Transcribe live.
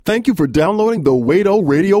Thank you for downloading the Wado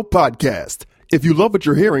Radio Podcast. If you love what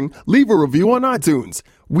you're hearing, leave a review on iTunes.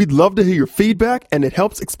 We'd love to hear your feedback, and it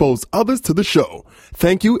helps expose others to the show.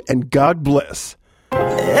 Thank you, and God bless.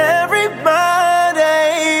 Everybody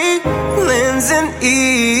lends an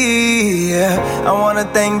ear. I want to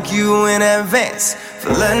thank you in advance for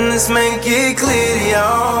letting us make it clear to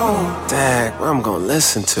y'all. Dang, what I'm gonna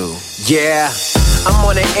listen to? Yeah, I'm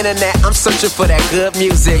on the internet, I'm searching for that good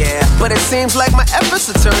music. Yeah, but it seems like my efforts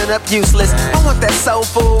are turning up useless. I want that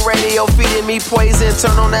soulful radio feeding me poison.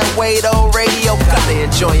 Turn on that Wado Radio, gotta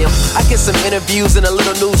enjoy him. I get some interviews and a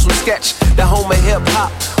little news from Sketch, the home of hip hop.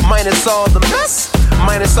 Minus all the mess,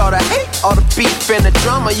 minus all the hate, all the beef and the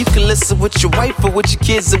drama. You can listen with your wife or with your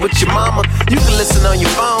kids or with your mama. You can listen on your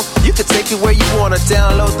phone, you can take it where you wanna.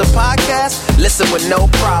 Download the podcast, listen with no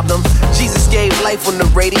problem. Jesus gave life on the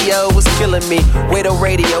radio, was killing me. Wado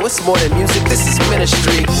Radio, it's more than music, this is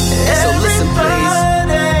ministry. So listen, please.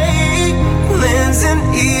 Everybody lends an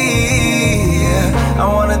ear. I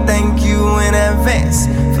wanna thank you in advance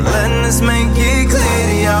for letting us make it clear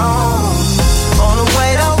to y'all. On the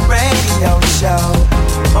Wado Radio Show.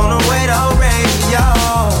 On the Wado Radio.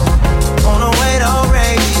 On the Wado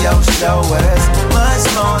Radio Show, where there's much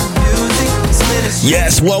more music.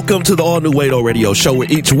 Yes, welcome to the all-new Wado Radio Show, where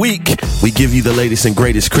each week we give you the latest and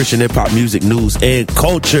greatest Christian hip-hop music, news, and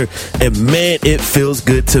culture. And man, it feels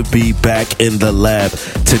good to be back in the lab.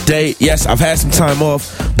 Today, yes, I've had some time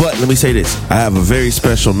off, but let me say this. I have a very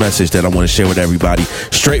special message that I want to share with everybody,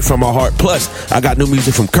 straight from my heart. Plus, I got new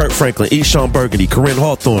music from Kirk Franklin, Eshon Burgundy, Corinne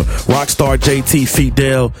Hawthorne, Rockstar JT,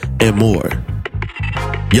 Fidel, and more.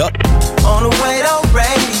 Yup. On the Wado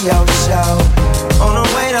Radio Show. On the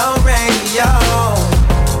Wado Radio.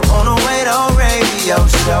 On the Wado Radio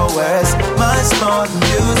Show, where it's much more than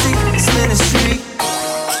music, it's ministry.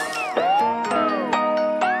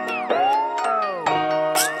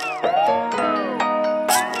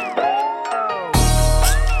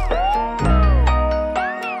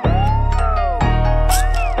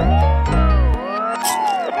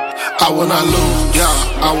 I will not lose, yeah,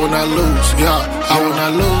 I will not lose, yeah, I will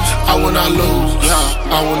not lose, I will not lose, yeah,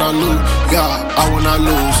 I will not lose, yeah, I will not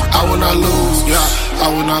lose, I will not lose, yeah, I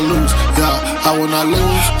will not lose, yeah, I will not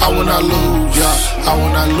lose, I will not lose, yeah, I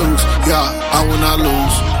will not lose, yeah, I will not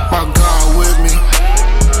lose. My God with me,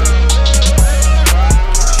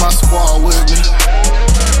 my squad with me,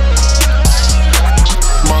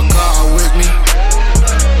 my God with me,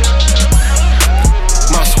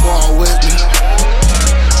 my squad with me.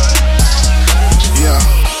 Yeah,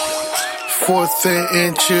 4th and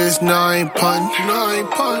inches, now I ain't puntin',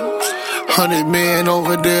 100 men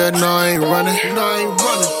over there, now I ain't running,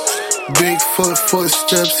 Bigfoot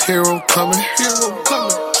footsteps, here I'm coming,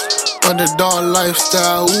 Underdog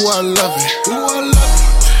lifestyle, ooh I love it,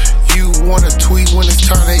 You wanna tweet when it's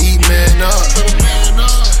time to eat, man up.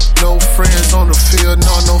 No friends on the field,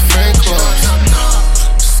 no fan clubs.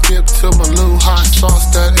 Skip to my little hot sauce,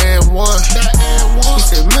 that and one. He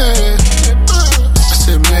said, man, I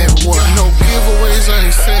said, man, what? No giveaways, I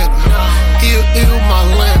ain't said it. Ill my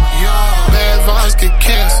lamp. Bad vibes get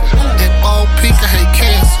canceled. And all pink, I hate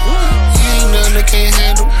cancer. You ain't nothing I can't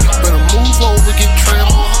handle. Better move over, get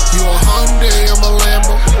trampled. You a Hyundai, I'm a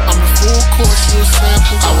Lambo. I'm a full course, you a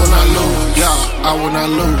sample. I will not lose, yeah. I will not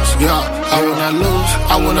lose, yeah. I will not lose,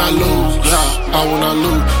 I will not lose, yeah. I will not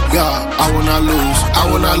lose, yeah. I will not lose, I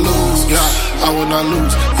will not lose, yeah. I will not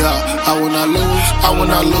lose, yeah. I will not lose, I will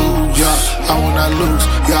not lose, yeah. I will not lose,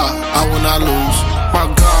 yeah. I will not lose. My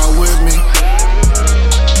God with me,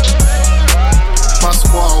 my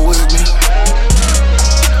squad with me,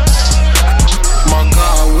 my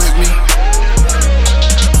God with me,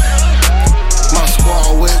 my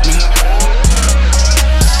squad with me.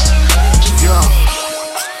 Yeah,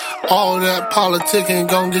 all that politicking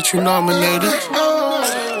gon' get you nominated.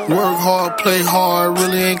 Work hard, play hard,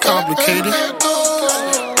 really ain't complicated.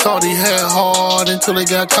 Thought he had hard until it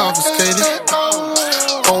got confiscated.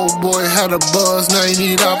 Old boy had a buzz, now he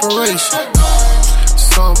need operation.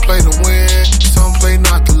 Some play to win, some play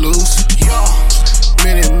not to lose.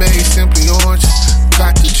 Minute Maid, Simply Orange,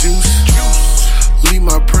 got the juice. Leave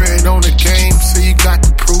my bread on the game, so you got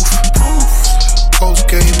the proof. Coach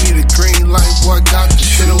gave me the green light, boy, got the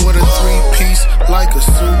shit with a 3-piece, like a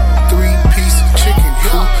suit. 3-piece chicken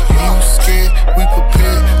coop. You scared, we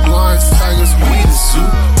prepared. Blind tigers, we the zoo,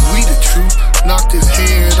 we the truth. Knocked his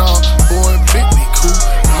head off, boy, bit me cool.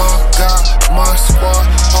 My God, my squad,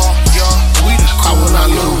 all y'all, we the cool. I will not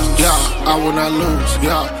lose, yeah. I will not lose,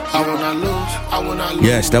 yeah. I will not lose, I will not lose.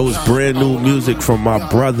 Yes, that was brand new music from my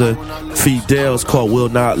brother Fidel's called Will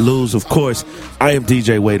Not Lose. Of course, I am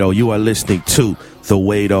DJ Wado. You are listening to the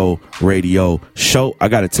Wado Radio Show. I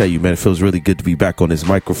got to tell you, man, it feels really good to be back on this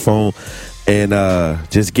microphone and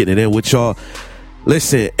just getting it in with y'all.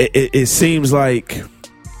 Listen, it seems like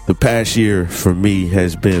the past year for me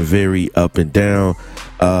has been very up and down.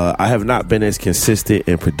 I have not been as consistent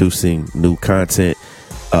in producing new content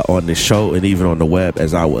on this show and even on the web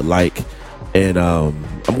as I would like. And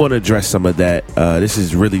I'm going to address some of that. This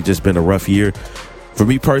has really just been a rough year for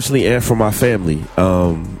me personally and for my family.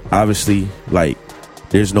 Obviously, like,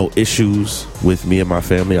 there's no issues with me and my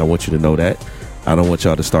family. I want you to know that. I don't want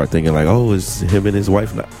y'all to start thinking like, oh, is him and his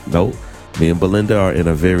wife not? No, me and Belinda are in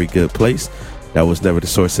a very good place. That was never the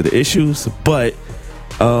source of the issues. But,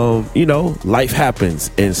 you know, life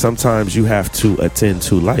happens. And sometimes you have to attend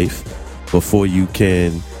to life before you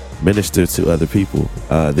can minister to other people.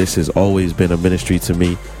 This has always been a ministry to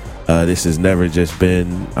me. This has never just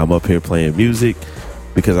been, I'm up here playing music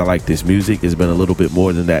because I like this music. It's been a little bit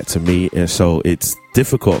more than that to me. And so it's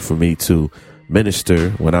difficult for me to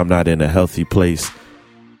minister when I'm not in a healthy place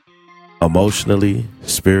emotionally,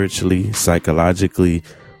 spiritually, psychologically,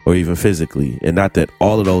 or even physically. And not that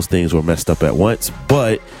all of those things were messed up at once,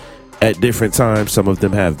 but at different times, some of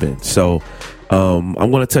them have been. So I'm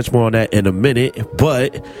going to touch more on that in a minute,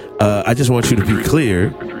 but I just want you to be clear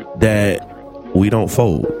that we don't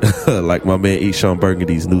fold. Like my man E. Sean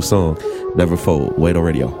Burgundy's new song, Never Fold. Wado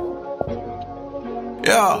Radio.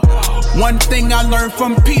 Yeah. One thing I learned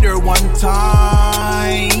from Peter one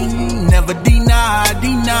time: never deny.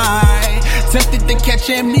 Tempted to catch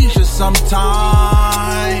amnesia sometimes.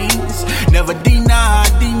 Never deny.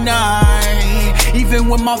 Even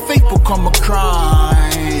when my faith will come a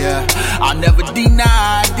crime, yeah. I never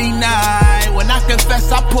deny. When I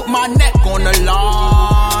confess, I put my neck on the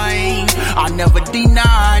line. I never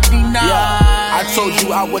deny. Yeah. I told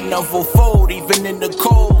you I would never fold, even in the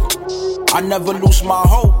cold. I never lose my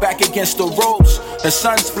hope back against the ropes. The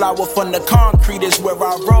sun's flower from the concrete is where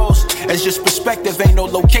I rose. It's just perspective, ain't no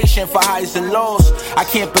location for highs and lows. I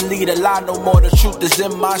can't believe the lie no more, the truth is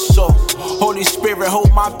in my soul. Holy Spirit, hold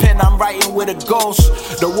my pen, I'm writing with a ghost.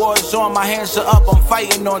 The war is on, my hands are up, I'm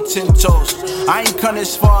fighting on 10 toes. I ain't come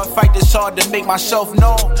this far, fight this hard to make myself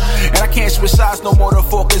known. And I can't switch sides no more, the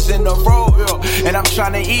fork is in the road, yo. And I'm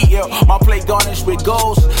trying to eat, yo. My plate garnished with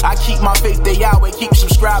goals. I keep my faith day out and keep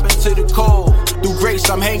subscribing to the code. Through grace,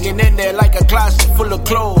 I'm hanging in there like a closet full of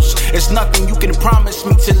clothes. It's nothing you can promise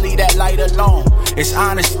me to leave that light alone. It's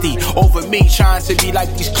honesty over me trying to be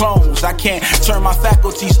like these clones. I can't turn my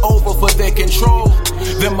faculties over for their control.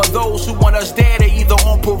 Them are those who want us dead, they either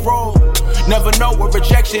on parole. Never know what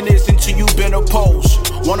rejection is until you've been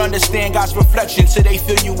opposed. Won't understand God's reflection till they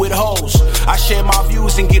fill you with holes. I share my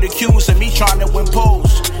views and get accused of me trying to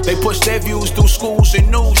impose. They push their views through schools and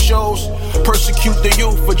news shows. Persecute the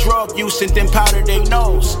youth for drug use and then powder their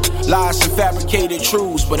nose. Lies and fabricated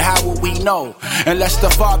truths, but how will we know? Unless the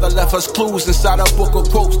Father left us clues inside a book of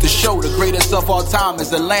quotes to show the greatest of all time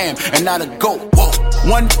is a lamb and not a goat. Whoa.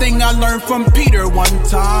 One thing I learned from Peter one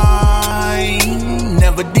time: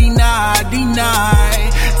 never deny.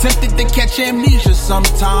 Tempted to catch amnesia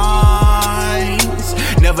sometimes.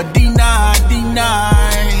 Never deny.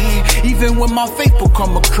 Even when my faith will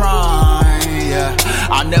come a crime, yeah.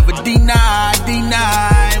 I never deny.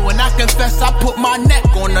 When I confess, I put my neck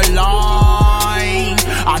on the line.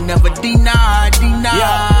 I never deny.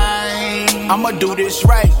 Yeah. I'ma do this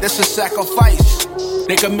right, that's a sacrifice.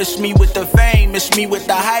 They can miss me with the fame, miss me with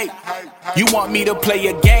the hype. You want me to play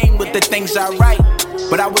a game with the things I write,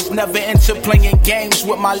 but I was never into playing games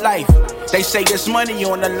with my life. They say there's money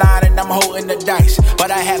on the line and I'm holding the dice,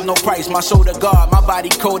 but I have no price, my soul to God, my body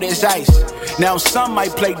cold as ice. Now some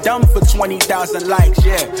might play dumb for 20,000 likes,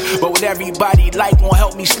 yeah, but what everybody like won't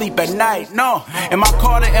help me sleep at night, no. Am I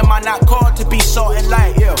called or am I not called to be salt and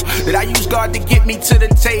light, yeah? Did I use God to get me to the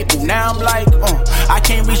table? Now I'm like, I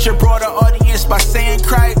can't reach a broader audience by saying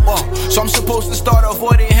Christ, so I'm supposed to start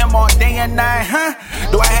avoiding him all day and night, huh?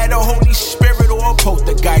 Do I have the Holy Spirit or a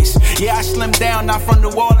poltergeist? Yeah, I slimmed down, not from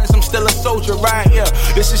New Orleans, I'm still a soldier, right? Yeah,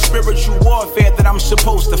 this is spiritual warfare that I'm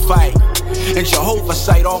supposed to fight. And Jehovah's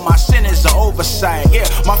sight, all my sinners are oversight. Yeah,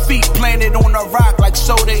 my feet planted on a rock like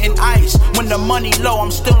soda and ice. When the money low,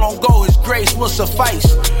 I'm still on go, his grace will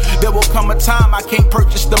suffice. There will come a time I can't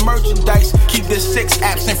purchase the merchandise. Keep this 6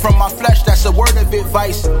 absent from my flesh, that's a word of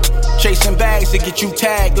advice. Chasing bags to get you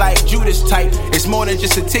tagged like Judas type. It's more than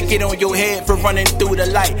just a ticket on your head for running through the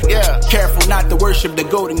light. Yeah, careful not to worship the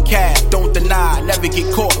golden calf. Don't deny, never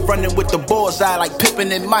get caught running with the bullseye like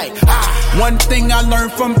Pippin and Mike. One thing I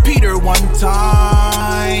learned from Peter one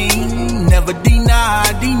time: never deny.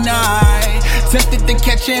 Tempted to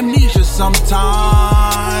catch amnesia sometimes.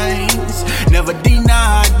 Never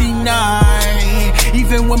deny.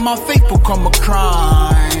 Even when my faith become a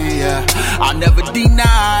crime, yeah. I never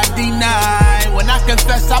deny. When I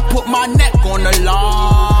confess, I put my neck on the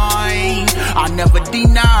line. I never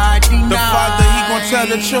deny. The Father, He gon' tell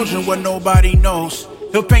the children what nobody knows.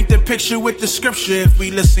 He'll paint the picture with the scripture if we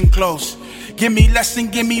listen close. Give me lesson,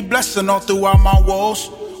 give me blessing all throughout my woes.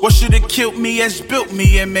 What should've killed me has built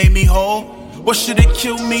me and made me whole. What should've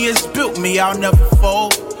killed me has built me, I'll never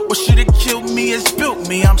fold. What should've killed me has built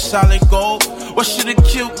me, I'm solid gold. What should've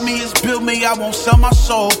killed me has built me, I won't sell my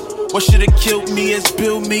soul. What should've killed me has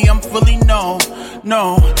built me, I'm fully known.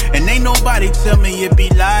 No, and ain't nobody tell me it be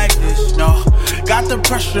like this, no. Got the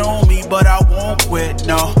pressure on me, but I won't quit,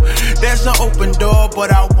 no. There's an open door,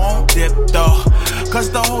 but I won't dip, though.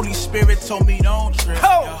 Cause the Holy Spirit told me don't trip,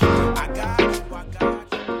 yo. I got you.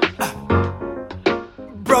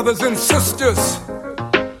 Brothers and sisters,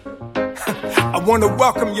 I want to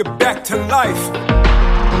welcome you back to life.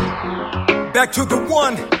 Back to the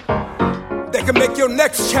one that can make your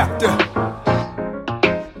next chapter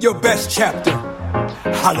your best chapter.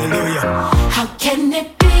 Hallelujah. How can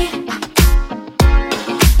it be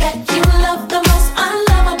that you love the most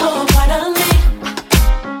unlovable part of me?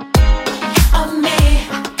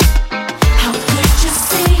 How could you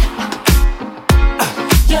see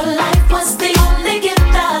your life was the only gift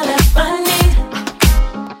I'll ever need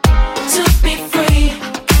to be free?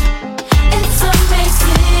 It's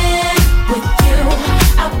amazing with you.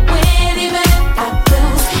 I win even if I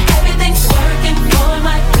lose. Everything's working for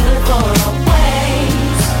my good for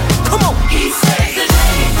always. Come on. He saves the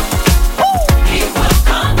day. He will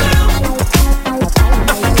come through.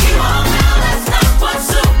 You all know that's not what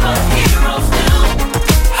superheroes do.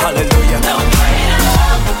 Hallelujah. No greater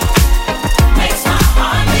love makes my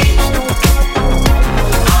heart beat.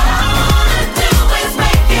 All I wanna do is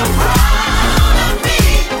make you proud of me.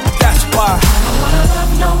 That's why I don't wanna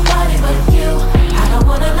love nobody but you. I don't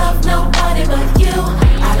wanna love nobody but you.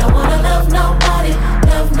 I don't wanna love nobody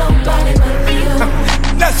but you.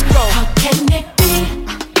 let's go. How can it be?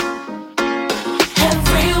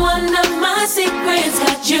 Every one of my secrets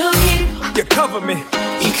that you keep, You cover me.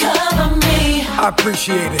 you cover me. I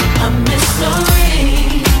appreciate it. A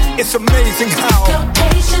mystery. It's amazing how Your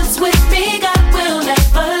patience with me, God will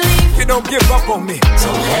never leave. you don't give up on me. So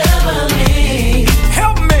heavily.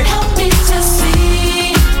 Help me. Help me to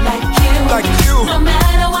see like you. No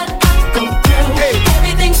matter what I go through, Hey.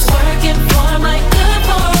 everything's working for my good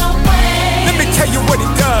for always. Let me tell you what he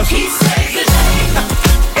does. He saves the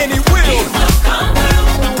day. And he He will. will come through.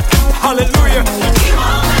 Hallelujah. You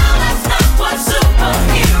all know that's not what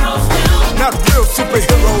superheroes do. Not real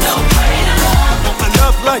superheroes. No greater love A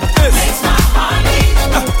love like this. makes my heart beat.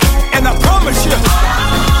 And I promise you, All I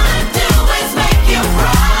wanna do is make you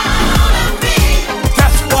proud of me.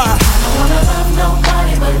 that's why. I don't wanna love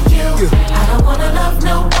nobody but you. I don't wanna love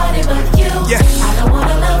nobody but you. Yes. I don't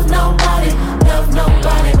wanna love nobody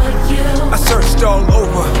but you. I searched all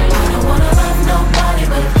over. I don't wanna love nobody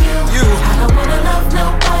but you. You. I don't wanna love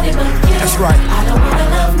nobody but you. That's right. I don't wanna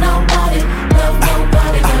love nobody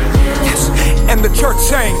but you. Yes. And the church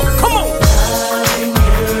sang, come on.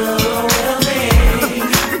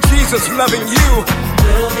 Jesus loving you.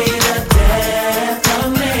 Will be the death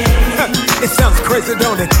of me. It sounds crazy,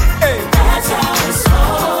 don't it? Hey, That's how it's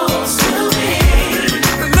supposed to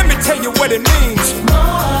be. let me tell you what it means.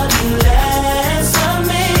 More and less of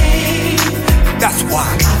me. That's why.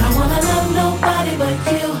 I don't wanna love nobody but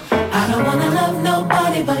you. I don't wanna love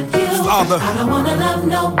nobody but you. Father. I don't wanna love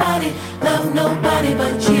nobody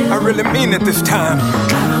but you. I really mean it this time.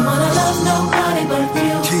 I don't wanna love nobody but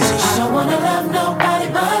you. Jesus. I don't wanna love nobody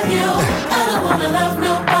but you. I don't wanna love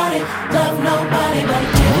nobody but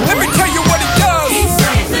you. Let me tell you what he does. He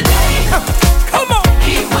saves the day. Come on.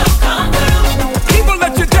 He will come through. People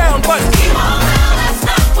let you down, but You all know that's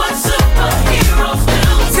not what superheroes do.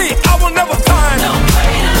 see, I will never find No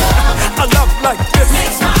greater love a love like this.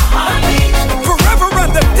 makes my heart beat. Forever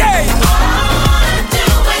and the day. All I wanna do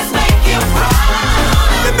is make you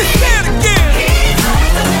proud. Let me say it again. He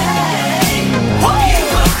saves the day.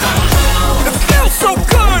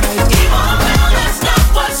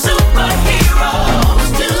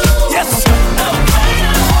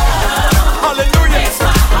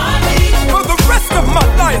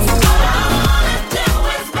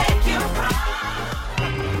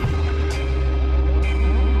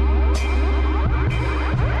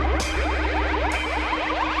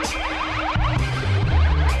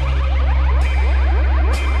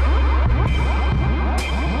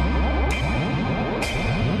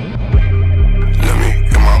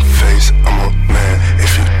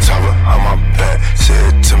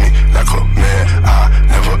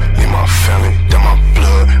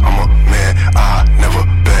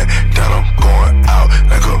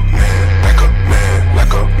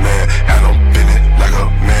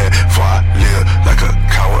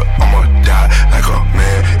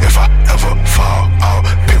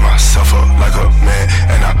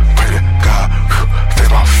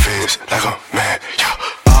 fist like a man.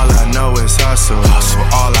 All I know is hustle.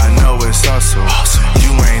 All I know is hustle.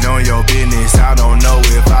 You ain't on your business. I don't know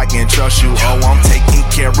if I can trust you. Oh, I'm taking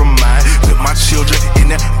care of mine. Look my children in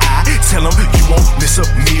the eye. Tell them you won't miss a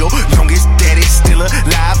meal. Long as daddy's still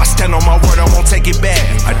alive, I stand on my word, I won't take it back.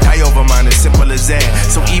 I die over mine, as simple as that.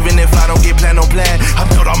 So even if I don't get plan on plan, I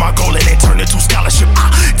build on my goal and then turn it to scholarship.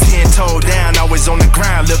 10 toe down, always on the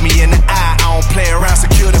grind. Look me in the eye, I don't play around.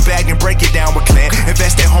 Secure the bag and break it down with clan.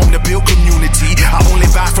 Invest at home to build community. I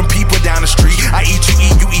only buy from people down the street. I eat,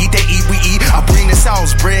 you eat, they eat, we eat. I bring the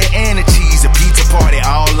sauce, bread, and the cheese. A pizza party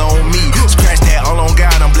all on me. Scratch that, all on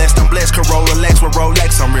God, I'm blessed. Corolla Lex with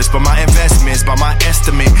Rolex on wrist. But my investments, by my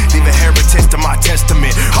estimate, leave a heritage to my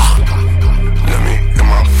testament. Let me in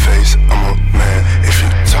my face, I'm a man. If you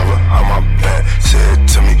talk about my back, say it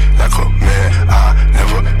to me like a man. I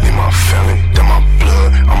never leave my family, then my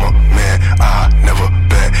blood. I'm a man, I never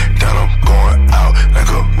back down. I'm going out like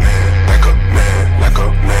a man, like a man, like a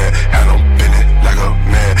man. Had no business like a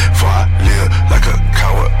man. Before I live like a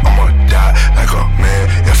coward, I'ma die like a man.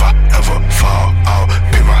 If I ever fall, I'll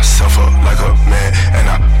pick myself up like a man. And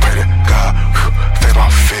I pray to God, face my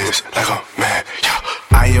fears like a man.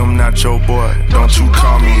 I am not your boy, don't you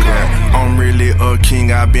call me that. I'm really a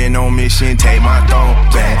king, I've been on mission, take my throne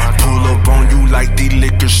back. Pull up on you like the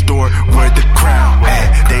liquor store, where the crowd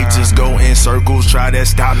at. They just go in circles, try to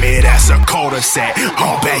stop me, that's a cul-de-sac.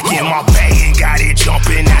 I'm back in my bag and got it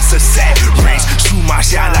jumping, that's a sack. Race, shoot my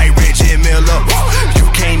shot like Reggie Miller. You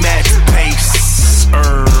came at the pace.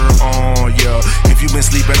 Yeah. If you been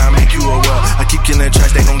sleeping, I make you aware. I keep killing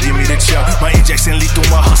tracks, they gon' give me the chill. My injection lethal,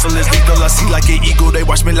 my hustle is lethal. I see like an eagle, they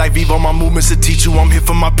watch me like Vivo. My movements to teach you, I'm here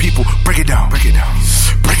for my people. Break it down, break it down,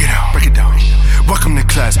 break it down, break it down. Welcome to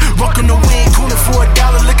class, welcome to win. Cooling for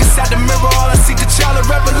 $1, look inside the mirror. All I see the child of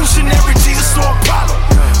revolutionary, Jesus or Apollo.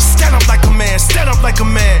 Stand up like a man, stand up like a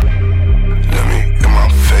man. Let me in my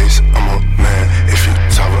face, I'm a man. If you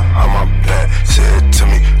talk about my back, say it to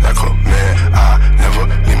me like a man. I never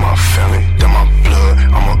leave my family, then my blood.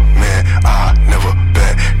 I'm a man, I never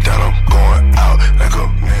back down. I'm going out like a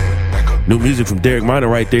man, like a New music from Derek Minor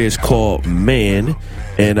right there is called Man.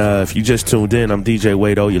 And if you just tuned in, I'm DJ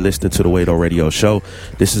Wado. You're listening to the Wado Radio Show.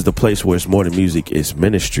 This is the place where it's more than music, it's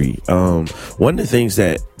ministry. One of the things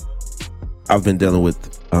that I've been dealing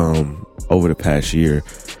with over the past year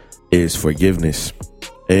is forgiveness.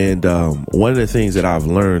 And one of the things that I've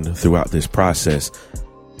learned throughout this process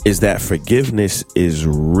is that forgiveness is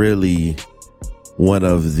really one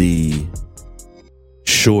of the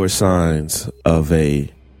sure signs of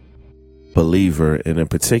a believer, and in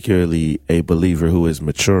particularly a believer who is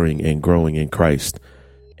maturing and growing in Christ.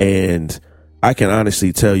 And I can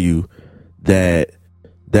honestly tell you that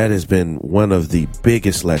that has been one of the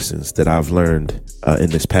biggest lessons that I've learned in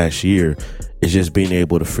this past year, is just being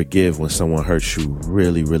able to forgive when someone hurts you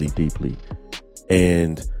really, really deeply.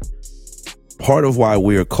 And part of why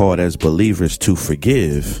we are called as believers to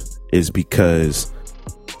forgive is because,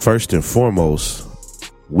 first and foremost,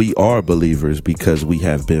 we are believers because we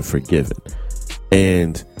have been forgiven.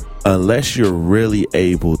 And unless you're really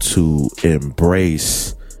able to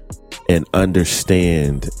embrace and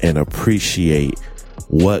understand and appreciate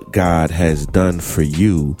what God has done for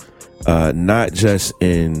you, not just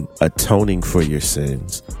in atoning for your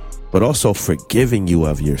sins, but also forgiving you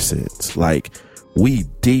of your sins. Like, we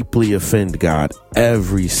deeply offend God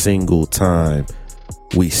every single time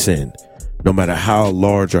we sin, no matter how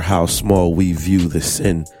large or how small we view the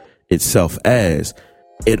sin itself as.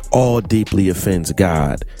 It all deeply offends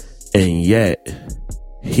God. And yet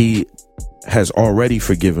he has already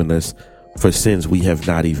forgiven us for sins we have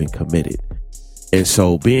not even committed. And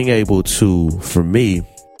so being able to, for me,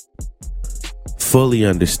 fully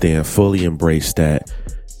understand, fully embrace that,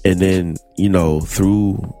 and then,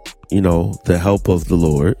 through, the help of the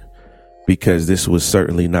Lord, because this was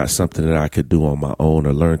certainly not something that I could do on my own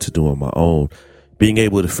or learn to do on my own, being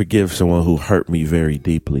able to forgive someone who hurt me very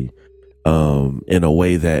deeply, in a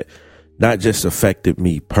way that not just affected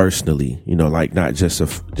me personally, like not just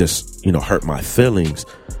hurt my feelings,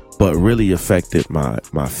 but really affected my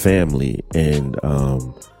family and,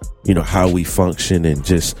 how we function and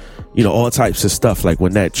just, all types of stuff. Like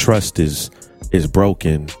when that trust is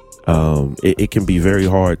broken, it can be very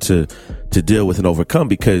hard to deal with and overcome,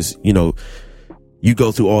 because, you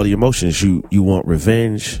go through all the emotions. You want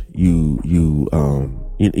revenge. You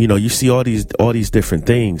see all these different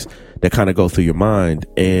things that kind of go through your mind,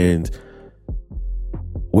 and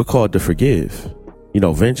we're called to forgive.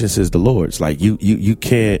 Vengeance is the Lord's. Like you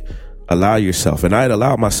can't allow yourself. And I had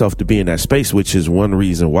allowed myself to be in that space, which is one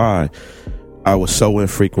reason why I was so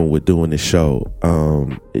infrequent with doing this show.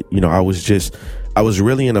 I was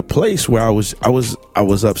really in a place where I was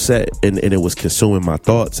upset, and it was consuming my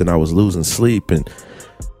thoughts, and I was losing sleep, and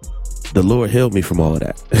the Lord healed me from all of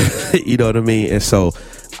that. You know what I mean? And so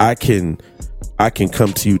I can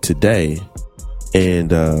come to you today,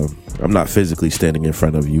 and I'm not physically standing in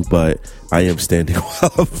front of you, but I am standing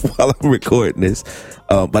while I'm recording this.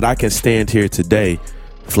 But I can stand here today,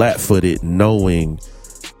 flat-footed, knowing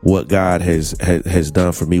what God has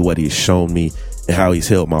done for me, what He's shown me, and how He's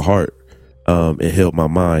healed my heart, and healed my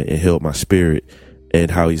mind, and healed my spirit,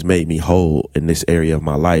 and how He's made me whole in this area of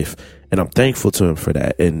my life. And I'm thankful to Him for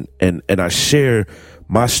that. And I share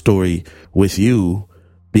my story with you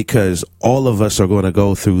because all of us are going to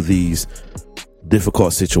go through these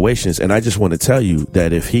difficult situations. And I just want to tell you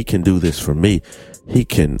that if He can do this for me, He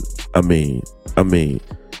can,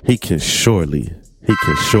 He can surely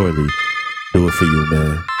do it for you,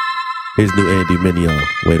 man. Here's new Andy Mineo,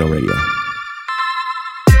 Wait on Radio.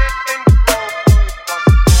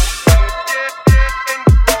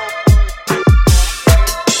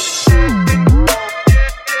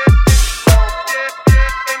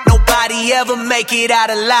 Nobody ever make it out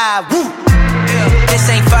alive. Woo. Yeah. This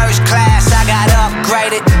ain't first class, I got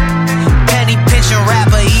upgraded. Penny pinching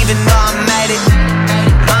rapper, even though I made it.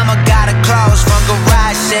 Mama got her clothes from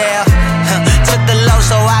garage sale. Took the low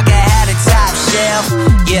so I could have the top shelf.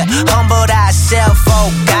 Yeah, humbled ourselves, oh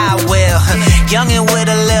God will. Youngin' with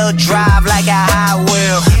a little drive like a high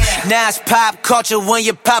wheel. Now it's pop culture when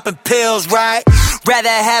you're popping pills, right? Rather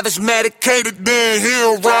have us medicated than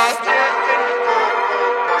healed, right?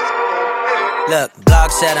 Look,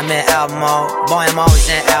 blog said I'm in album mode. Boy, I'm always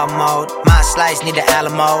in album mode. My slice need the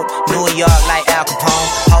Alamo. New York like Al Capone.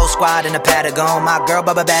 Whole squad in the Patagon. My girl,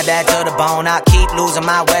 bubba bad to the bone. I keep losing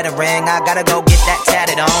my wedding ring. I gotta go get that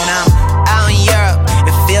tatted on. I'm out in Europe.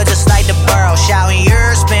 It feels just like the borough. Shouting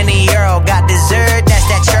Euro, spending Euro. Got dessert, that's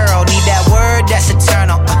that churro. Need that word, that's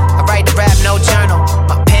eternal. I write the rap, no journal.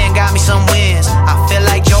 My pen got me some wins. I feel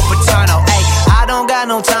like Joe Paterno. Ay, I don't got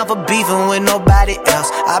no time for beefing with nobody else.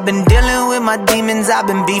 I've been dealing with my demons, I've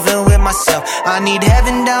been beefing with myself. I need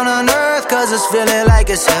heaven down on earth, cause it's feeling like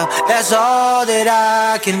it's hell. That's all that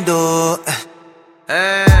I can do.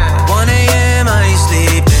 1 a.m. I ain't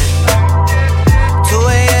sleeping. 2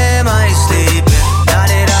 a.m. I ain't sleeping. Not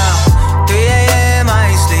at all. 3 a.m. I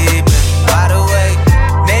ain't sleeping. Wide awake.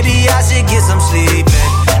 Maybe I should get some sleeping.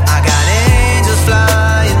 I got angels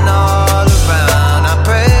flying all around. I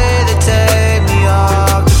pray they take me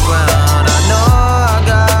off the ground. I know I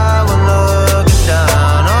got one looking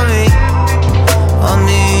down on me, on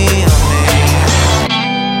me, on me.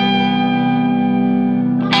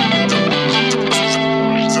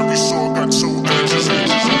 Every song got two edges.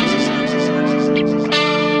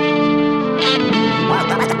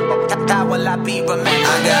 How will I be remembered? I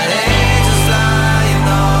got angels flying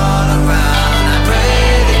all around. I pray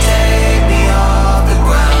they take me off the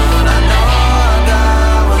ground. I know I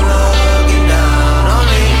got one looking down on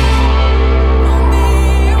me.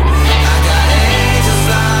 I got angels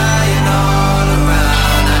flying all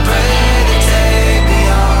around. I pray they take me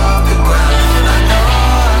off the ground. I know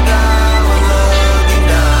I got one looking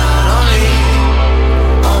down on me,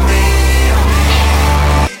 on me, on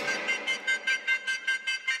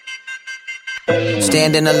me.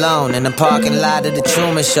 Standing alone in the parking lot of the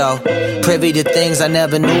Truman Show, privy to things I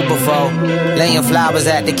never knew before. Laying flowers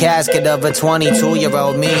at the casket of a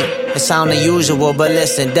 22-year-old me. It sound unusual, but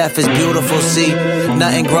listen, death is beautiful, see.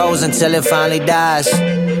 Nothing grows until it finally dies.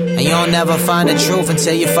 And you'll never find the truth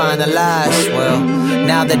until you find the lies. Well,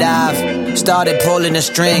 now that I've started pulling the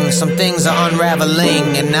string, some things are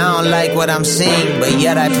unraveling, and I don't like what I'm seeing, but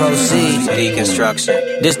yet I proceed.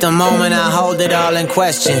 Deconstruction. This the moment I hold it all in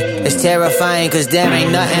question. It's terrifying cause there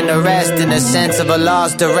ain't nothing to rest in. The sense of a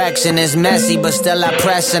lost direction is messy, but still I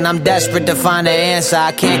press, and I'm desperate to find an answer.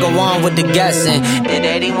 I can't go on with the guessing. Did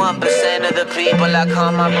 81% of the people I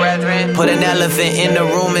call my brethren put an elephant in the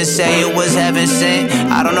room and say it was heaven sent?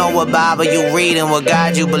 I don't know what Bible you reading, what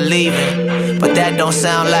God you believe in, but that don't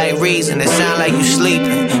sound like reason. It sound like you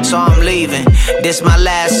sleeping, so I'm leaving. This my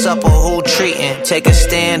last supper, who treating? Take a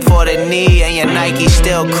stand for the knee and your Nike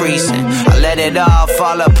still creasing. I let it all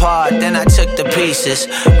fall apart, then I took the pieces,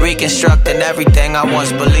 reconstructing everything I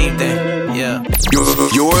once believed in. Yeah.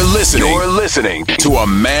 You're listening to a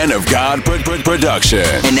Man of God production,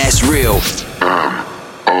 and that's real.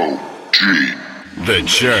 M-O-G.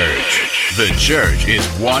 The church is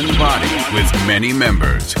one body with many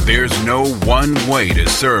members. There's no one way to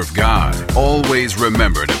serve God. Always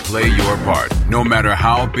remember to play your part, no matter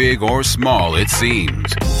how big or small it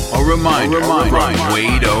seems. A reminder.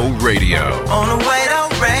 Wade-O Radio. On the Wade-O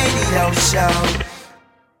Radio Show.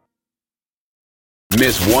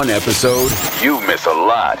 Miss one episode, you miss a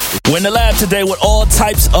lot. We're in the lab today with all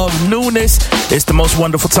types of newness. It's the most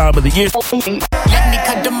wonderful time of the year. Let me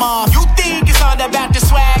cut them off. You think it's all about the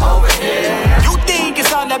swag? Over here. You think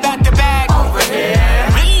it's all about the bag? Over here.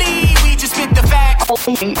 Really, we just spit the facts.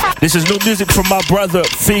 This is new music from my brother,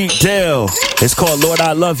 Fidel. It's called Lord,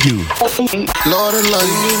 I Love You. Lord, I love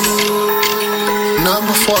you. None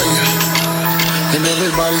before you. And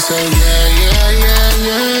everybody say, yeah, yeah, yeah,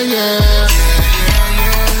 yeah, yeah.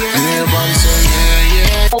 And everybody say, yeah,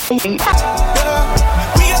 yeah. We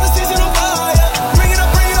got the season of fire. Bring it up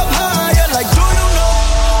higher. Like, do you know?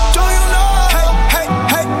 Hey, hey,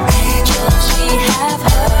 hey. Angels, we have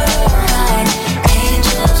heard.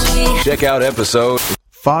 Angels, we Check out episode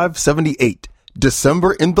 578,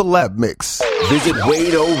 December in the Lab Mix. Visit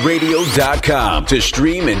WadeORadio.com to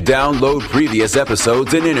stream and download previous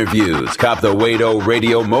episodes and interviews. Cop the Wade O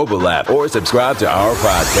Radio mobile app or subscribe to our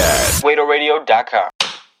podcast. WadeORadio.com.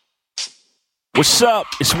 What's up?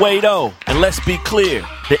 It's Wade O, and let's be clear.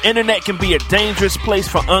 The internet can be a dangerous place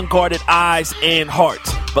for unguarded eyes and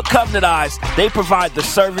hearts. But Covenant Eyes, they provide the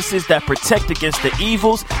services that protect against the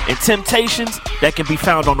evils and temptations that can be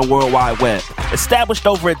found on the World Wide Web. Established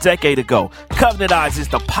over a decade ago, Covenant Eyes is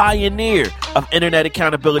the pioneer of internet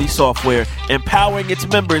accountability software, empowering its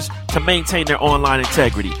members to maintain their online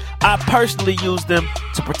integrity. I personally use them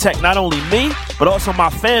to protect not only me, but also my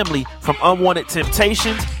family from unwanted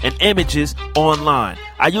temptations and images online.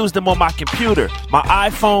 I use them on my computer, my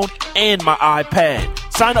iPhone, and my iPad.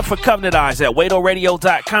 Sign up for Covenant Eyes at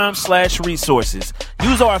WadeORadio.com/resources.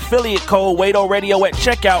 Use our affiliate code WadeORadio at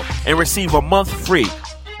checkout and receive a month free.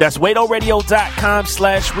 That's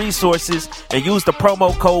WadeORadio.com/resources and use the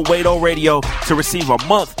promo code WadeORadio to receive a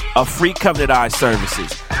month of free Covenant Eyes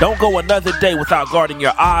services. Don't go another day without guarding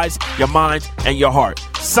your eyes, your mind, and your heart.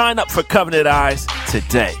 Sign up for Covenant Eyes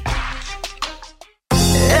today.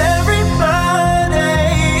 Everybody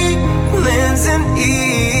lends an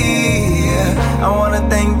ear. I want to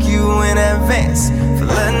thank you in advance for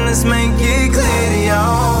letting us make it clear to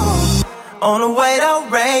y'all on the Wade O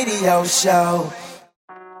Radio Show.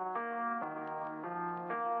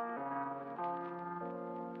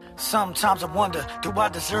 Sometimes I wonder, do I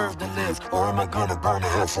deserve to live? Or am I gonna burn to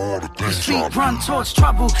hell for all the things These feet run towards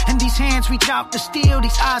trouble, and these hands reach out to steal.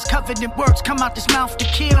 These eyes covered in words come out this mouth to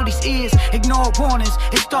kill. These ears ignore warnings.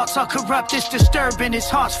 His thoughts are corrupt, it's disturbing. His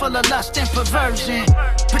heart's full of lust and perversion.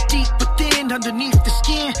 But deep within, underneath the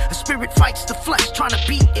skin, a spirit fights the flesh, trying to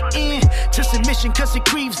beat it in to submission, cause it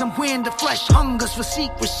grieves him when the flesh hungers for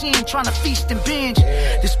secret sin, trying to feast and binge.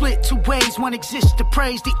 They split two ways, one exists to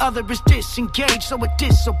praise, the other is disengaged, so it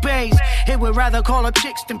disobeys. It would rather call her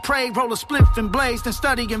chicks than pray, roll a spliff and blaze, than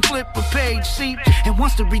study and flip a page. See, it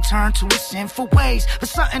wants to return to its sinful ways, but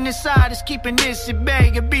something inside is keeping this at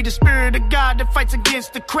bay. It be the spirit of God that fights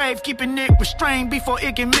against the crave, keeping it restrained before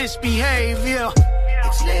it can misbehave. Yeah,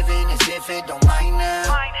 it's living as if it don't mind now,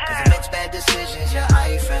 cause it makes bad decisions. Yeah,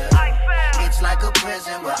 I feel it's like a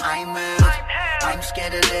prison where I'm at. I'm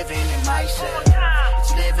scared of living in myself.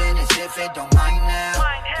 It's living as if it don't mind now,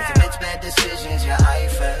 cause it makes bad decisions. Yeah, I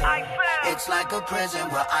feel it's like a prison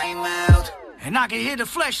where I'm out. And I can hear the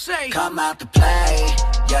flesh say, come out to play.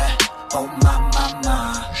 Yeah, oh my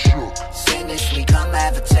mama. Sin is sweet, come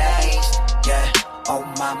have a taste. Yeah, oh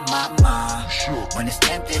my mama. When it's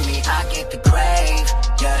tempting me, I get the crave.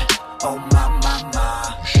 Yeah, oh my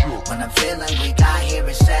mama. When I'm feeling weak, I hear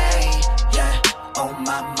it say, yeah, oh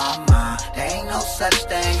my mama. There ain't no such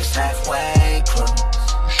thing as halfway cruise.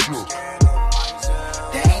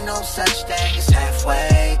 There ain't no such thing as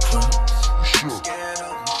halfway cruise.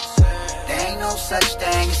 There ain't no such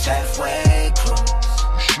thing as halfway cruise.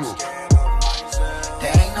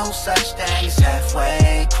 There ain't no such thing as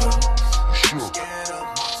halfway cruise.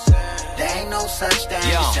 There ain't no such thing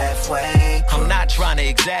as halfway cruise. I'm not trying to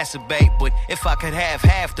exacerbate, but if I could have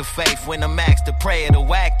half the faith when I'm asked to pray,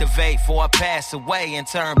 it'll activate before I pass away and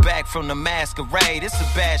turn back from the masquerade. It's a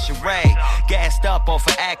bad charade, gassed up off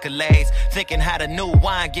of accolades, thinking how the new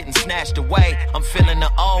wine getting snatched away. I'm feeling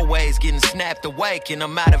the always getting snapped awake, and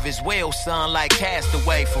I'm out of his will, son, like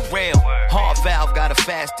Castaway, for real. Heart valve got a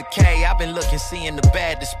fast decay. I've been looking, seeing the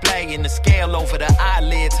bad display in the scale over the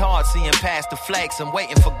eyelids, hard seeing past the flakes. I'm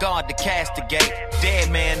waiting for God to castigate. Dead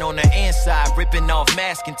man on the inside, ripping off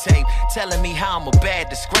masking tape, telling me how I'm a bad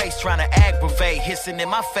disgrace, trying to aggravate, hissing in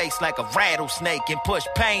my face like a rattlesnake, and push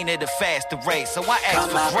pain at a faster rate. So I ask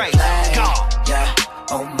for grace. God. Yeah,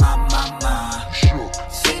 oh my mama.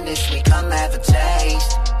 Sin is sweet, come have a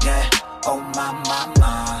taste. Yeah, oh my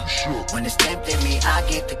mama. When it's tempting me, I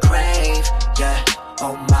get the crave. Yeah,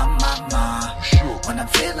 oh my mama. When I'm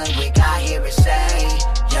feeling weak, I hear it say,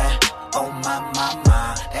 yeah, oh my mama.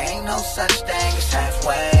 such thing as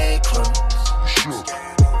halfway crews.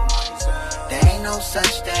 There ain't no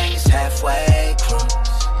such thing as halfway crews.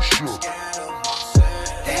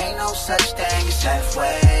 There ain't no such thing as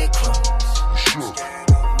halfway crews.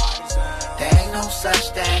 There ain't no such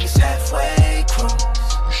thing as halfway crews.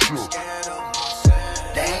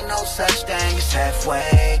 There ain't no such thing as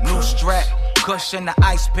halfway crews. New strap, cushion, the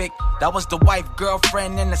ice pick. That was the wife,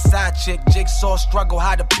 girlfriend, and the side chick. Jigsaw struggle,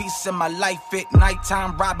 how the piece in my life fit.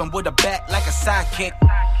 Nighttime robbing with a bat like a sidekick.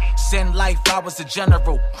 Sin life, I was a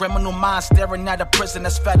general. Criminal mind staring at a prison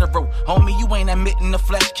that's federal. Homie, you ain't admitting the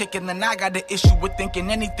flesh kicking, and I got the issue with thinking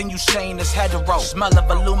anything you saying is hetero. Smell of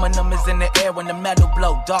aluminum is in the air when the metal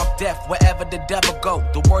blow. Dark death, wherever the devil go.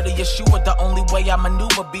 The word of Yeshua, the only way I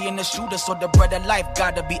maneuver. Being a shooter, so the bread of life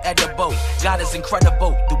gotta be edible. God is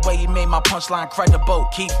incredible, the way he made my punchline credible.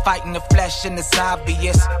 Keep fighting the flesh and it's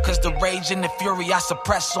obvious, cause the rage and the fury I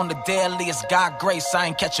suppress on the daily is God grace. I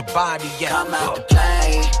ain't catch a body yet. Come out to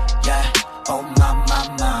play, yeah. Oh my,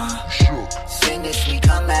 my, my. Sing this, we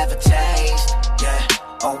come have a taste, yeah.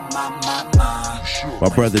 Oh my, my, my.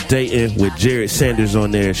 My brother Dayton with Jared Sanders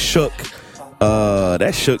on there. Shook.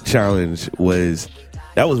 That Shook challenge was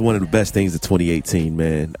one of the best things of 2018,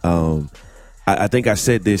 man. I think I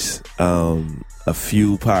said this a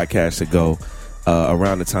few podcasts ago,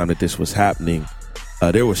 around the time that this was happening.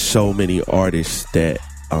 There were so many artists that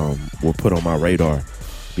were put on my radar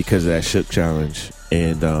because of that Shook challenge.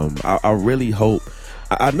 And I really hope,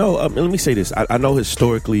 I know, let me say this. I know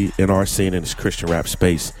historically in our scene, in this Christian rap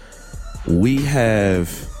space, we've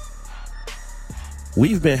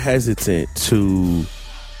been hesitant to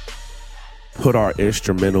put our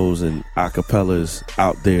instrumentals and acapellas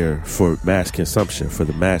out there for mass consumption, for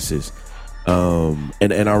the masses.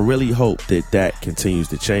 And I really hope that continues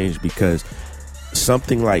to change, because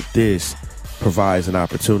something like this provides an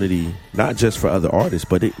opportunity not just for other artists,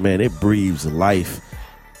 but it breathes life,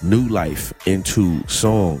 new life into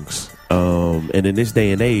songs. And in this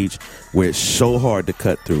day and age where it's so hard to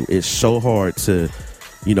cut through, it's so hard to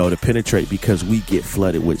penetrate, because we get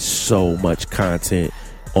flooded with so much content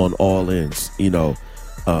on all ends,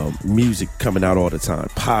 music coming out all the time,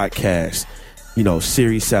 podcasts,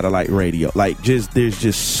 Sirius satellite radio, there's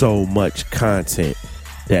just so much content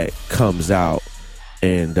that comes out.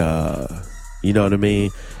 And, you know what I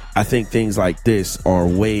mean? I think things like this are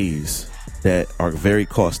ways that are very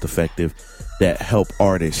cost effective, that help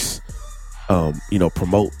artists,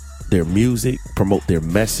 promote their music, promote their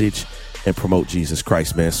message, and promote Jesus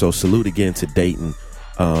Christ, man. So salute again to Dayton.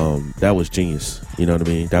 That was genius. You know what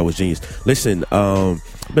I mean? That was genius. Listen, I've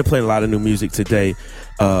been playing a lot of new music today.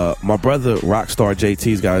 My brother Rockstar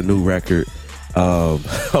JT's got a new record.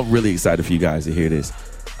 I'm really excited for you guys to hear this.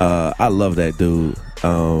 I love that dude.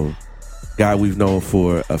 Guy we've known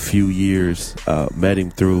for a few years. Met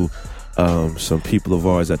him through some people of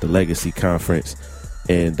ours at the Legacy Conference,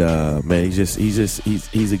 and man,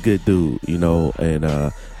 he's a good dude, and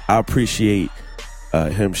I appreciate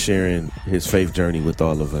him sharing his faith journey with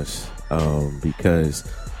all of us, because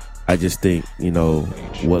I just think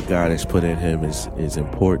what God has put in him is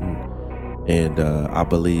important, and I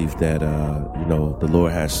believe that the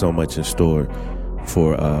Lord has so much in store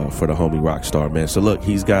for the homie Rockstar, man. So look,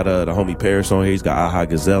 he's got the homie Paris on here. He's got Aha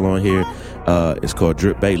Gazelle on here. It's called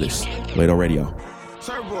Drip Bayless. Wade Radio.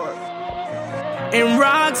 In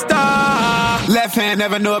Rockstar, left hand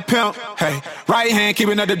never knew a pimp. Hey, right hand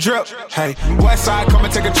keeping up the drip. Hey, west side come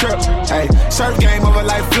and take a trip. Hey, surf game over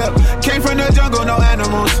like flip. Came from the jungle, no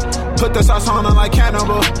animals. Put the sauce on them like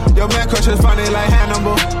cannibal. Your man crush is funny like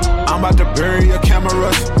Hannibal. I'm about to bury your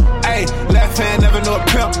cameras. Hey, left hand never knew a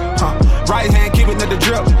pimp. Right hand keeping up the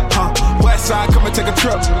drip. West side come and take a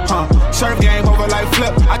trip. Surf game over like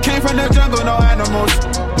flip. I came from the jungle, no animals.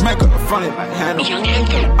 Make her funny like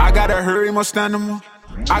Hannibal. I gotta hurry, most animal.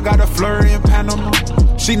 I got a flurry in Panama.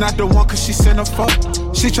 She not the one cause she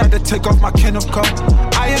centerfold. She tried to take off my kennel coat.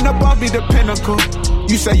 I end up I'll be the pinnacle.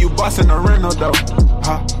 You say you bustin' a rental though.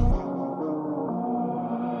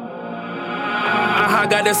 I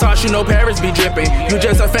got this sauce, Paris be dripping. You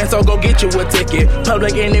just a fan, so go get you a ticket.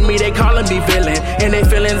 Public enemy, they callin' me villain. And they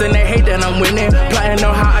feelings and they hate that I'm winning. Plotting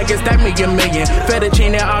on how I get that $1,000,000.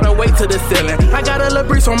 Fettuccine all the way to the ceiling. I got a little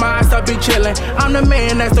breeze on my eyes, I be chillin'. I'm the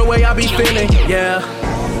man, that's the way I be feeling. Yeah.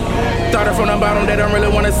 Started from the bottom, they don't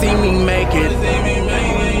really wanna see me make it.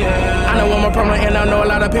 I know I'm a problem, and I know a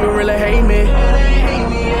lot of people really hate me.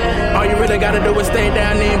 All you really gotta do is stay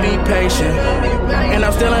down and be patient. And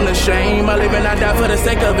I'm still in the shame. I live and I die for the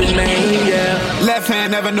sake of his name, yeah. Left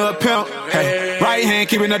hand never knew a pimp. Hey, right hand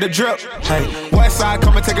keeping up the drip. Hey, west side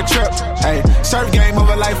come and take a trip. Hey, surf game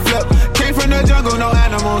over like flip. Came from the jungle, no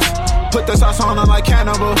animals. Put the sauce on them like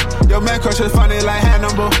cannibal. Your man crush is funny like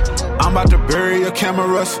Hannibal. I'm about to bury your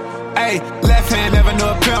cameras. Hey, left hand never knew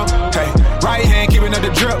a pimp. Hey, right hand keeping up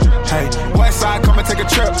the drip. Hey, west side come and take a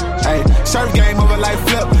trip. Hey, surf game over like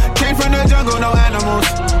flip. Came from the jungle, no animals.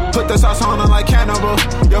 Put the sauce on them like cannibal.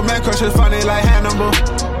 Your man crush is funny like Hannibal.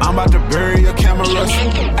 I'm about to bury your cameras.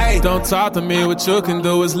 Hey, don't talk to me. What you can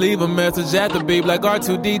do is leave a message at the beep like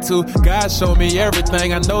R2D2. God showed me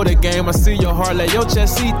everything. I know the game. I see your heart, let your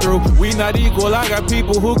chest see through. We not equal. I got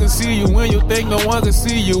people who can see you when you think no one can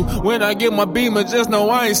see you. When I get my beamer, just know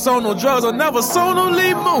I ain't sold no drugs. I never sold no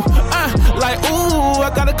lead move. Like ooh,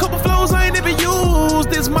 I got a couple flows I ain't never used.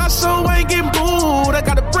 This my show, I ain't getting booed. I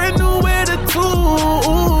got a brand new attitude.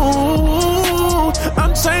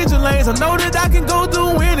 I'm changing lanes. I know that I can go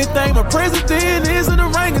do anything. My president is an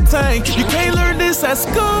orangutan. You can't learn this at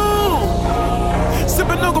school.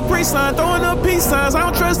 Sipping no Capri Sun, throwing up peace signs. I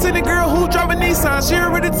don't trust any girl who driving Nissan. She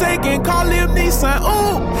already taken, call Liam Neeson.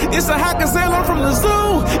 Ooh, it's a hot gazelle, I'm from the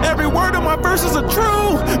zoo. Every word of my verses are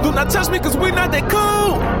true. Do not touch me cause we not that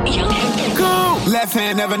cool. Cool. Left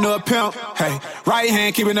hand never knew a pimp. Hey, right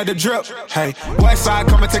hand keeping up the drip. Hey, west side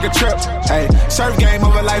come and take a trip. Hey, surf game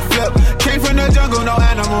over like flip. Came from the jungle, no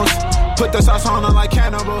animals. Put the sauce on them like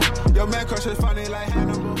cannibal. Your man crush is funny like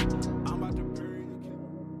Hannibal.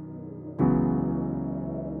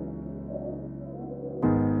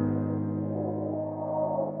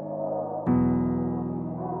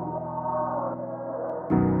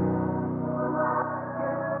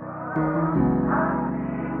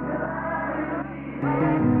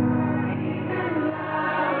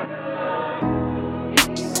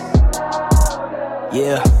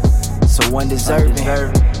 Yeah, so undeserving,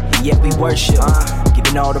 and yet we worship,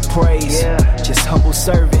 giving all the praise, just humble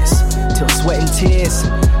service, till sweat and tears,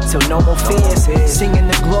 till no more fears, singing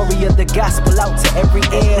the glory of the gospel out to every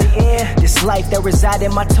ear. This life that reside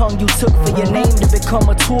in my tongue you took for your name to become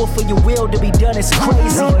a tool for your will to be done is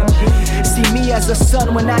crazy. See me as a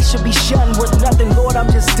son when I should be shunned, worth nothing, Lord, I'm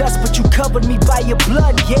just dust, but you covered me by your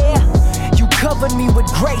blood, You covered me with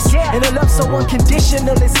grace, and a love so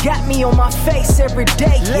unconditional, it's got me on my face every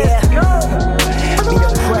day, Be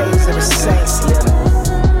the praise of the saints,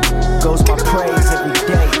 Goes my praise every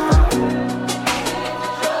day.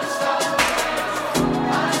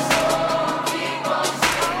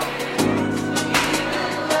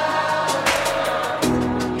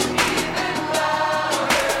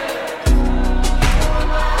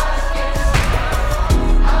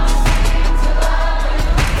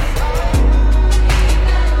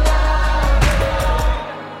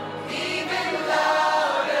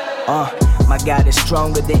 My God is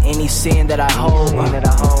stronger than any sin that I hold.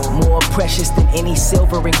 More precious than any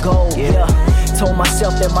silver and gold. Told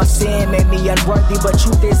myself that my sin made me unworthy, but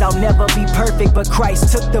truth is I'll never be perfect. But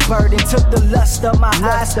Christ took the burden, took the lust of my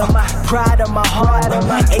eyes, pride of my heart,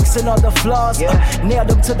 aches and all the flaws. Nailed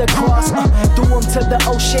them to the cross, threw them to the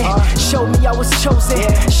ocean. Showed me I was chosen.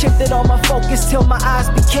 Shifted all my focus till my eyes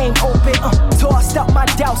became open. Tossed out my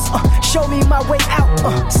doubts. Showed me my way out.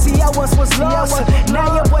 See, I once was lost.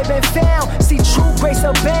 Now your boy been found. See, true grace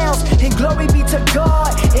abounds, and glory be to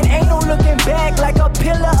God. It ain't no looking back like a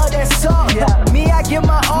pillar of that salt. Me, I give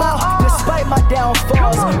my all, despite my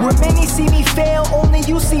downfalls. Where many see me fail, only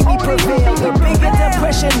you see me prevail. The bigger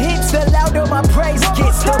depression hits, the louder my praise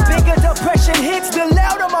gets. The bigger depression hits, the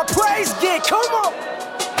louder my praise gets. Come on.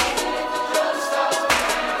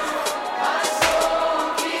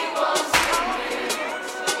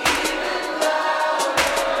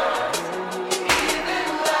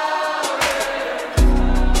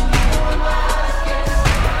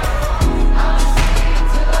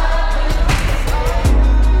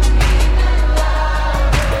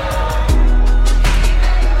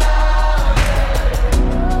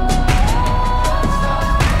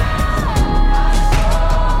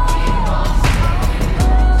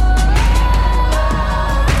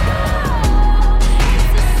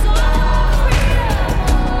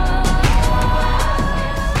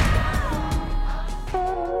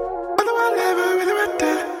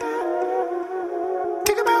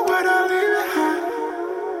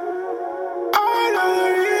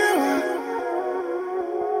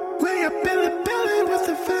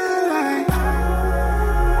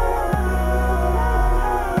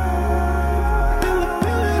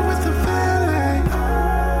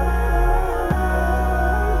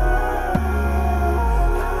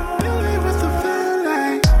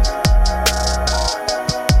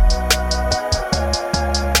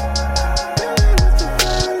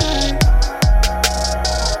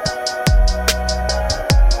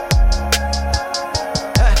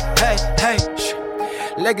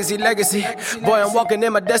 legacy. Boy, I'm walking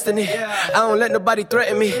in my destiny. I don't let nobody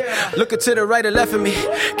threaten me. Looking to the right or left of me.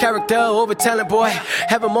 Character over talent, boy.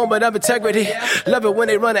 Have a moment of integrity. Love it when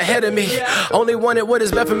they run ahead of me. Only wanted what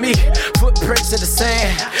is meant for me. Footprints in the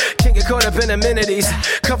sand. Can't get caught up in amenities.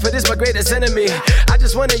 Comfort is my greatest enemy. I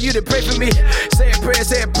just wanted you to pray for me. Say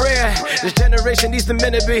a prayer. This generation needs the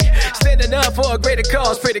men to be standing up for a greater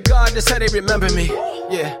cause. Pray to God, that's how they remember me.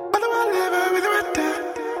 Yeah.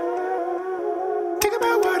 Think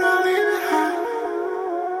about what I leave behind.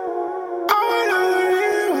 All I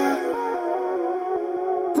really want.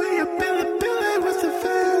 We are building with the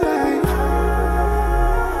feeling.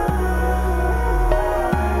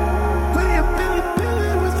 We are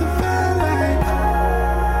building with the feeling.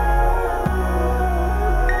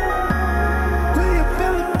 We are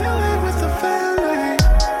building with the feeling.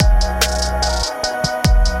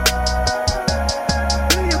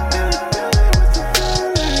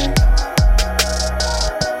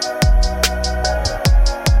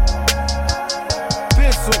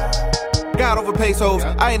 God over pesos.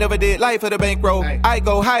 I ain't never did life for the bankroll. I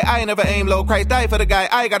go high, I ain't never aim low. Christ died for the guy,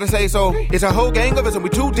 I gotta say so. It's a whole gang of us and we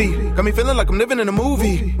too deep. Got me feeling like I'm living in a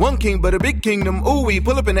movie. One king, but a big kingdom. Ooh, we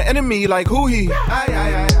pull up in the enemy like who he?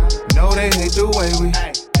 No, they hate the way we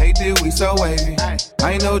hate that we so wavy.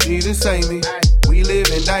 I know Jesus save me. We live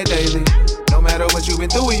and die daily. No matter what you've been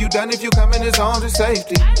through, what you done, if you come in, it's home to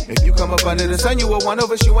safety. If you come up under the sun, you are one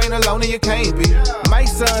of us, you ain't alone and you can't be. My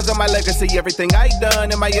sons are my legacy, everything I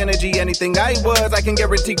done and my energy, anything I was, I can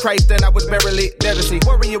guarantee Christ and I was barely there to see.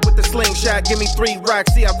 Warrior with the slingshot, give me 3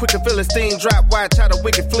 rocks, see how quick the Philistine drop. Watch how the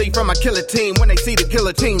wicked flee from my killer team when they see the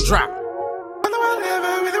killer team drop.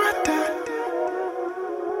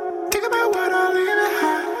 Think about what I leave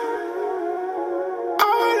behind.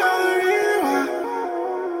 All I really want.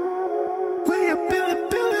 We are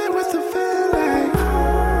building with the feeling.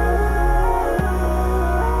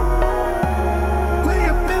 We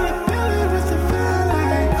are building with the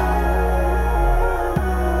feeling.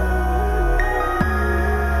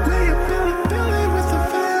 We are building with the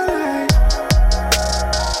feeling.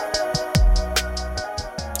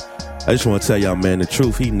 I just want to tell y'all, man, the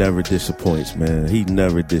truth, he never disappoints, man. He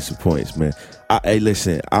never disappoints, man. Hey,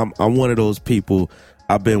 listen, I'm one of those people.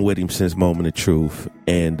 I've been with him since Moment of Truth,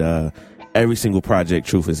 and every single project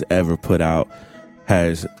Truth has ever put out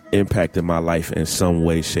has impacted my life in some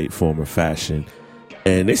way, shape, form, or fashion.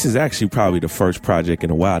 And this is actually probably the first project in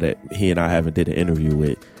a while that he and I haven't did an interview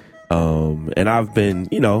with. And I've been,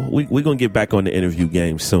 we're going to get back on the interview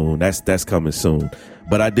game soon. That's coming soon.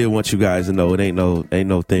 But I did want you guys to know it ain't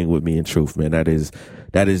no thing with me and Truth, man. That is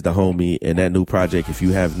the homie. And that new project, if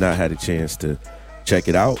you have not had a chance to check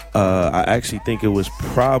it out, I actually think it was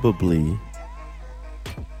probably,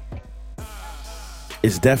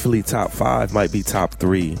 it's definitely top 5, might be top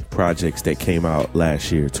 3 projects that came out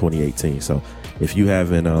last year, 2018. So if you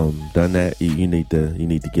haven't done that, you need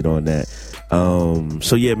to get on that.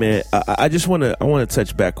 So yeah, man, I want to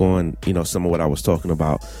touch back on some of what I was talking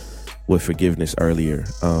about with forgiveness earlier.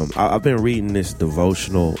 I've been reading this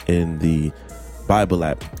devotional in the Bible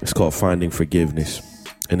app. It's called Finding Forgiveness,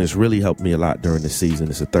 and it's really helped me a lot during the season.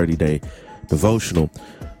 It's a 30-day devotional.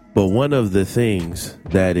 But one of the things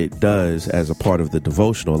that it does as a part of the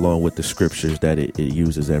devotional, along with the scriptures that it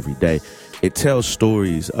uses every day, it tells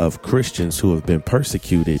stories of Christians who have been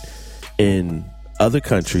persecuted in other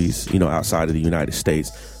countries, outside of the United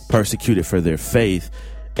States, persecuted for their faith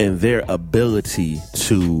and their ability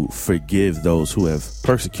to forgive those who have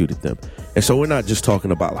persecuted them. And so we're not just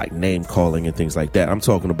talking about like name calling and things like that. I'm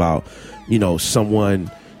talking about, someone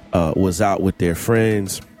was out with their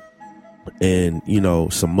friends and,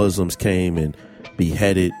 some Muslims came and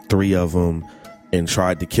beheaded 3 of them and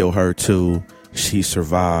tried to kill her too. She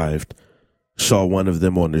survived, saw one of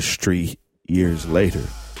them on the street years later,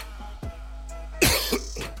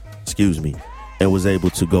 excuse me, and was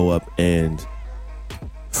able to go up and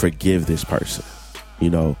forgive this person.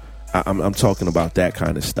 I'm talking about that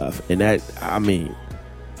kind of stuff. And that,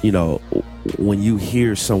 when you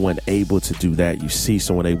hear someone able to do that, you see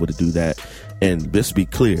someone able to do that. And let's be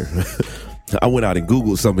clear, I went out and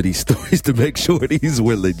Googled some of these stories to make sure these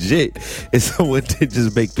were legit and someone didn't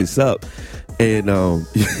just make this up. And I'm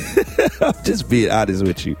just being honest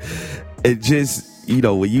with you. It just,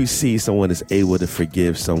 when you see someone is able to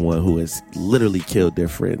forgive someone who has literally killed their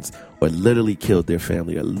friends or literally killed their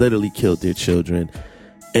family or literally killed their children,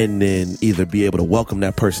 and then either be able to welcome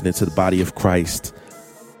that person into the body of Christ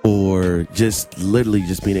or just literally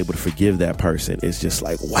just being able to forgive that person, it's just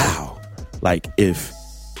like, wow. Like if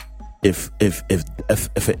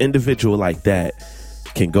an individual like that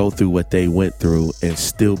can go through what they went through and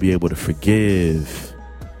still be able to forgive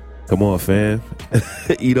Come on, fam.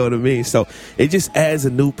 You know what I mean? So it just adds a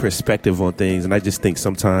new perspective on things. And I just think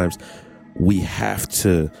sometimes we have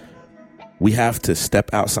to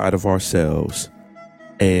step outside of ourselves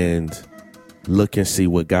and look and see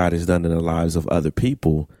what God has done in the lives of other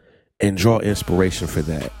people and draw inspiration for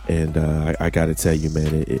that. And I got to tell you,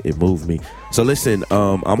 man, it moved me. So listen,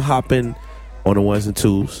 I'm hopping on the ones and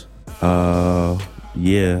twos.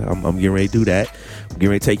 Yeah, I'm getting ready to do that. I'm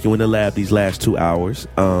getting ready to take you in the lab these last 2 hours.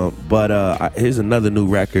 But here's another new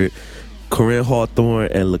record. Corinne Hawthorne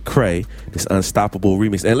and Lecrae, this Unstoppable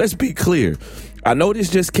remix. And let's be clear, I know this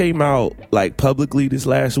just came out like publicly this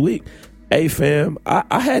last week. Hey fam,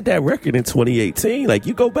 I had that record in 2018. Like,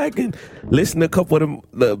 you go back and listen to a couple of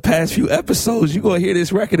the past few episodes, you gonna hear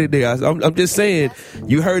this record in there. I'm just saying,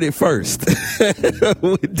 you heard it first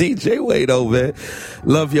with DJ Wado, man.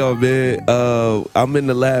 Love y'all, man. I'm in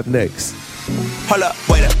the lab next. Hold up,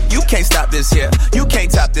 wait up, you can't stop this here. You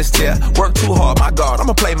can't top this tier. Work too hard, my God,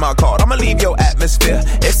 I'ma play my card. I'ma leave your atmosphere.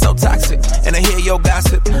 It's so toxic, and I hear your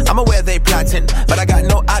gossip. I'm aware they plotting, but I got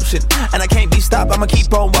no option. And I can't be stopped, I'ma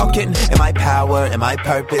keep on walking. And my power, and my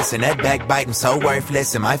purpose, and that backbiting so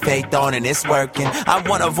worthless. And my faith on, and it's working. I'm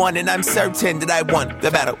one of one, and I'm certain that I won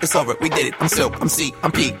the battle. It's over, we did it. I'm Silk, I'm C,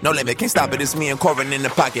 I'm P, no limit. Can't stop it, it's me and Corbin in the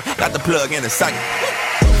pocket. Got the plug in the socket.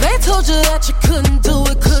 They told you that you couldn't do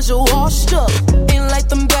it cause you're washed up. Ain't like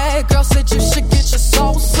them bad girls said you should get your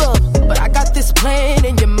sauce up. But I got this plan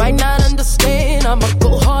and you might not understand. I'ma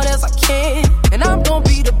go hard as I can, and I'm gonna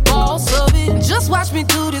be the boss of it. Just watch me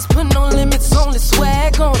do this, put no limits, only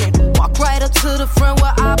swag on it. Walk right up to the front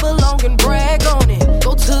where I belong and brag on it.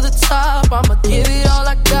 Go to the top, I'ma give it all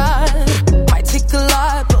I got. Might take a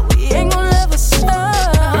lot, but we ain't gonna ever stop.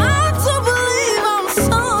 I do believe I'm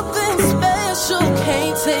something special.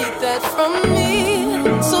 Can't take that from me.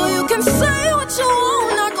 So you can say what you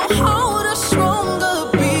want, I go harder,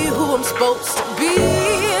 stronger, be who I'm supposed to be.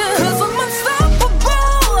 Cause I'm unstoppable,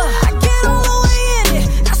 I get all the way in it.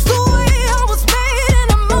 That's the way I was made, and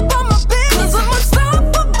I'm up on my business. Cause I'm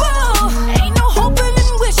unstoppable, ain't no hoping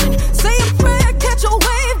and wishing. Say a prayer, catch a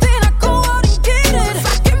wave, then I go out and get it.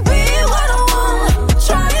 I can be what I want,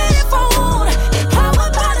 try it if I want.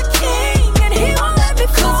 Empowered by the king, and he won't let me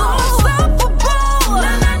fall. Cause I'm unstoppable,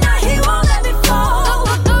 nah, he won't let me fall.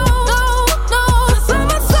 No, cause I'm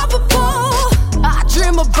unstoppable. I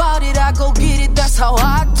dream about it, I go get it, that's how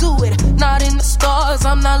I do it. Not in the stars,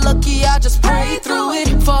 I'm not lucky, I just pray through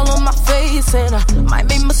it. Fall on my face and I might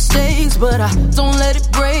make mistakes, but I don't let it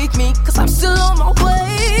break me, cause I'm still on my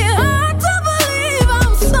way. I do believe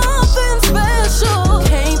I'm something special.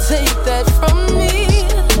 Can't take that from me.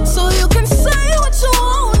 So you can say what you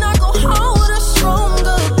want, I go harder,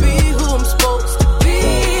 stronger, be who I'm supposed to be.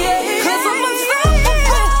 Cause I'm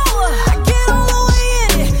unstoppable, I get all the way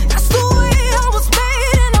in it. That's the way I was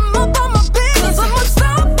made, and I'm up on my business. Cause I'm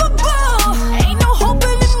unstoppable, ain't no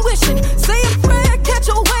hoping and wishing. Say a prayer, catch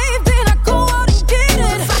a wave, then I go out and get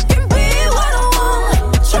it. Cause I can be what I want,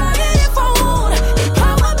 try it if I want.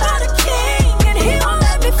 Empowered by the king, and he won't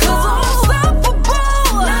let me fall. Cause I'm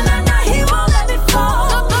unstoppable, nah, he won't let me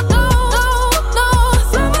fall. No,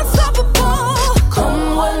 cause I'm unstoppable.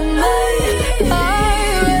 Come what may, I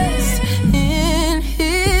rest in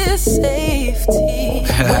his safety.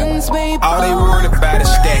 Winds may All they worried about is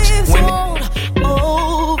stats. When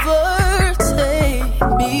overtake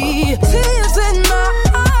me. Tears in my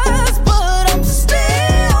eyes, but I'm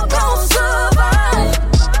still gonna survive.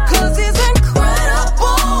 Cause he's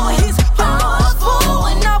incredible, he's powerful,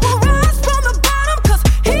 and I will rise from the bottom cause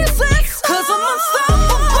he said so. Cause I'm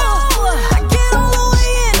unstoppable, I get all the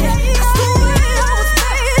way in it. That's the way I was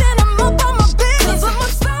made, and I'm up on my business. Cause I'm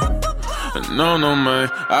unstoppable. No, man,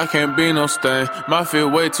 I can't be no stain. My feet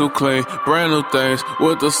way too clean. Brand new things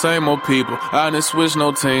with the same old people. I didn't switch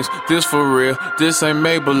no teams. This for real, this ain't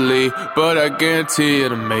make believe. But I guarantee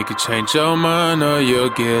it'll make you change your mind, or you'll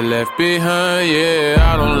get left behind. Yeah,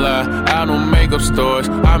 I don't lie, I don't make up stories.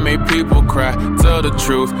 I make people cry, tell the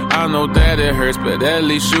truth. I know that it hurts, but at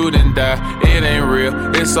least you didn't die. It ain't real,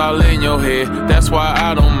 it's all in your head. That's why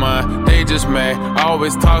I don't mind. They just mad,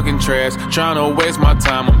 always talking trash, trying to waste my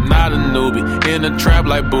time. I'm not a newbie, in a trap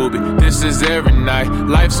like Booby. This is every night,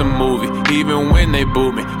 life's a movie. Even when they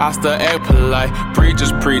boo me, I still act polite.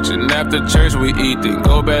 Preachers preaching, after church we eat, then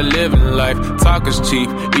go back living life. Talk is cheap,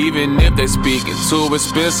 even if they speaking. Too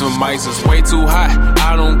expensive, mics is way too high.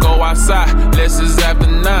 I don't go outside, less is after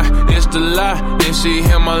 9. It's the lie, then she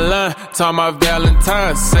hit my line. Talking about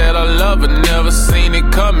Valentine, said I love her, never seen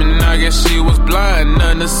it coming. I guess she was blind,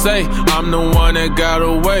 nothing to say. I'm the one that got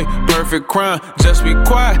away, perfect crime. Just be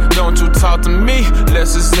quiet, don't you talk to me,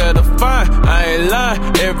 less is at a fine. I ain't lying.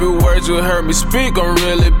 Every word you heard me speak, I'm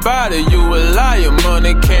really about it. You a liar,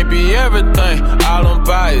 money can't be everything. I don't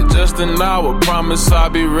buy it, just an hour. Promise I'll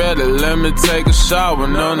be ready. Let me take a shower.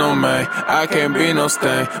 No, man, I can't be no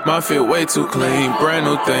stain. My feet way too clean. Brand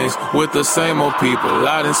new things with the same old people.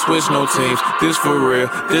 I didn't switch no teams. This for real,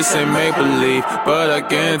 this ain't make believe. But I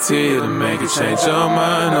guarantee you to make it change your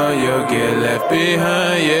mind or you'll get left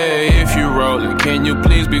behind. Yeah, if you roll it, can you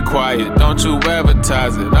please be quiet? Don't you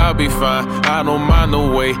advertise it, I'll be fine. I don't mind the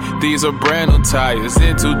way. These are brand new tires,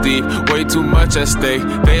 in too deep, way too much at stake.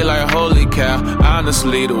 They like holy cow.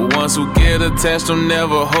 Honestly, the ones who get attached will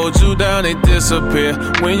never hold you down. They disappear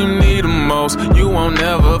when you need them most. You won't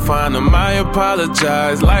never find them. I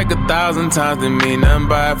apologize like 1,000 times. Didn't mean nothing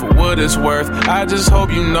by it for what it's worth. I just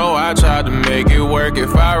hope you know I tried to make it work.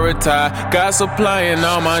 If I retire, God supplying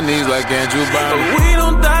on my knees like Andrew Bynum. But we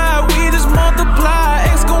don't die, we just multiply.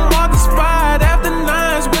 X gon' mark the spot after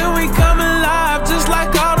nines when we come alive. Just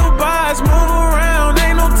like Autobots, move around,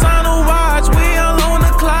 ain't no time to watch. We all on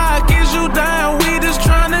the clock, is you down? We just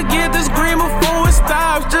trying to get this green before it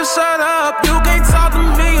stops. Just shut up, you can't talk to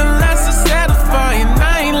me unless it's satisfying.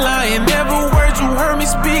 I ain't lying, every word you heard me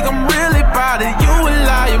speak, I'm really about it. You a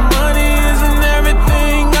liar, money isn't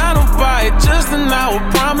everything, I don't buy it. Just an hour,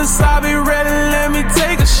 promise I'll be ready, let me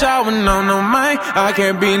take a shower. No, man, I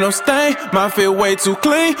can't be no stain. My feet way too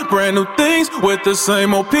clean, brand new things with the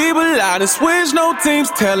same old people. I done switch no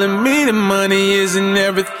teams, telling me that money isn't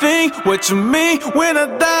everything. What you mean? When I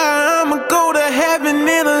die, I'ma go to heaven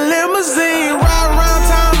in a limousine. Ride around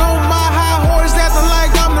town on my high horse, acting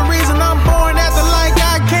like I'm the reason I'm born, acting like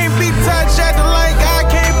I can't be touched, acting like I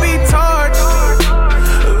can't be taught.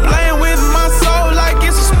 Playing with my soul like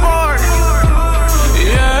it's a sport.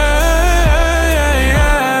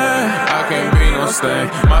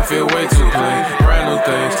 My feet way too clean, brand new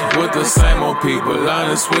things with the same old people. I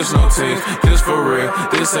done switch no teams, this for real,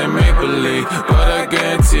 this ain't make believe. But I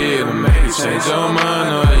guarantee you to make it change your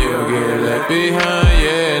mind or you'll get left behind.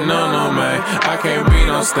 Yeah, no, man, I can't be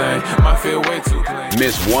no stain. My feet way too clean.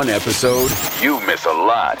 Miss one episode, you miss a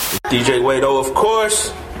lot. DJ Wado, of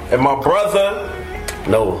course, and my brother,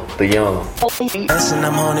 No, the young. Listen,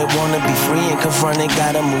 I'm on it, wanna be free and confront it,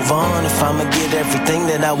 gotta move on. If I'ma get everything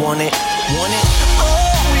that I wanted.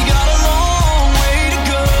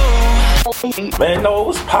 Man, no, it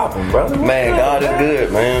was popping, brother. Man, God is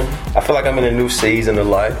good, man. I feel like I'm in a new season of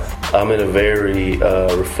life. I'm in a very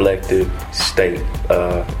reflective state.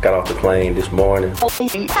 Got off the plane this morning.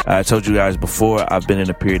 I told you guys before, I've been in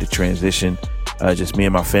a period of transition. Just me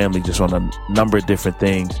and my family, just on a number of different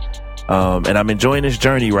things. And I'm enjoying this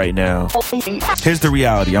journey right now. Here's the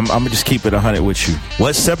reality. I'm going to just keep it 100 with you.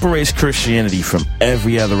 What separates Christianity from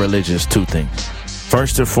every other religion is two things.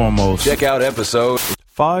 First and foremost, check out episode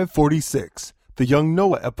 546, the Young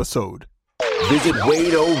Noah episode. Visit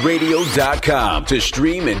WadeORadio.com to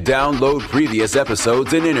stream and download previous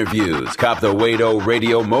episodes and interviews. Cop the Wado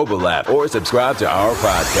Radio mobile app or subscribe to our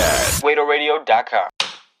podcast. WadeORadio.com.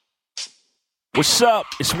 What's up?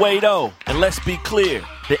 It's Wado, and let's be clear.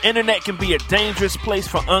 The internet can be a dangerous place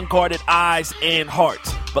for unguarded eyes and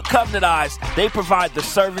hearts. But Covenant Eyes, they provide the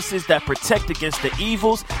services that protect against the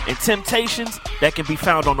evils and temptations that can be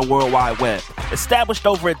found on the World Wide Web. Established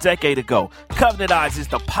over a decade ago, Covenant Eyes is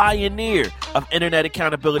the pioneer of internet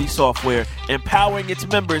accountability software, empowering its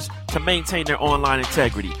members to maintain their online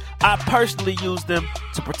integrity. I personally use them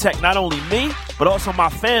to protect not only me, but also my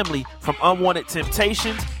family from unwanted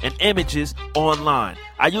temptations and images online.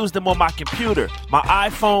 I use them on my computer, my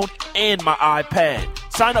iPhone, and my iPad.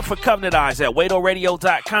 Sign up for Covenant Eyes at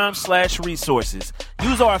WadoRadio.com/resources.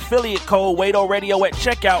 Use our affiliate code WadoRadio at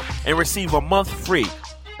checkout and receive a month free.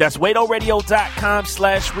 That's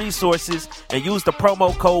WadoRadio.com/resources and use the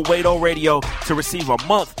promo code WadoRadio to receive a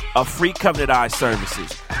month of free Covenant Eyes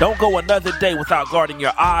services. Don't go another day without guarding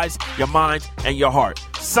your eyes, your mind, and your heart.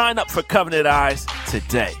 Sign up for Covenant Eyes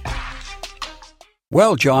today.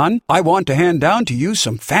 Well, John, I want to hand down to you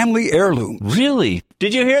some family heirlooms. Really?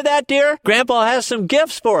 Did you hear that, dear? Grandpa has some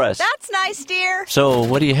gifts for us. That's nice, dear. So,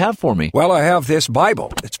 what do you have for me? Well, I have this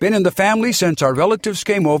Bible. It's been in the family since our relatives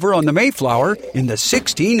came over on the Mayflower in the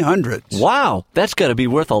 1600s. Wow, that's got to be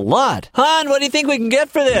worth a lot. Hon, what do you think we can get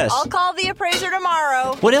for this? I'll call the appraiser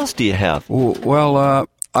tomorrow. What else do you have? Well,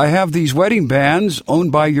 I have these wedding bands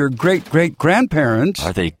owned by your great-great-grandparents.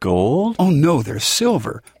 Are they gold? Oh, no, they're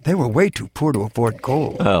silver. They were way too poor to afford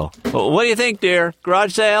gold. Oh. Well, what do you think, dear?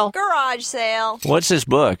 Garage sale? Garage sale. What's this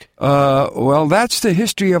book? Well, that's the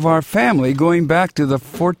history of our family going back to the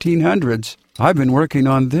 1400s. I've been working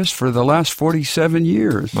on this for the last 47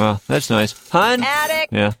 years. Well, that's nice. Hon? Attic.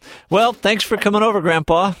 Yeah. Well, thanks for coming over,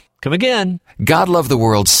 Grandpa. Come again. God loved the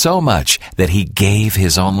world so much that He gave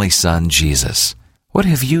His only Son, Jesus. What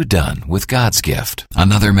have you done with God's gift?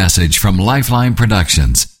 Another message from Lifeline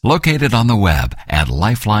Productions, located on the web at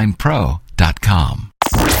lifelinepro.com.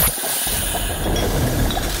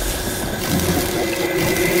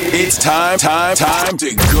 It's time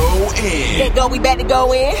to go in. Let go, we back to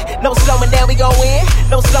go in. No slowing down, we go in.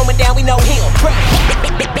 No slowing down, we know him.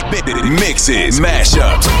 Mixes,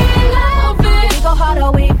 mashups. We go hard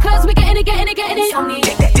all week, cause we getting it.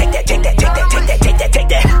 Take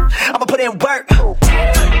that. I'ma put in work. Tell me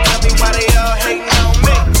why they all hating on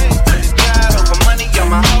me. God over money on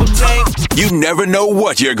my whole team. You never know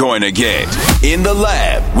what you're going to get. In the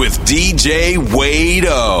lab with DJ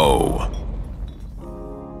Wade-O.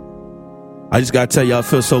 I just got to tell y'all, it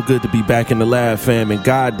feels so good to be back in the lab, fam. And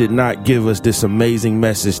God did not give us this amazing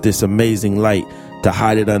message, this amazing light to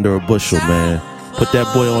hide it under a bushel, man. Put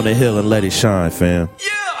that boy on the hill and let it shine, fam.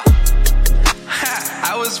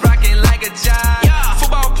 I was rocking like a jive.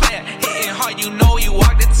 Football player, hitting hard, you know you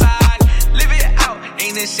walk the tide. Live it out,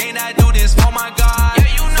 ain't ashamed I do this for my God.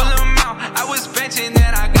 Full amount, I was benching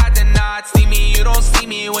and I got the nod. See me, you don't see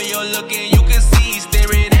me when you're looking, you can see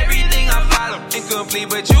staring. Everything I follow, incomplete,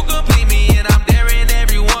 but you complete me. And I'm daring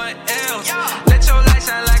everyone else. Let your light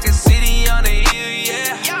shine like a city on the hill,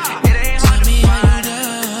 yeah. It ain't hard to find.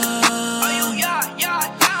 Are you down?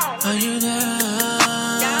 Are you down?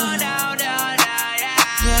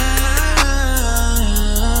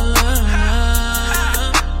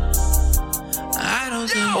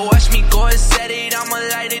 Watch me go and set it, I'ma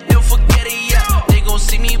light it, don't forget it, yeah. They gon'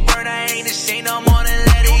 see me burn, I ain't ashamed, I'm on and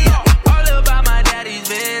let it, yeah. All about my daddy's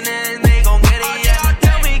business, they gon' get it, yeah.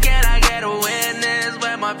 Tell me, can I get a witness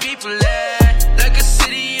where my people at? Like a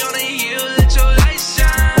city on a hill, let your light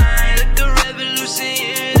shine. Like the revolution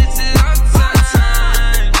here, this is our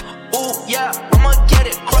time. Ooh, yeah, I'ma get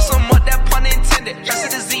it, cross them up, that pun intended. Rest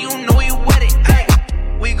of the Z, you know you with it, hey.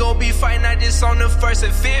 We gon' be fighting at this on the 1st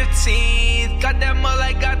and 15th. Got that mud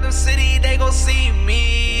like Gotham City, they gon' see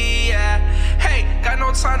me, yeah. Hey, got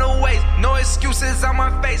no time to waste, no excuses on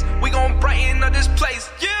my face. We gon' brighten up this place,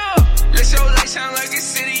 yeah. Let your light shine like a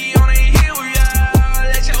city on a hill,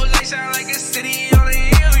 yeah. Let your light shine like a city on a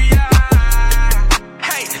hill, yeah.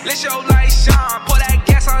 Hey, let your light shine, pour that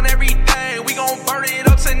gas on everything. We gon' burn it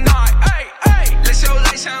up tonight, hey. Let your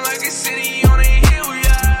light shine like a city on a hill,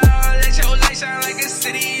 yeah. Let your light shine like a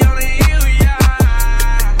city on a hill, yeah.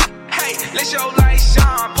 Hey, let your light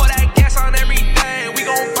shine, pour that gas on everything. We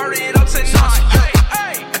gon' burn it up tonight, hey.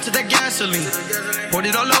 I took that gasoline, poured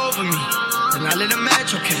it all over me, then I lit a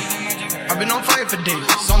match, okay. I've been on fire for days.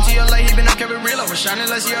 Some to your light, he been on kept it real. I was shining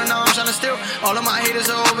last year, now I'm shining still. All of my haters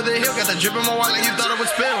are over the hill. Got that drip in my wallet, you thought it would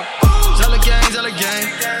spill. Zella gang,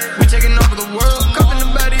 we taking over the world. Cupping the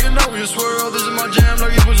baddie, you know we a swirl. This is my jam,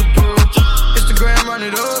 like it was a pearl. Instagram, run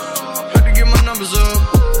it up. Had to get my numbers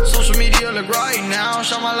up. Social media, look right now.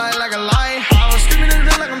 Shine my light like a light. I was screaming it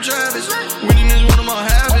like I'm Travis. Winning is one of my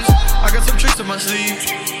habits. I got some tricks up my sleeve.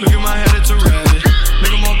 Look at my head, it's a rabbit.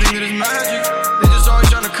 Make them all think that it's magic. They just always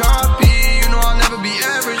trying to copy. You know I'll never be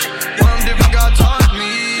average. When I'm different, God taught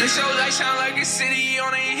me. Let your light shine like a city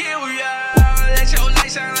on a hill, yeah. Let your light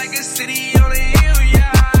shine like a city on a hill, yeah.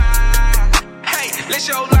 Hey, let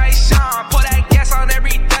your light shine, pour that gas on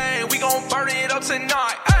everything. We gon' burn it up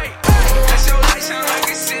tonight, hey. Let your light shine like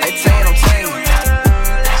a city on a hill,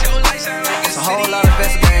 yeah. Let your light shine like a city. There's a whole lot of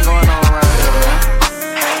investigating going on around here,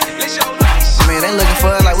 man. Let your light shine. I mean, they looking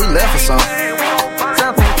for us like we left or something.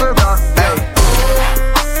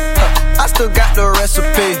 I still got the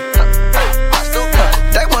recipe.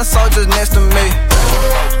 They want soldiers next to me.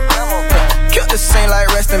 Killed the scene like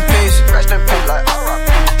rest in peace.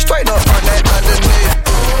 Straight up on that underneath.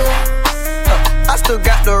 I still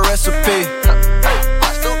got the recipe.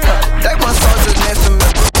 They want soldiers next to me.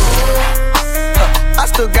 I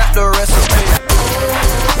still got the recipe.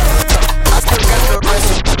 I still got the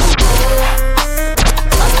recipe.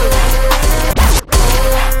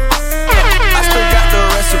 I still got the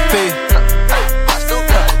recipe.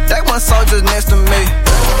 They want soldiers next to me.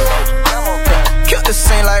 Killed the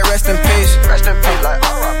scene like rest in peace.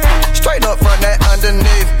 Straight up from that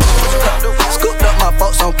underneath. Scooped up my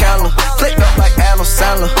folks on camera. Clicked up like Adam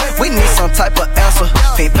Sandler. We need some type of answer.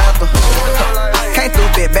 Pink Panther. Came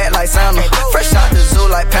through bit back like Santa. Fresh out the zoo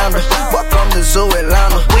like Panda. Welcome to Zoo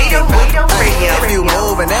Atlanta. If you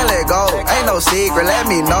move and then let go, ain't no secret, let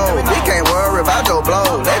me know. We can't worry about your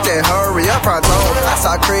blow. Let's just hurry up pronto. I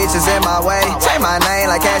saw creatures in my way. Say my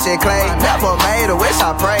name like Cash and Clay. Never made a wish,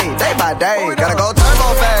 I pray. Day by day, gotta go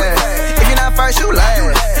turbo fast. If you're not first, you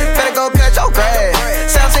last. Better go cut your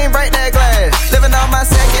grass. 17 break that glass. Living on my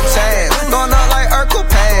second chance. Going up like Urkel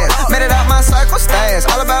Pass. Made it out my cycle stance.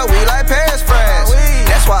 All about we like Paris friends.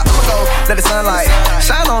 That's why I'ma go let the sunlight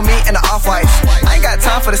shine on me in the off-whites. I ain't got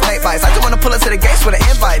time for the snake bites. I just wanna pull up to the gates with an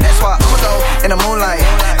invite. That's why I'ma go in the moonlight.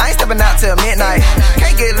 I ain't stepping out till midnight.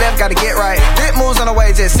 Can't get left, gotta get right. Big moves on the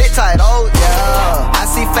way, just sit tight. Oh yeah. I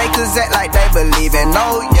see fakers act like they believe in.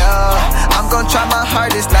 Oh yeah. I'm gonna try my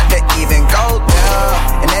hardest not to even go there.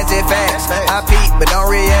 And that's just facts. I peek but don't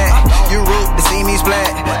react. You root to see me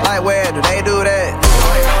splat. Like where do they do that?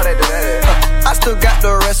 I still got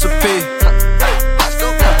the recipe.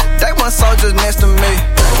 They want soldiers next to me.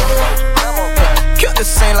 Killed the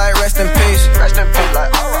scene like rest in peace.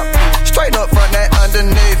 Like straight up from that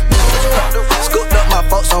underneath. Scooped up my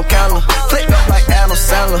folks on counter. Clicked up like Adam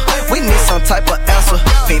Sandler. We need some type of answer.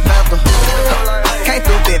 Pink Panther. Came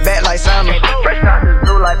through bit back like Sandler. Fresh out the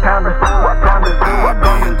zoo like Pounder. I've been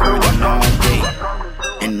grinding all day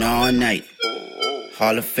and all night.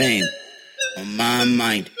 Hall of Fame on my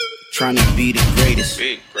mind. Trying to be the greatest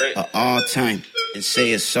of all time and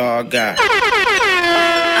say it's all God.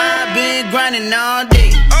 I've been grinding all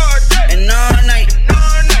day and all night.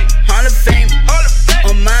 Hall of Fame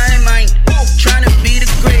on my mind. Trying to be the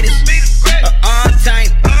greatest of all time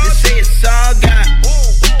and say it's all God.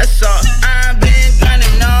 That's all. I've been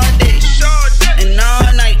grinding all day and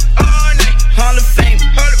all night. Hall of Fame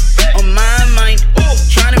on my mind.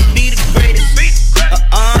 Trying to be the greatest of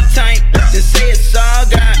all time and say it's all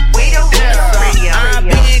God. I've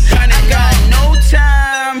been grinding, got no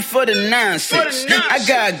time for the nonsense. I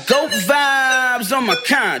got GOAT vibes on my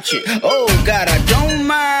conscience. Oh God, I don't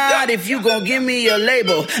mind if you gon' give me a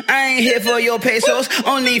label. I ain't here for your pesos,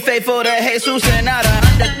 only faithful to Jesus. And out of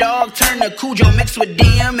underdog, turn to Cujo mixed with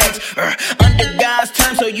DMX. Under God's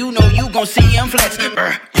terms, so you know you gon' see him flex.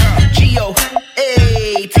 Gio,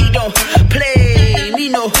 ayy, T don't play,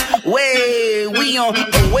 Nino, way, we on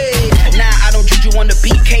away. Nah, I don't juju on the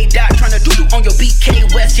BK dot, tryna doo-doo on your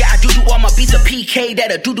BK West. Yeah, I do all my beats of PK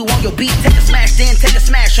that'll doo-doo on your beat. Take a smash, then take a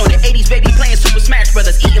smash on it. 80s baby playing Super Smash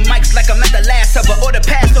Brothers, eating mics like I'm at the last supper or the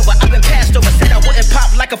Passover. I've been passed over, said I wouldn't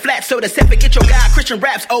pop like a flat soda. Said forget your guy, Christian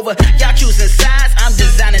raps over. Y'all choosing sides, I'm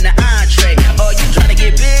designing the entree. Oh, you tryna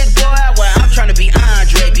get big, boy? Well, I'm tryna be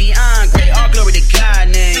Andre, beyond great. All glory to God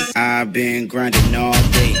name. I've been grinding all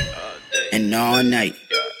day and all night.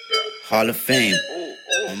 Hall of Fame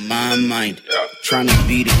on my mind. Trying to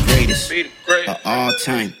be the greatest of all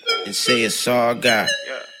time and say it's all God.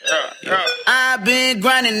 I've been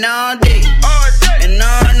grinding all day and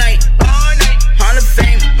all night. Hall of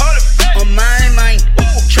Fame on my mind.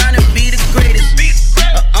 Trying to be the greatest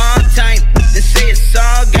of all time and say it's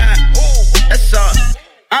all God. That's all.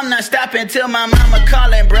 I'm not stopping till my mama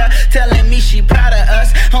calling, bruh, telling me she proud of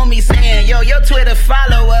us. Homie saying, yo, your Twitter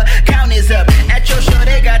follower count is up. At your show,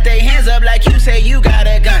 they got their hands up like you say you got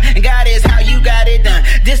a gun. And God is how you got it done.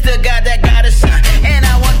 This the God that got a son. And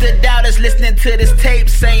I want the doubters listening to this tape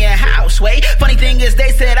saying, house, wait. Funny thing is,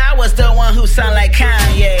 they said I was the one who sound like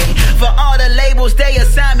Kanye. For all the labels they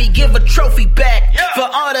assigned me, give a trophy back. For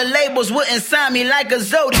all the labels wouldn't sign me like a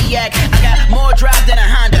Zodiac. I got more drive than a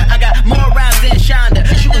Honda. I got more rhymes than Shonda.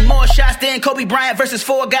 Shooting more shots than Kobe Bryant versus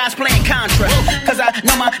 4 guys playing Contra. Cause I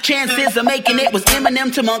know my chances of making it was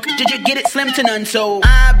Eminem to Monk. Did you get it? Slim to none. So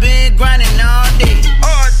I've been grinding all day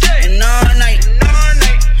and all night.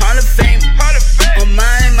 Hall of Fame on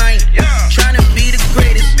my mind. Trying to be the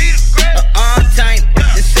greatest of all time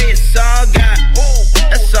and say it's all God.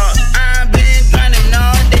 That's all. I've been grinding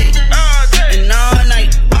all day and all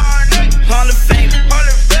night. Hall of Fame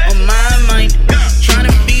on my mind. Trying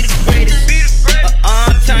to be the greatest of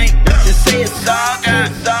all time and say it's all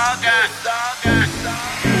God.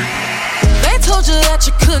 They told you that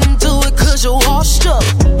you couldn't do it cause you're washed up.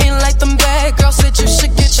 Ain't like them bad girls said you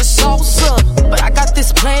should get your sauce up. But I got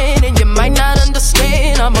this plan and you might not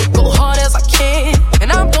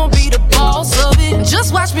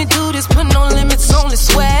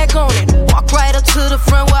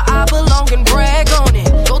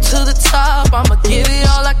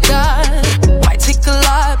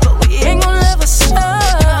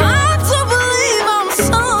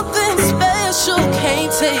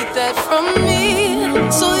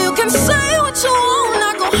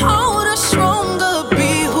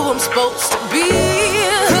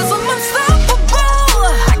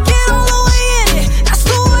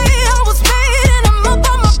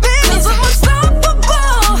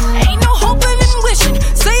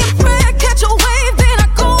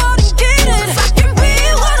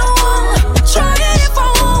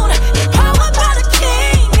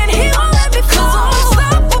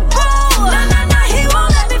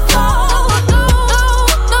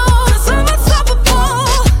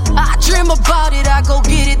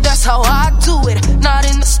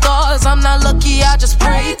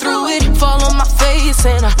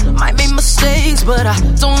breaks, but I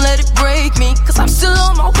don't let it break me, 'cause I'm still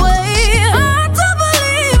on my way. I do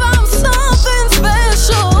believe I'm something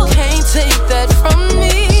special. Can't take that from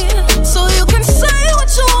me. So you can say what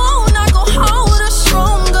you want, I go harder,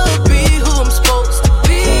 stronger, be who I'm supposed to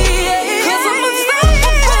be. 'Cause I'm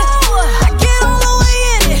unstoppable, I get all the way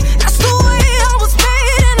in it. That's the way I was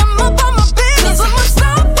made, and I'm up on my business. 'Cause I'm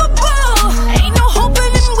unstoppable, ain't no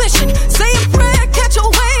hoping and wishing. Say a prayer, catch a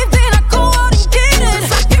wave, then I go out and get it.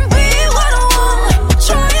 'Cause I can be what I want,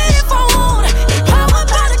 try it if I want. Empowered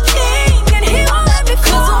by the King, and He won't let me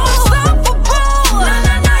fall. 'Cause I'm unstoppable, nah,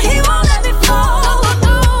 nah, nah, He won't let me fall.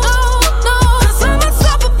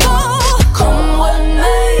 Come what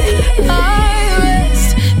may, I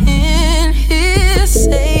rest in His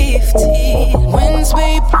safety. Winds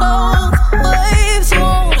may blow, waves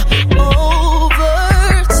won't overtake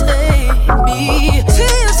me.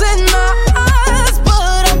 Tears in my eyes,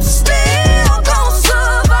 but I'm still gonna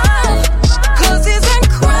survive. 'Cause He's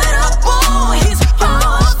incredible, He's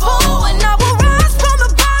powerful, and I will rise from the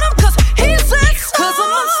bottom 'cause He said so. 'Cause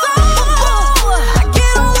I'm unstoppable, I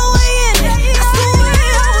get all the way in it. That's the way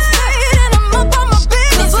I was made, and I'm up on my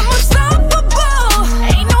business. 'Cause I'm unstoppable,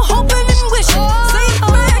 ain't no hoping and wishing. Say a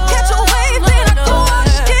prayer, catch a wave, then I go out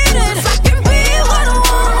and get it. 'Cause I can be what I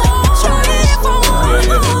want, try it if I want.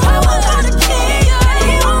 Powered by the King, and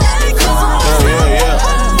He won't let me go. 'Cause I'm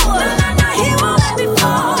unstoppable, nah, nah, nah, He won't let me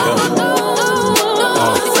fall.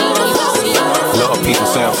 A lot of people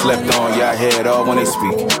say I'm slept on, yeah, I hear it all when they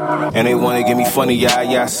speak. And they wanna get me funny,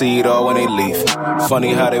 yeah, I see it all when they leave.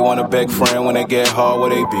 Funny how they wanna beg friend when they get hard where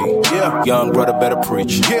they be. Yeah, young brother better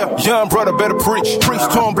preach. Yeah, young brother better preach. Preach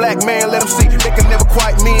to 'em, black man, let 'em see. They can never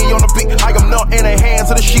quite me on the beat. I am not in the hands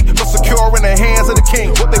of the sheep, but secure in the hands of the king.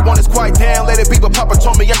 What they want is quite down, let it be. But Papa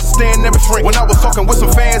told me I should stand every free. When I was talking with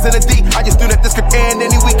some fans in the deep, I just knew that this could end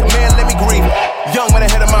any week. Man, let me grieve. Young man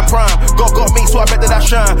ahead of my prime. God got me, so I bet that I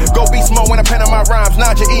shine. Go be small when I pen on my rhymes.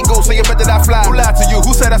 Nod your ego, so you bet that I fly. Who lied to you?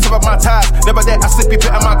 Who said I about my ties? Never that I simply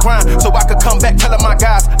bit on my grind, so I could come back telling my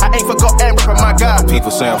guys I ain't forgot and ripping my guy.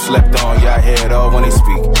 People say I'm slept on, yeah, I hear it all when they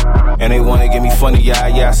speak. And they wanna get me funny,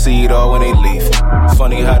 yeah, I see it all when they leave.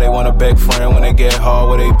 Funny how they wanna beg friend when they get hard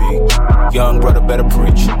where they be. Young brother better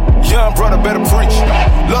preach. Young brother better preach.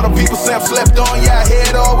 Lot of people say I'm slept on, yeah, I hear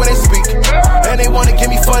it all when they speak. And they wanna get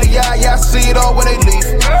me funny, yeah, I see it all when they leave.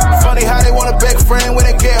 Funny how they wanna beg friend when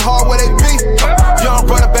they get hard where they be. Young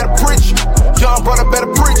brother better preach. Young brother better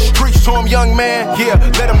preach. Preach to him, young man, yeah.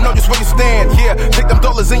 Let him know just where you stand, yeah. Take them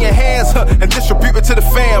dollars in your hands, and distribute it to the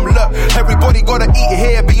fam. Look, everybody gotta eat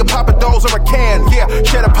here, be a Papa Do's or a can, yeah.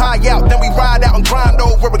 Share the pie out, then we ride out and grind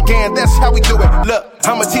over again. That's how we do it. Look,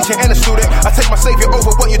 I'm a teacher and a student. I take my savior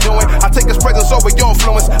over what you're doing. I take his presence over your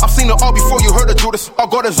influence. I've seen it all before you heard of Judas. Our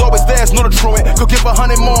God is always there, it's not a truant. Go give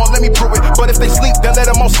 100 more, let me prove it. But if they sleep, then let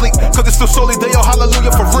them all sleep. 'Cause it's still solely day, oh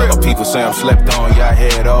hallelujah for real. People say I'm slept on, yeah, I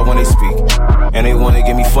hear it all when they speak. And they wanna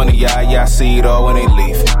get me funny, yeah, I see it all when they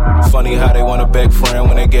leave. Funny how they wanna beg friend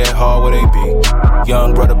when they get hard where they be.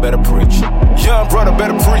 Young brother better preach. Young brother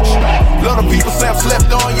better preach. Lot of people say I'm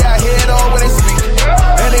slept on, yeah, I hear it all when they speak.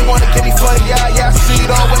 And they wanna get me funny, yeah, I see it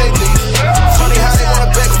all when they leave. Funny how they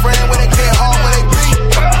wanna beg friend when they get hard where they be.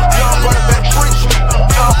 Young brother better preach.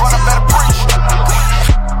 Young brother better preach.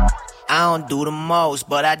 I don't do the most,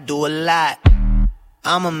 but I do a lot.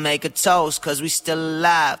 I'ma make a toast, 'cause we still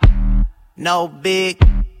alive. No big,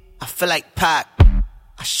 I feel like Pac.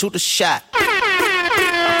 I shoot a shot.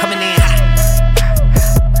 I'm coming in hot.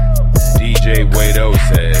 DJ Wado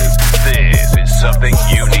says, this is something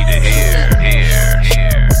you need to hear.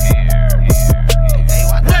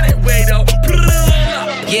 Run it, Wado.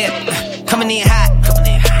 Yeah, coming in hot.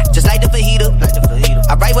 Just like the fajita.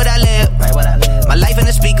 I write what I live. My life in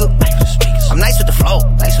the speaker. I'm nice with the flow.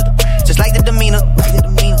 Just like the demeanor.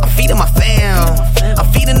 I'm feeding my fam.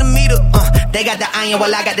 I'm feeding the meter. They got the iron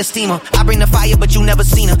while I got the steamer. I bring the fire, but you never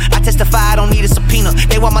seen her. I testify, I don't need a subpoena.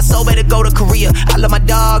 They want my soul, better go to Korea. I love my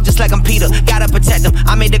dog just like I'm Peter. Gotta protect him.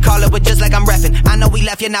 I made the call up with just like I'm reppin'. I know we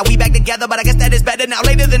left, yeah, now we back together, but I guess that is better now.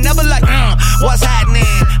 Later than never, like, what's happening?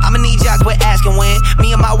 I'ma need y'all quit asking when.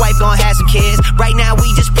 Me and my wife gon' have some kids. Right now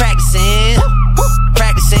we just practicing.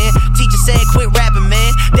 Teacher said quit rapping,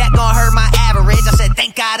 man. That gon' hurt my average. I said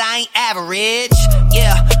thank God I ain't average.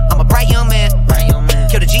 Yeah, I'm a bright young man.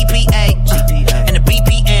 Kill the GPA and the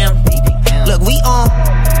BPM. Look, we on.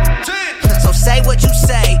 So say what you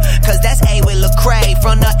say, 'cause that's A with Lecrae.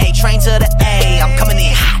 From the A train to the A, I'm coming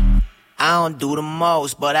in hot. I don't do the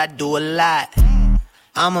most, but I do a lot.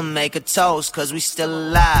 I'ma make a toast, 'cause we still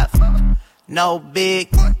alive. No big,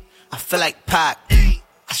 I feel like Pac.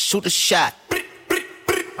 I shoot a shot.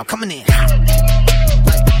 I'm coming in hot.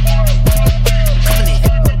 Coming in.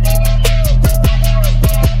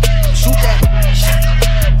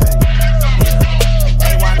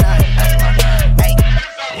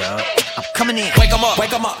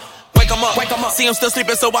 see him still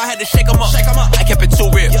sleeping, so I had to shake him up. I kept it too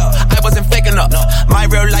real. I wasn't faking up. My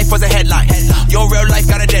real life was a headline. Your real life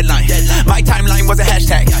got a deadline. My timeline was a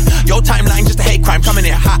hashtag. Your timeline just a hate crime. Coming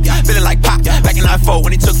in hot, feeling like Pop. Back in 94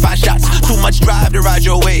 when he took 5 shots. Too much drive to ride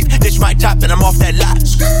your wave. Ditch my top, then I'm off that lot.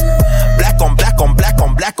 Black on black on black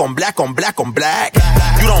on black on black on black on black.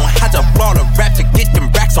 You don't have to brawl a rap to get them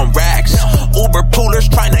racks on racks. Uber poolers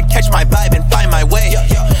trying to catch my vibe and find my way.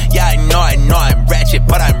 Yeah, I know I'm ratchet,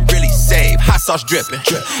 but I'm really safe. Hot sauce dripping.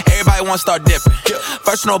 Everybody wanna start dipping.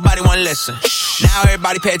 First nobody wanna listen. Now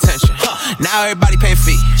everybody pay attention. Now everybody pay a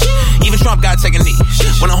fee. Even Trump gotta take a knee.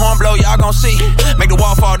 When the horn blow, y'all gon' see. Make the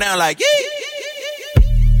wall fall down like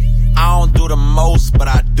I don't do the most, but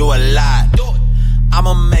I do a lot.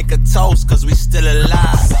 I'ma make a toast, cause we still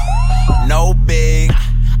alive. No big,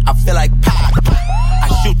 I feel like Pop. I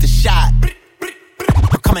shoot the shot.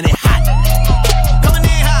 I'm coming in hot. Coming in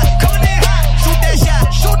hot, coming in hot. Shoot that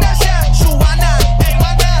shot, shoot that shot. Shoot, why not? Hey,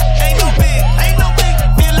 why not? Ain't no big,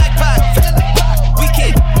 feel like Pop. We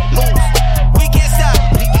can't lose, we can't stop.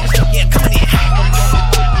 Yeah, coming in hot.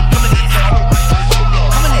 Coming in hot.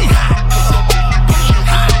 Coming in hot.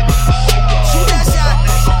 Shoot that shot.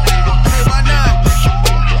 Hey, why not?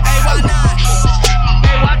 Hey, why not?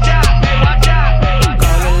 Hey, watch out, hey, watch out.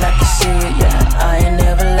 Call it like you see it, yeah, I ain't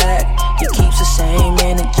never lack. He keeps the same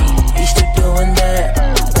energy, he's still doing that.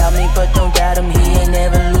 Doubt me, but don't doubt him, he ain't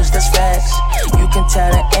never lose, that's facts. You can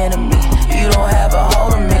tell the enemy, you don't have a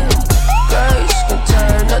hold on me. Grace can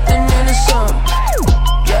turn nothing into something.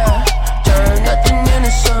 Yeah, turn nothing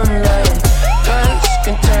into something like. Grace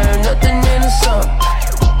can turn nothing into something.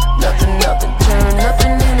 Nothing, turn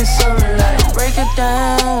nothing into something like. Break it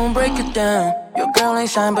down, break it down. Your girl ain't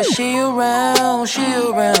shine, but she around, she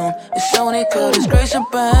around. It's only cause it's grace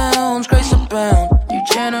abounds, grace abound. New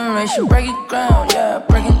generation, breaking ground, yeah,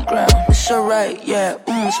 breaking ground. It's alright, yeah,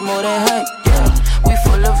 it's more than hype, yeah. We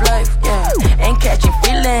full of life, yeah. Ain't catching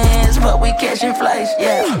feelings, but we catching flights,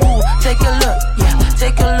 yeah. Ooh, take a look, yeah,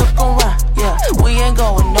 take a look around, yeah. We ain't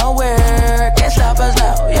going nowhere, can't stop us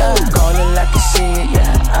now, yeah. Call it like you see it,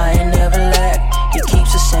 yeah, I ain't never lack. He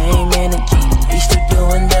keeps the same energy, he's still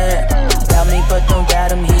doing that. Doubt me, but don't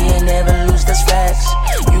doubt him, he ain't never lose, that's facts.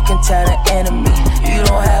 You can tell the enemy, you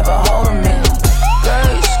don't have a hold on me.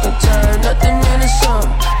 Grace can turn nothing into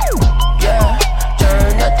something. Yeah,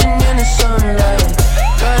 turn nothing into something like.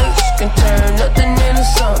 Grace can turn nothing into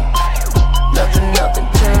something. Nothing,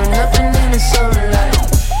 turn nothing into something like.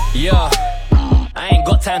 Yeah, I ain't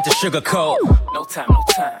got time to sugarcoat. No time.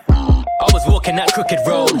 I was walking that crooked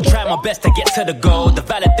road, tried my best to get to the goal. The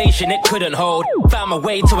validation it couldn't hold. Found my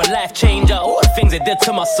way to a life changer. All the things it did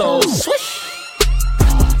to my soul. Swish.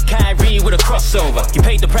 Kyrie with a crossover. You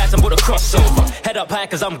paid the price and bought a crossover. Head up high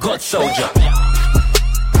cause I'm God's soldier.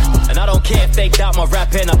 And I don't care if they doubt my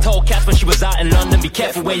rapping. I told Cass when she was out in London, be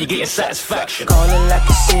careful where you get your satisfaction. Call it like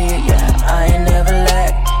you see it, yeah, I ain't never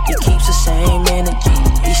lack. He keeps the same energy,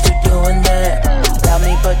 he's still doing that. Doubt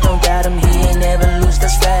me, but don't doubt him, he ain't never lose,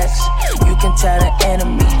 that's facts. You can tell the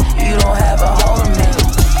enemy, you don't have a hold on me.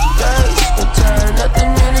 Grace can turn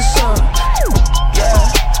nothing into something.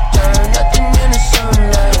 Yeah, turn nothing into something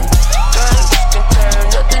like. Grace can turn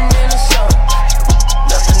nothing into something.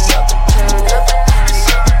 Nothing, turn nothing into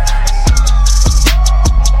something.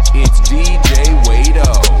 It's DJ Wado,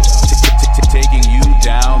 taking you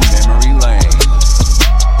down memory lane.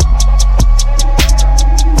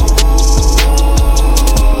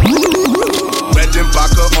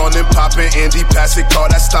 Vodka on and poppin', Andy Passett, call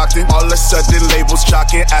that Stockton. All of a sudden labels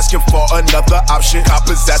chalking, asking for another option.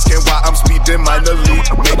 Coppers asking why I'm speeding minor league.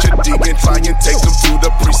 Major Deegan try and take them to the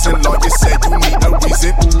precinct. Lawyer said you need a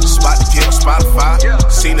reason. Spot the kid on Spotify,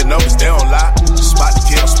 seen the numbers, they don't lie. Spot the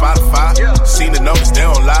kid on Spotify, seen the numbers, they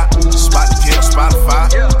don't lie. Spot the kid on Spotify,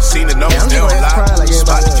 seen the numbers, they don't lie.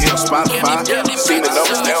 Spot the kid on Spotify, seen the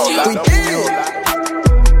numbers, they don't lie. We did.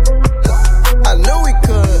 I knew we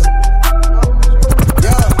could.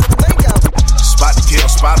 Spot the kid on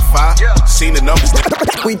Spotify, seen the numbers.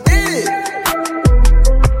 We did.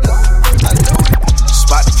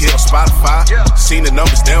 Spot the kid on Spotify, seen the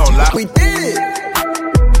numbers, they don't lie. We did.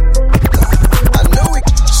 I know it.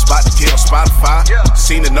 Spot the kid on Spotify,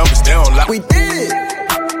 seen the numbers, they don't lie. We did.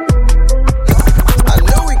 I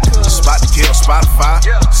know we could. Spot the kid on Spotify,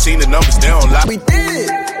 seen the numbers, they don't lie. We did.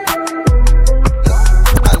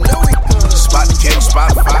 I know we could. Spot the kid on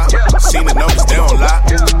Spotify, seen the numbers, they don't lie.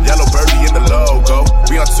 Yellow birdie in the logo,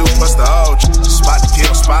 we on 2 plus the OG. Spot the kid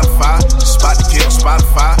on Spotify, spot the kid on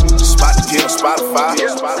Spotify, spot the kid on Spotify.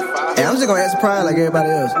 Hey, I'm just gonna act surprised like everybody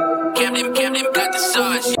else. Camden got the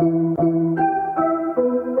sauce.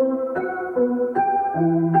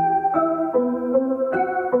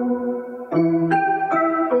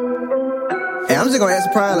 Hey, I'm just gonna act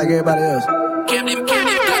surprised like everybody else. We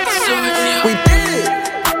did it.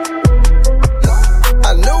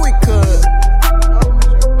 I knew we could.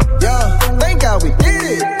 Yeah, thank God we did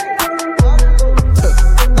it.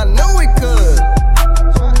 I knew we could.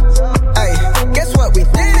 Hey, guess what? We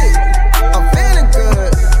did it. I'm feeling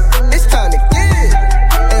good. It's time to get it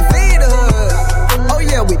and feed the hood. Oh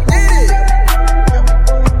yeah, we did it.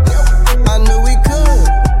 I knew we could.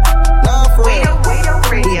 Nah, for real.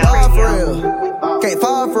 We ball for real. Can't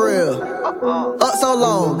fall for real. Up so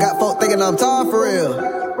long, got folk thinking I'm tall for real.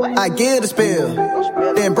 I give the spill,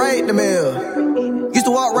 then break the mill. Used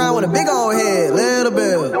to walk around with a big old head, little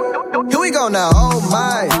bill. Here we go now, oh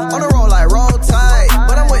my. On the road like roll tide,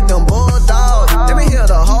 but I'm with them bulldogs. They been here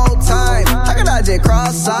the whole time. How could I just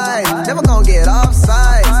cross sides? Never gonna get off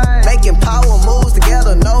sides. Making power moves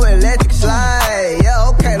together, no electric slide. Yeah,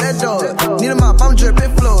 okay, let's do it. Need a mop, I'm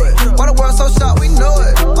dripping fluid. Why the world so short, we know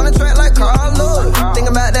it. On the track like Carl Lewis. Think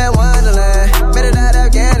about that Wonderland. Made it out of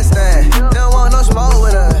Afghanistan. Don't want no smoke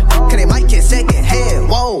with us. Cause they might get second hand.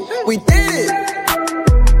 Whoa, we did it.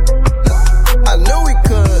 I knew we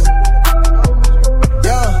could.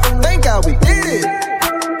 Yeah, thank God we did it.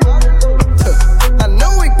 I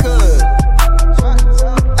knew we could.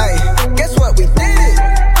 Hey, guess what? We did it.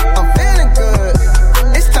 I'm feeling good.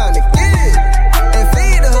 It's time to get it and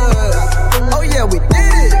feed the hood. Oh yeah, we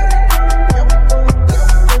did it.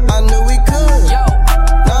 I knew we could. Yo,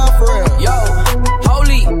 nah, for real. Yo,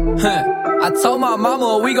 holy, I told my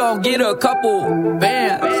mama we gon' get a couple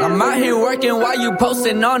bands. I'm out here working while you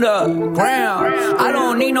posting on the ground. I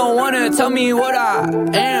don't need no one to tell me what I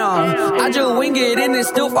am. I just wing it and it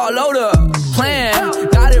still follow the plan.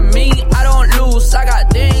 Got it me, I don't lose. I got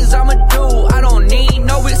things I'ma do. I don't need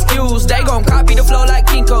no excuse. They gon' copy the flow like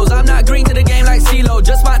Kinko's. I'm not green to the game like CeeLo.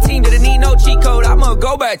 Just my team didn't need no cheat code. I'ma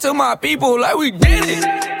go back to my people like we did it.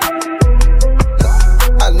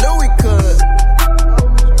 I knew we could.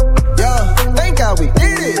 Yeah, thank God we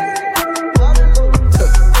did it.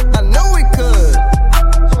 I knew we could.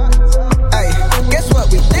 Hey, guess what?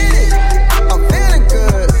 We did it. I'm feeling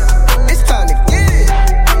good. It's time to get it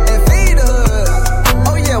and feed the hood.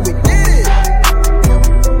 Oh yeah, we did it.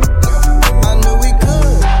 I knew we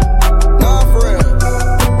could. Nah, for real.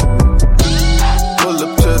 Pull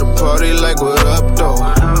up to the party like what up though.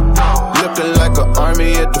 Looking like an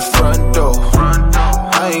army at the front door.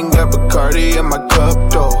 I ain't got Bacardi in my cup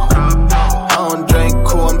though. I don't drink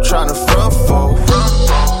cool, I'm tryna front for.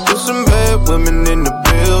 There's some bad women in the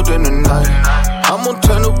building tonight. I'm on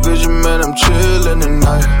tunnel vision, man, I'm chillin'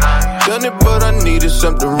 tonight. Done it, but I needed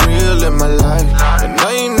something real in my life. And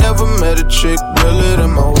I ain't never met a chick realer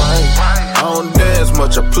than my wife. I don't dance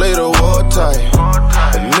much, I play the war tight.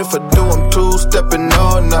 And if I do, I'm two-stepping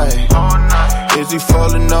all night. Is he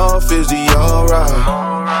falling off, is he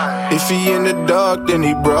alright? If he in the dark, then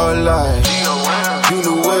he broad light. You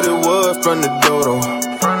knew what it was from the dodo.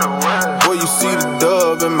 Boy, you see the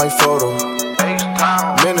dove in my photo.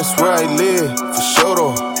 Man, that's where I live, for sure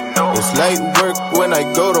though. It's light work when I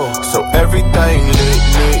go though. So everything lit,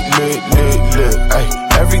 lit, lit, lit, lit, ay.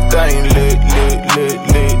 Everything lit, lit, lit,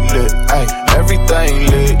 lit, lit, ay. Everything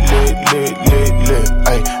lit, lit, lit, lit, lit,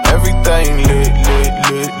 ay. Everything lit, lit,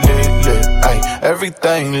 lit, lit, lit, ay.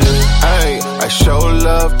 Everything lit, ay. I show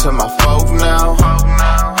love to my folk now.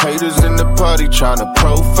 Haters in the party tryna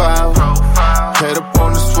profile. Head up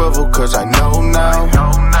on the swivel cause I know now.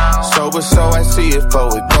 Sober so I see it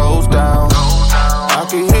before it goes down. I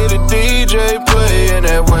can hear the DJ playing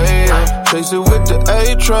that way. Chase it with the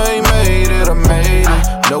A-Train, made it, I made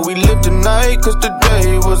it. Know we live tonight cause the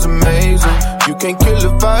day was amazing. You can't kill the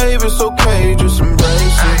vibe, it's okay, just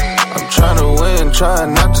embrace it. I'm tryna win,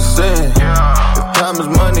 trying not to sin. If time is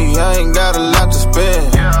money, I ain't got a lot to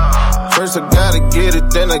spend. First I gotta get it,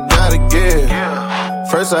 then I gotta give.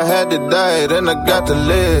 First I had to die, then I got to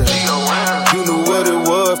live. You knew what it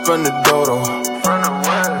was from the dodo.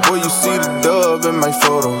 Boy, you see the dove in my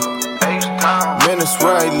photo. Man, that's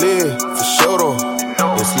where I live, for sure though.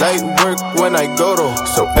 It's light work when I go though.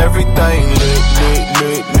 So everything lit, lit,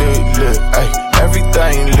 lit, lit, lit, ay.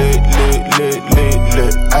 Everything lit, lit, lit, lit,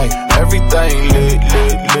 lit, ay. Everything lit,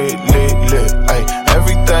 lit, lit, lit, lit, ay.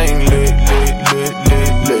 Everything lit, lit, lit,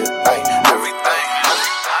 lit, lit, ay. Everything.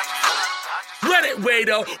 Let it,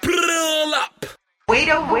 Wado. Pull up.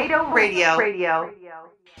 Wado Radio.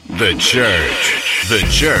 The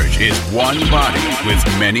church is one body with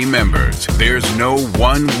many members. There's no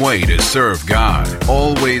one way to serve God.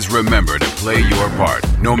 Always remember to play your part,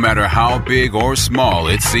 no matter how big or small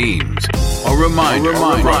it seems. A reminder.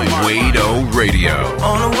 Wado Radio.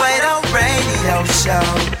 On the Wado Radio Show.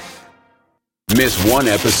 Miss one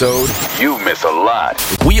episode, you miss a lot.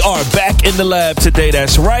 We are back in the lab today,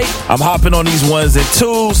 that's right. I'm hopping on these ones and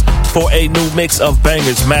twos for a new mix of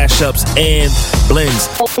bangers, mashups, and blends.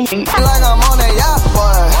 Like I'm on a yacht,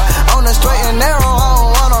 boy. On the straight and narrow, I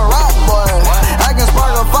don't wanna rock, boy. I can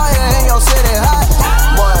spark a fire in your city hot,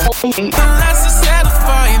 boy. The last is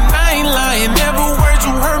satisfying, I ain't lying. Every word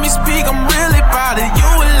you heard me speak, I'm really proud of you.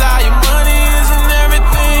 A lie, your money isn't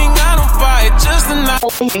everything. I don't fight, just a night.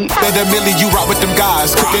 Said a milli, you rock with them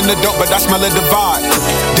guys. Cooking the dope, but I smell of the vibe.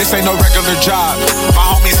 This ain't no regular job.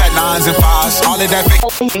 My homies at 9s and 5s. All of that fake.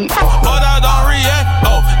 But I don't react.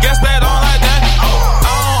 Oh, guess that don't like that. Oh,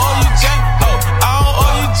 I don't owe you jack. Oh, I don't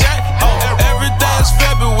owe you jack. Oh, every day is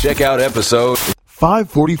February. Check out episode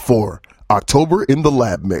 544, October in the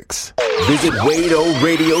Lab mix. Visit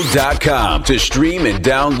WadeORadio.com to stream and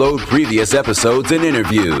download previous episodes and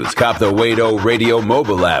interviews. Cop the Wade-O Radio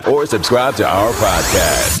mobile app or subscribe to our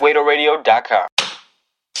podcast. WadeORadio.com.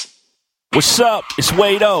 What's up? It's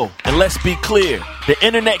Wade-O, and let's be clear. The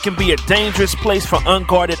internet can be a dangerous place for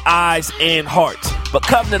unguarded eyes and hearts. But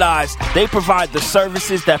Covenant Eyes, they provide the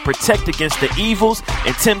services that protect against the evils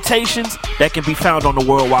and temptations that can be found on the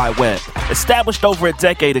World Wide Web. Established over a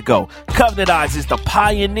decade ago, Covenant Eyes is the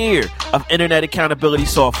pioneer of internet accountability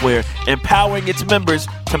software, empowering its members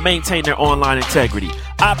to maintain their online integrity.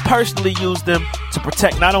 I personally use them to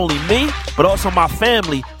protect not only me, but also my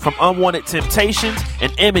family from unwanted temptations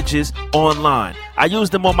and images online. I use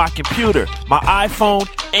them on my computer, my iPhone,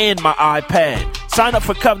 and my iPad. Sign up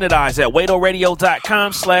for Covenant Eyes at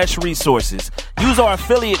WadeORadio.com/resources. Use our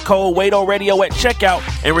affiliate code WadeORadio at checkout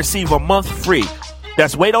and receive a month free.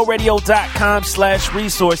 That's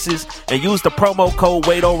WadeORadio.com/resources and use the promo code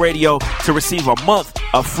WadeORadio to receive a month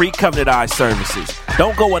of free Covenant Eyes services.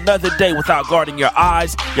 Don't go another day without guarding your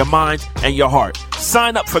eyes, your mind, and your heart.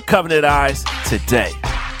 Sign up for Covenant Eyes today.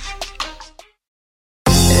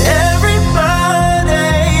 Everybody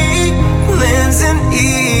lends an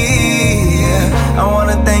ear. I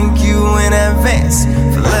wanna thank you in advance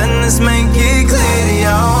for letting us make it clear to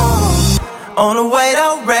y'all on the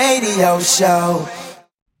Wade-O Radio Show.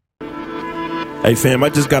 Hey fam, I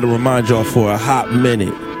just got to remind y'all for a hot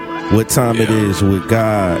minute what time it is with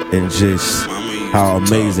God and just how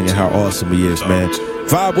amazing and how awesome he is, man.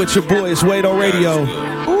 Vibe with your boy, it's Wade-O Radio.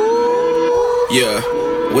 Yeah,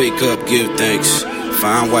 wake up, give thanks.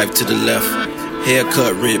 Fine wife to the left,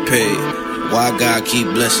 haircut, rent paid. Why God keep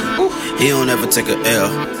blessing? He don't ever take a L,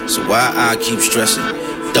 so why I keep stressing?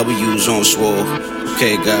 W's on swole,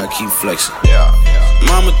 okay, God keep flexing.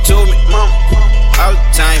 Mama told me, all the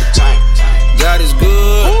time, God is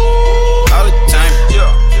good, all the time.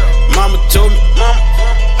 Mama told me,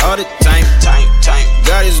 all the time,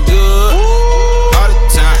 God is good, all the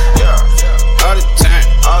time, all the time,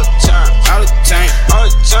 all the time, all the time, all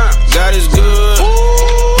the time. God is good,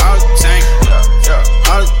 all the time,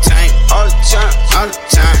 all the time, all the time, all the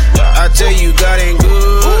time. I tell you, God ain't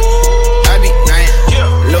good. I be lying,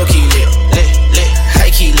 low key lit,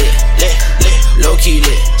 high key lit, low key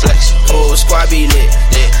lit. Whole squad be lit,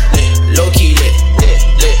 low key lit,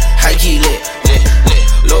 high key lit,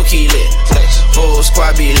 low key lit. Whole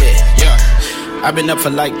squad be lit, yeah. I've been up for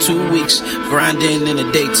like 2 weeks, grinding in the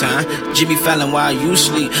daytime. Jimmy Fallon while you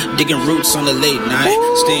sleep, digging roots on the late night.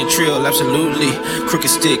 Staying trill, absolutely. Crooked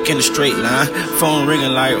stick in a straight line. Phone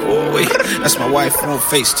ringing like, oh wait, that's my wife on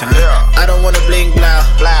FaceTime. I don't wanna bling blow.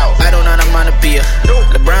 I don't know I'm on a beer.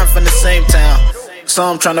 LeBron from the same town, so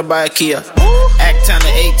I'm tryna buy a Kia. Act town to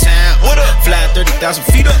A-town, fly 30,000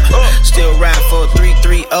 feet up. Still riding for a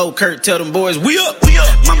 330. Kurt, tell them boys we up.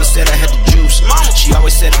 Mama said I had the juice. She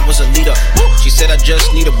always said I was a leader. She said I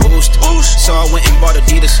just need a boost. So I went and bought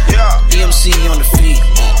Adidas. DMC on the feet,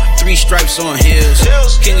 3 stripes on heels.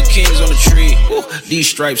 King of kings on the tree. These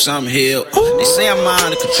stripes I'm healed. They say I'm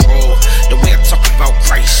out of control, the way I talk about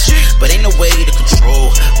Christ, but ain't no way to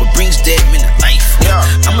control what brings dead men to life.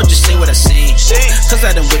 I'ma just say what I seen, cause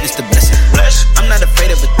I done witnessed the blessing. I'm not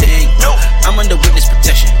afraid of a thing. I'm under witness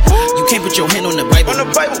protection. You can't put your hand on the Bible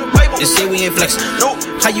and say we ain't flexing.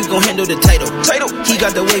 How you gon' handle the title? He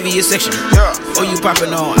got the waviest section. Or you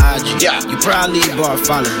popping on IG. You probably bought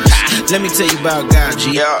followers. Let me tell you about God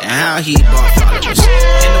G and how he bought followers.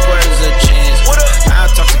 In the words of Chance, I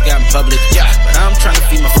talk to God in public, but I'm trying to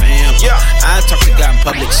feed my fam. I talk to God in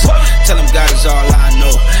public, tell him God is all I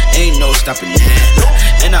know. Ain't no stopping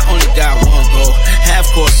that. And I only got one goal, half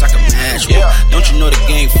course I can match. Don't you know the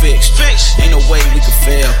game fixed? Ain't no way we can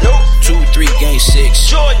fail. 2-3 game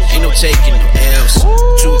 6, ain't no taking no L's.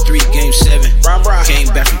 2-3 game 7, came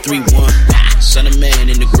back from 3-1. Son of man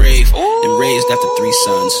in the grave, then raised after 3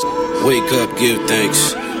 sons. Wake up, give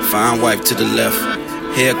thanks. Fine wife to the left,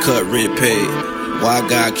 Haircut, rent paid. Why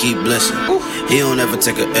God keep blessing? He don't ever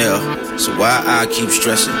take a L, so why I keep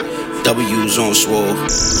stressing? W's on swole.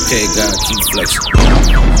 Okay, God keep flexing.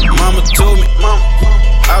 Mama told me,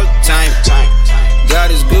 all the time,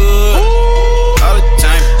 God is good. All the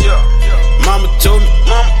time, Mama told me,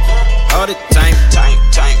 all the time,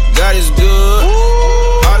 God is good.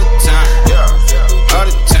 All the time, all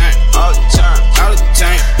the time, all the time, all the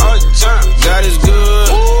time, all the time, God is good.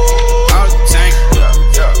 All the time,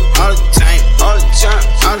 all the time, all the time,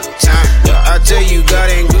 all the time. I tell you, God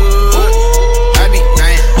ain't good. I be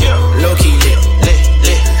lying, low key lit,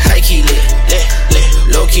 high key lit,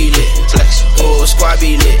 low key lit. Oh, squad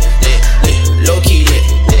be lit, low key lit,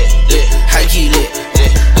 high key lit,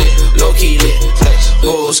 low key lit.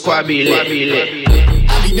 Oh, squad be lit.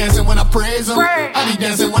 I be dancing when I praise him. I be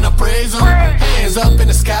dancing when I praise him. Hands up in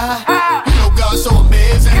the sky. You know God's so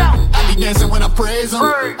amazing. I be dancing when I praise him.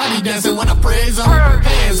 I be dancing when I praise him.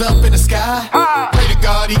 Hands up in the sky. Pray to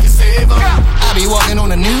God he can save him. I be walking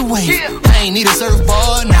on a new way. I ain't need a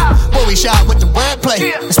surfboard now. Boy, we shot with the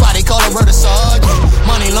wordplay. That's why they call it word of sword.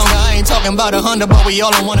 Money longer, I ain't talking about 100, but we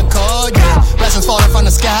all on one accord. Blessings falling from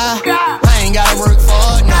the sky. I ain't gotta work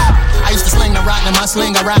for it now. I used to sling the rock in my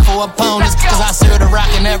sling. I rap for opponents, cause I serve the rock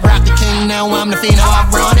and that rock the king. Now I'm the pheno, I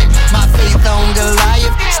run it. My faith on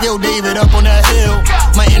Goliath, still David up on the hill.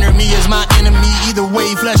 My enemy is my enemy, either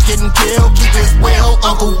way, flesh getting killed. Keep it well,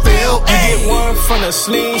 Uncle Phil. You get one from the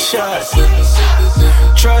slingshot.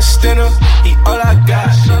 Trust in him, he all I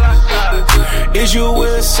got. Is you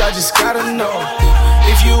with, I just gotta know.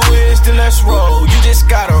 If you is, then let's roll. You just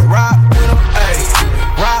gotta rock with him, ayy.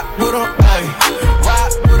 Rock with him, ayy.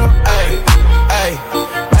 Rock with him, ayy. Ayy,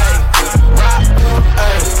 ayy. Rock with him,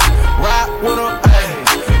 ayy. Rock with him, ayy.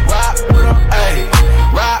 Rock with him, ayy.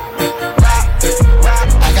 Rock, rock, rock.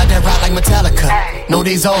 I got that rock like Metallica. No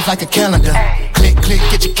days off like a calendar. Click, click,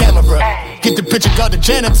 get your camera. Get the picture, call the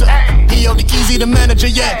janitor. He hold the keys, he the manager,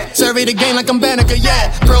 yeah. Survey the game like I'm Banneker, yeah.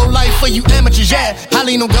 Pro life for you amateurs, yeah. I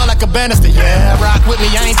lean on God like a banister, yeah. Rock with me,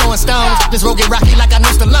 I ain't throwing stones. This road get rocky like I know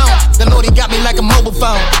Stallone. The Lord, he got me like a mobile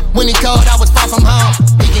phone. When he called, I was far from home.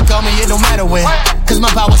 He can call me, it don't matter where. Cause my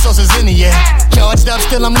power source is in the air. Charged up,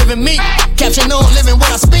 still I'm living me. Caption on, living what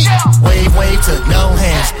I speak. Wave, wave, took no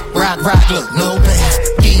hands. Rock, rock, look, no bands.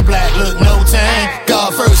 Key black, look, no tan. God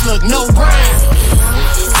first, look, no brand.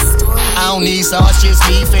 I don't need sauce, just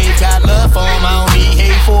need faith. Got love for him, I don't need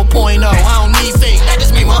hate. 4.0, I don't need fake. That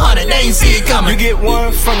just made 100, they ain't see it coming. You get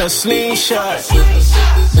one from the slingshot.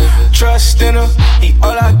 Trust in him, he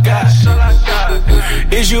all I got.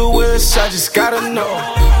 Is you with, I just gotta know.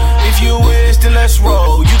 If you is, then let's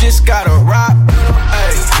roll. You just gotta rock with him,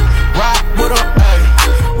 ayy. Rock with him, ayy.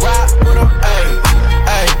 Rock with him, ayy.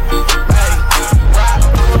 Ayy, ayy. Rock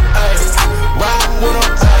with him, ayy. Rock with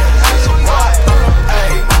him, ayy.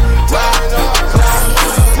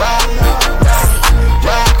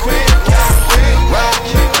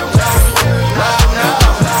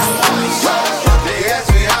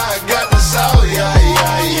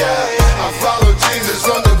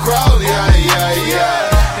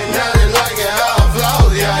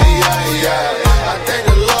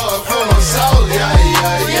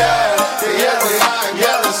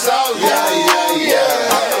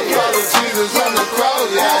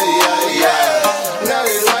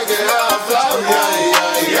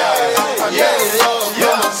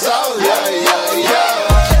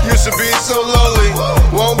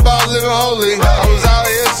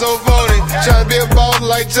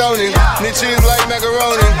 Like Tony, need cheese like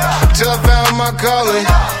macaroni. Till I found my calling.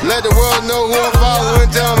 Let the world know who I'm following.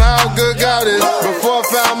 Tell them how good God is. Before I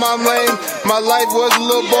found my lane, my life was a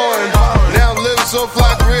little boring. Now I'm living so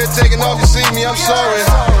fly, career taking off. You see me, I'm sorry.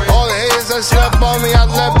 All the haters that slept on me, I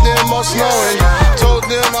left them all snoring. Told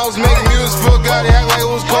them I was making music for God, they act like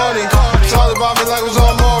it was corny. Talked about me like it was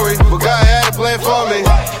all Maury, but God had a plan for me.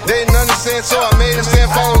 They didn't understand, so I made them stand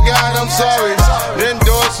for God. I'm sorry. Then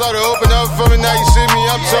doors started to open up for me. Now you see me,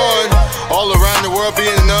 I'm torn. All around the world, being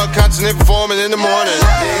in another continent, performing in the morning.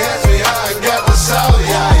 They ask me how I got the soul,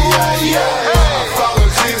 yeah, yeah, yeah. I follow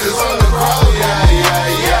Jesus on the cross, yeah, yeah,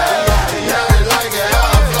 yeah. Now they like it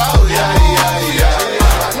how I flow, yeah, yeah, yeah.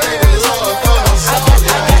 I thank the Lord for my soul,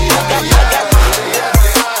 yeah, yeah, yeah. They ask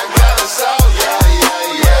me how I got the soul, yeah,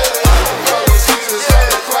 yeah, yeah. I follow Jesus on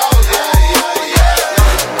the cross, yeah, yeah, yeah.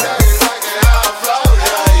 Now they like it how I flow,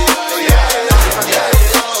 yeah, yeah, yeah.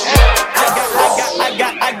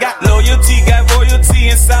 I got loyalty, got royalty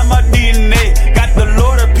inside my DNA. Got the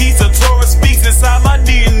Lord of peace, the Torah speaks inside my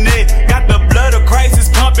DNA. Got the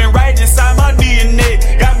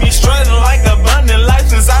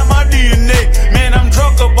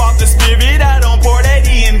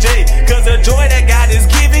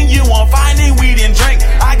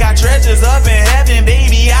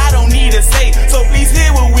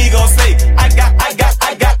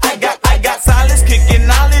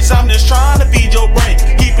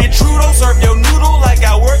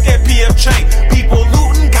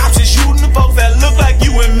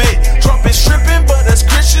as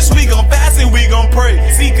Christians, we gon' fast and we gon' pray.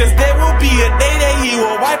 See, cause there will be a day that he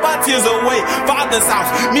will wipe our tears away. Father's house,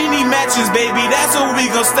 many mansions, baby, that's where we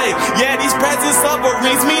gon' stay. Yeah, these present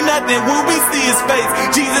sufferings mean nothing when we see his face.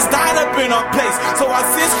 Jesus died up in our place, so our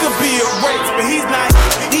sins could be erased. But he's not,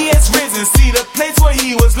 he has risen. See the place where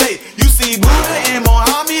he was laid. You see Buddha and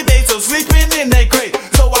Muhammad, they still sleeping in their grave.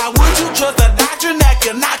 So why would you trust a doctrine that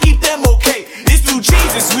cannot keep them okay? It's through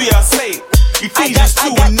Jesus we are saved. Ephesians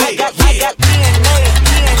 2 and 8. Yeah.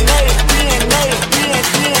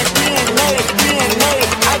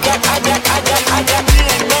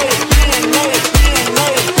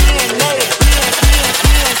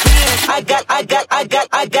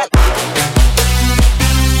 I got.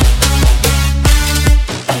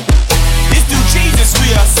 It's through Jesus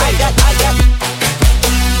we are saved. I got.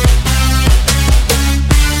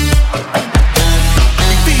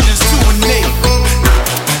 Ephesians 2 and 8.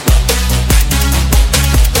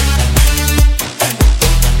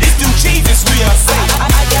 It's through Jesus we are saved. I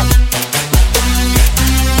got.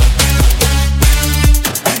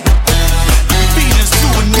 Ephesians 2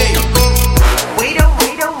 and 8.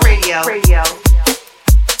 Wado Radio.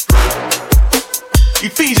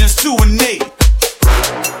 Ephesians 2 and 8.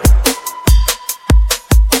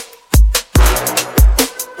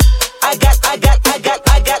 I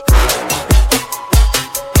got.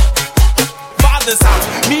 Father's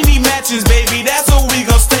house, many mansions, baby, that's where we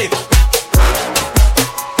gon' stay.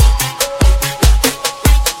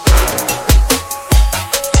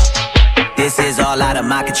 This is all out of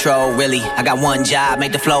my control, really. I got one job,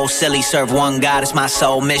 make the flow silly. Serve one God, it's my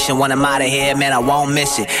sole mission. When I'm out of here, man, I won't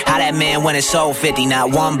miss it. How that man went and sold 50.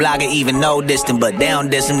 Not one blogger even know distant, but they don't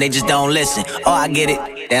diss him, they just don't listen. Oh, I get it,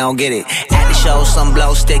 they don't get it. At the show, some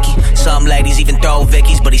blow sticky. Some ladies even throw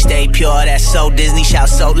Vickies, but he stay pure, that's so Disney. Shout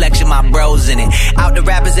so lecture, my bros in it. Out the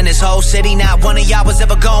rappers in this whole city, not one of y'all was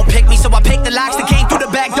ever gon' pick me. So I picked the locks that came through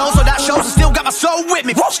the back door, so that shows I still got my soul with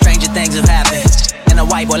me. Stranger things have happened, and a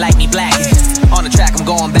white boy like me blacking. On the track, I'm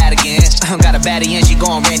going bad again. Got a baddie and she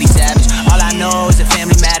going Randy Savage. All I know is that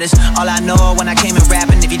family matters. All I know when I came in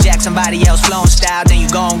rapping, if you jack somebody else flowing style, then you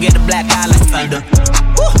gon' get a black eye like thunder.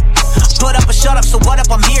 Woo! Put up or shut up, so what up,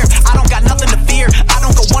 I'm here. I don't got nothing to fear, I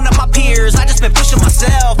don't go one of my peers. I just been pushing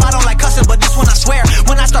myself, I don't like cussing, but this one I swear.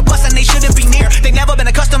 When I start busting, they shouldn't be near. They never been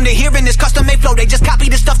accustomed to hearing this custom-made flow, they just copy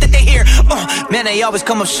the stuff that they hear. Man, they always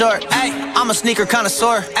come up short. Ay, I'm a sneaker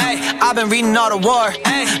connoisseur. Ay, I've been reading all the war.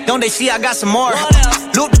 Ay, don't they see I got some more?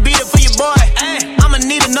 Loop the beat up for your boy. Ay, I'ma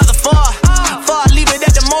need another four. Before I leave it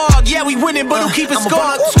at the morgue. Yeah, we winning, but who keep it score?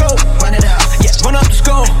 Run up the scope, run it out. Yeah, run up the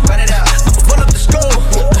scope, run it out. I'ma run up the scope.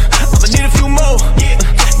 I'ma need a few more. Yeah,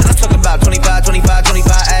 and I'm talking about 25, 25,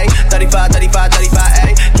 25, 35, 35,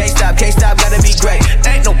 35, Can't stop, gotta be great.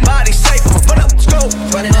 Ain't nobody safe. I'ma run up the scope,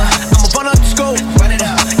 run it out. I'ma run up the scope, run it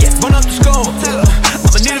out. Yeah, run up the scope.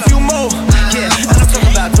 I'ma need a few more. Yeah, and I'm talking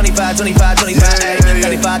about 25, 25, 25,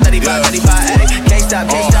 35, 35, 35,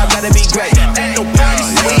 Can't stop, gotta be great. Ain't nobody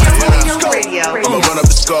safe. I'ma run up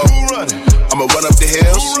the score. I'ma run up the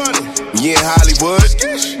hills. We in Hollywood,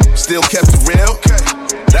 still kept it real.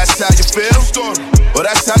 That's how you feel? Well,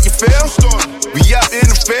 that's how you feel? We up in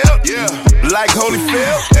the field, like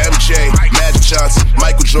Holyfield. MJ, Magic Johnson,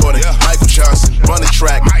 Michael Jordan, Michael Johnson. Run the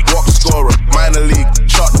track, walk the scorer. Minor league,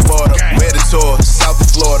 chart the border. Where the tour, South of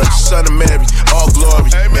Florida. Son of Mary, all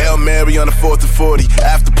glory. Hail Mary on the 4th and 40.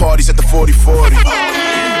 After parties at the 40-40.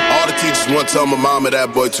 All the teachers want to tell my mama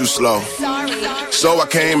that boy too slow. So I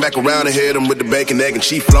came back around and hit him with the bacon, egg, and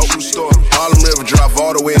cheese float. Harlem River drive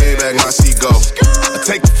all the way back my seat go. I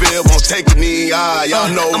take the field, won't take the knee.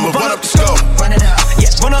 Y'all know I'ma run up the scope. Run it out,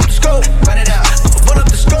 yeah, run up the scope. Run it out, I'ma run up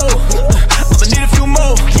the scope. I'ma need a few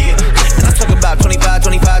more, yeah. And I'm talking about 25,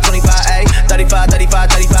 25, 25, 35,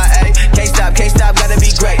 35, 35, Can't stop, gotta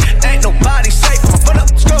be great. Ain't nobody safe. I'ma run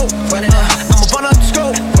up the scope. Run it out, I'ma run up the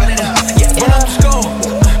scope. Run it out, yeah, run up the scope.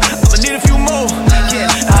 I'ma need a few more,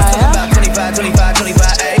 yeah. I'm talking about 25,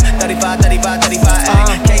 25, 35, 35, 35,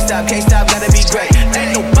 Can't stop, gotta be great.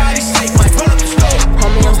 Ain't nobody safe. Might run up the scope.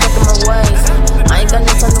 Homie, I'm stuck in my ways. I ain't got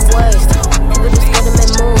nothing to waste. Nigga just gotta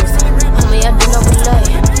make moves. Homie, I do not relay.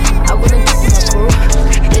 I wouldn't get my crew.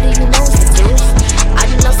 Diddy, you know it's the juice. I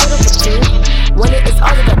did not set up a two. When it is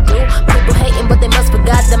all that I do. People hating, but they must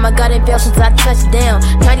forgot that my God ain't failed since I touched down.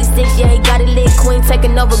 96, yeah, he got it lit. Queen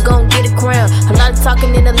taking over, gon' get a crown. A lot of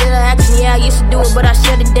talking and a little action, yeah, I used to do it, but I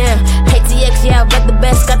shut it down. ATX, yeah, I rep the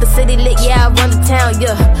best, got the city lit, yeah, I run the town,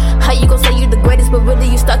 yeah. How you gon' say you the greatest, but really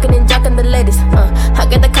you stalking and jocking the latest? I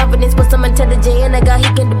got the confidence, but some intelligent, and I got he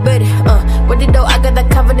can debate it. Ready though, I got that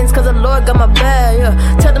confidence, cause the Lord got my back, yeah.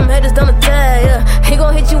 Tell them haters don't attack, yeah. He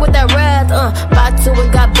gon' hit you with that wrath, 5'2"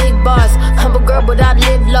 and got big bars. Humble girl, but but I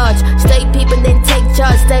live large. Stay peeping, then take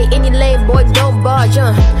charge. Stay in your lane, boy, don't barge.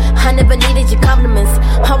 I never needed your compliments.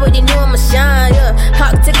 Already knew I'ma shine.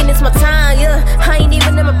 Hot ticking, it's my time. I ain't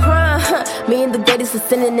even in my prime. Me and the greatest is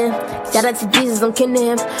synonym. Shout out to Jesus, I'm kin to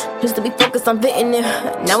him. Used to be focused on fitting in.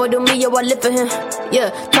 Now I do me, I live for him.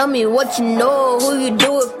 Tell me what you know, who you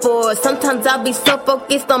do it for. Sometimes I be so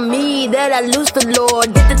focused on me that I lose the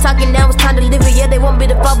Lord. Get the talking, now it's time to live it. Yeah, they want me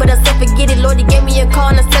to fall, but I said forget it. Lord, he gave me a call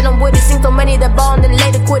and I said I'm with it. Seen so many that ball and then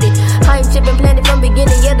later quit it. I ain't tripping, planned it from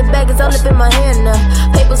beginning. Yeah, the bag is all up in my hand now.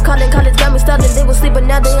 Papers calling, college got me started. They was sleeping,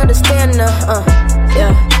 now they understand now.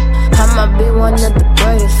 I might be one of the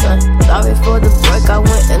greatest, Sorry for the break, I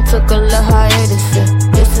went and took a little hiatus,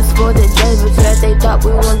 This is for the Davids that they thought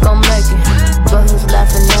we weren't gon' make it. But who's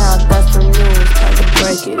laughing now? I got some news, time to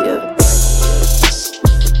break it,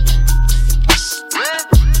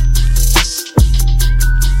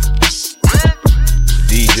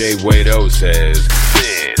 DJ Wado says,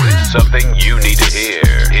 this is something you need to hear.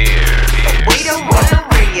 Wado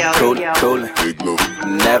Radio. Coolin', Big Blue.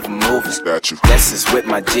 I'm never moving. Statue. Lessons with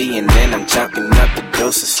my G and then I'm chunking up the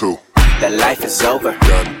doses. True. That life is over.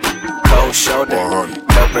 Done. Cold shoulder. 100.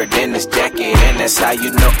 Covered in this jacket and that's how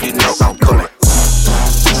you know I'm coolin'.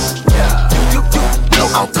 You know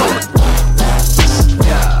I'm coolin'.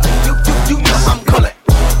 You know I'm coolin'.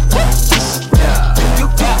 You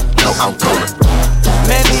know I'm coolin'.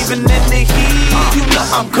 Man, even in the heat, you know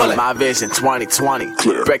I'm coolin'. My vision 2020,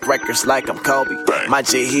 clear. Break records like I'm Kobe. Bang. My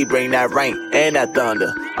G, he bring that rain and that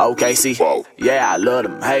thunder. Okay, see, yeah, I love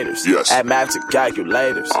them haters. Yes. Add math to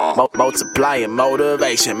calculators. Multiplying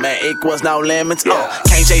motivation, man, equals no limits.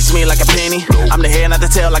 Can't chase me like a penny. Nope. I'm the head, not the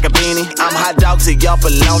tail like a beanie. I'm hot dog to y'all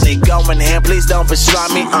baloney. Going in, please don't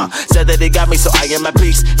pastrami me. Said that they got me, so I get my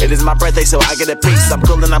peace. It is my birthday, so I get a piece. I'm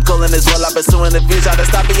coolin' as well. I'm pursuing the views. Try to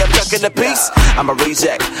stop me, I'm chucking the piece. I'm a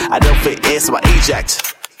reject. I don't fit in, so I eject.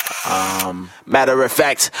 Matter of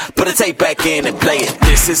fact, put a tape back in and play it.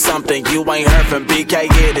 This is something you ain't heard from BK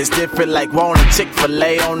yet. It's different like wanting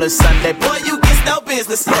Chick-fil-A on a Sunday. Boy, you get no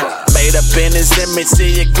business. Made up in his image,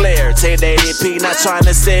 see it clear. Take that EP, not trying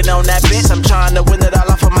to sit on that bench. I'm trying to win it all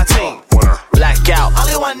off of my team. Blackout,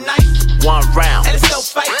 only one night, one round, and it's no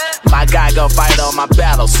fight. My guy gon' fight on my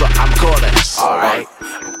battle, so I'm coolin'. Alright,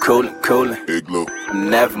 I'm coolin'. Big Blue. I'm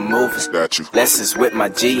never moving. Statue. Lessons with my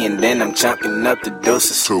G and then I'm chunking up the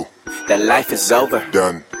deuces. True. That life is over.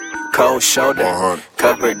 Done. Cold shoulder. 100.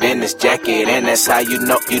 Covered in this jacket and that's how you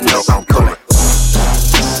know I'm coolin'.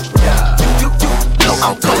 You know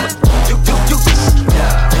I'm coolin'. You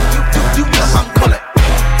know I'm coolin'.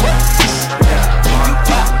 You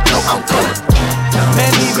know I'm coolin'.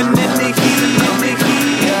 Man, even in the heat,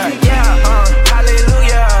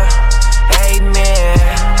 hallelujah, amen.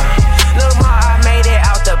 Look, Ma, I made it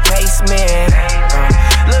out the basement.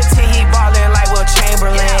 Look, T, he ballin' like Will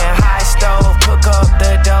Chamberlain. High stove, cook up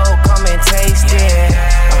the dough, come and taste it.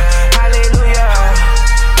 Hallelujah,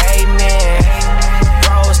 amen.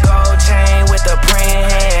 Rose gold chain with the praying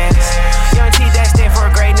hands. Young T, destined for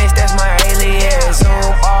greatness, that's my alias.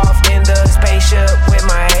 Zoom off in the spaceship with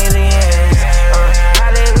my aliens.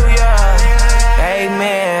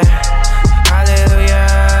 Amen. Hallelujah.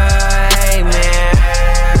 Amen.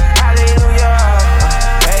 Hallelujah.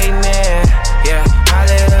 Amen. Yeah.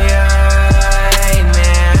 Hallelujah.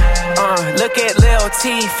 Amen. Look at Lil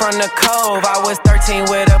T from the Cove. I was 13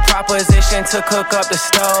 with a proposition to cook up the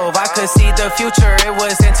stove. I could see the future. It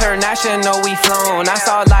was international. We flown. I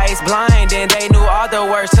saw lights blind and they knew all the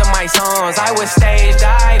words to my songs. I was stage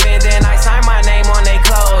diving, then I signed my name on they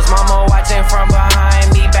clothes. Mama watching from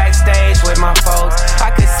behind me backstage with my folks.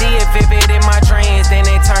 I could see it vivid in my dreams, then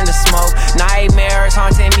it turned to smoke. Nightmares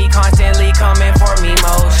haunting me, constantly coming for me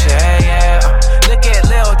most. Yeah. Look at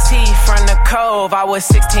Lil T from the Cove. I was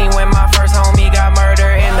 16 when my first homie got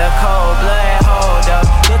murdered in the cold blood. Hold up,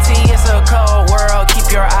 Lil T, it's a cold world.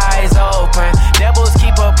 Keep your eyes open. Devils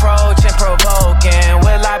keep approaching, provoking.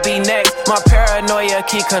 Will I be next? My paranoia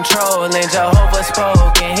keep controlling. Jehovah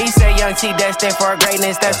spoken. He said, Young T, destined for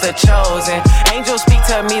greatness. That's the chosen. Angels speak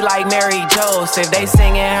to me like Mary Joseph. They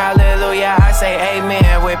singing hallelujah. I say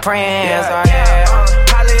amen with praying hands.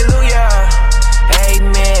 Hallelujah.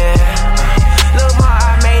 Amen. Look, Ma,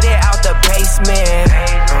 I made it out the basement.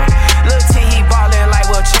 Look, T, he ballin' like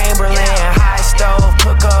Will Chamberlain. High stove,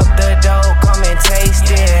 cook up the dough, come and taste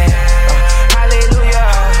it. Hallelujah.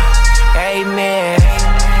 Amen.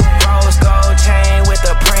 Rose gold chain with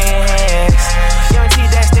the praying hands. Young T,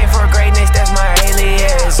 destined for greatness, that's my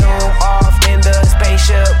alias. Zoom off in the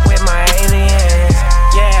spaceship with my aliens.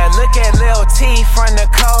 Yeah, look at Lil T from the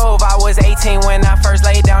Cove. I was 18 when I first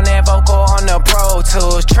laid down that vocal on the Pro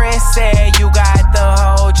Tools. Trent said you got the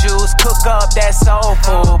whole juice. Cook up that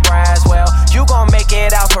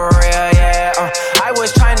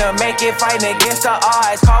make it fighting against the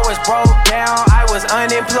odds. Car was broke down, I was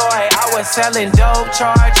unemployed. I was selling dope,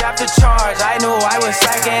 charge after charge. I knew I was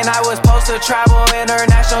slacking, I was supposed to travel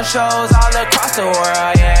international shows all across the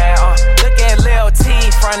world, yeah. Look at Lil T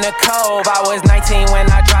from the Cove. I was 19 when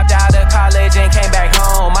I dropped out of college and came back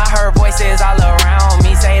home. I heard voices all around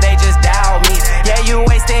me say they just doubt me. Yeah, you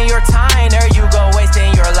wasting your time, there you go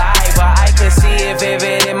wasting your life. But I could see it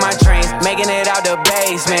vivid in my dreams, making it out the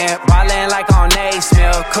basement, ballin' like on Ace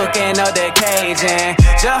Milk, cooking up the Cajun.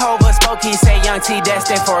 Jehovah spoke, he said Young T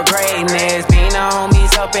destined for greatness. Being the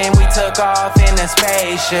homies up and we took off in a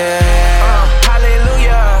spaceship.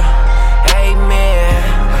 Hallelujah, amen.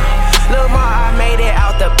 Lil' Ma, I made it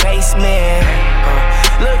out the basement.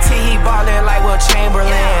 Lil' T, he ballin' like Will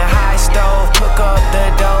Chamberlain. High stove, cook up the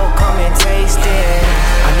dough, come and taste it.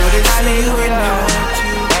 I know they see you when they want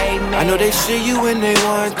to. I know they see you when they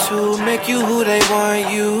want to make you who they want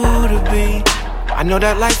you to be. I know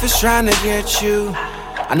that life is trying to get you.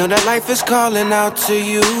 I know that life is calling out to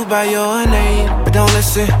you by your name. But don't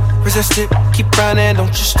listen, resist it, keep running. Don't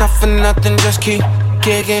you stop for nothing, just keep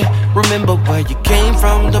kicking. Remember where you came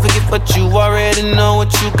from, don't forget what you already know.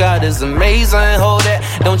 What you got is amazing, hold it,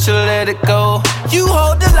 don't you let it go. You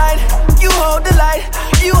hold the light, you hold the light,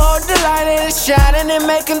 you hold the light, and it's shining and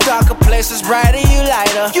making darker places brighter, you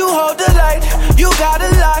lighter. You hold the light, you got a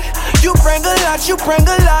lot, you bring a lot, you bring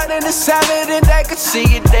a lot, and it's evident they could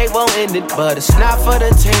see it, they won't end it. But it's not for the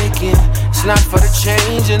taking, it's not for the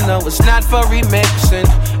changing, no, it's not for remixing,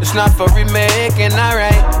 it's not for remaking,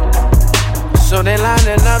 alright. So they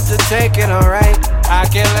lining up to take it, alright. I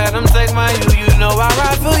can't let them take my you know I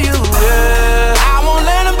ride for you, yeah. I won't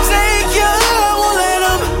let them take you, I won't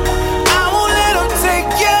let them take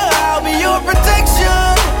you. I'll be your protection,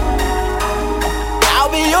 I'll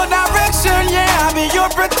be your direction, yeah. I'll be your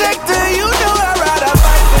protector, you know I ride, I'll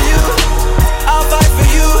fight for you, I'll fight for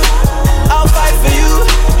you, I'll fight for you.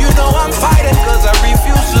 You know I'm fighting cause I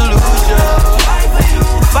refuse to lose you.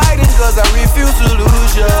 Fighting cause I refuse to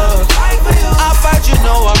lose you. I'll fight, you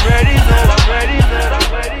know I'm ready,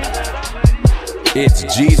 It's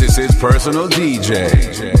Jesus' personal DJ,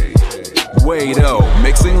 Wade-O,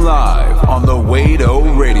 mixing live on the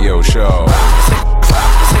Wade-O Radio Show. This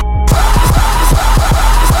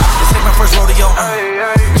ain't my first rodeo,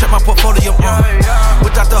 check my portfolio,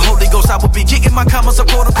 without the Holy Ghost I would be getting my commas a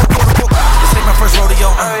quote. This ain't my first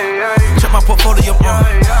rodeo, check my portfolio,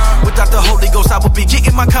 without the Holy Ghost I would be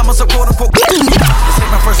getting my commas a quote. This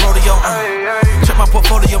ain't my first rodeo, check my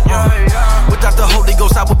portfolio, without the Holy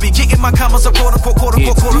Ghost I would be getting my commas a quote.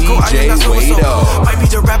 It's DJ Wade-O. Might be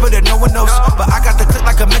the rapper that no one knows, but I got the click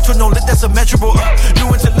like a metronome, lit that's a measurable, new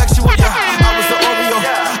intellectual, yeah.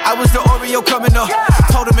 I was the Oreo coming up.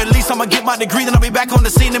 Told him at least I'ma get my degree, then I'll be back on the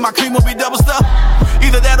scene and my cream will be double stuff.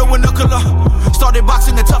 Either that or a nuclear. Started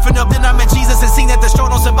boxing to toughen up, then I met Jesus and seen that the strong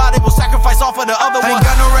on somebody will sacrifice all for the other one. Ain't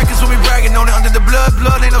got no records when we bragging on it. Under the blood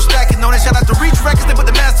ain't no stacking on it. Shout out to Reach Records, they put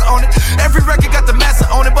the master on it. Every record got the master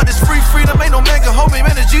on it, but it's free freedom, ain't no man can hold me.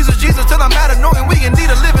 Man, it's Jesus till I'm out of knowing we indeed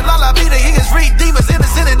a living. La la vida, he is redeemers,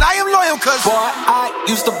 innocent, and I am loyal cause boy, I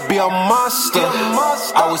used to be a monster.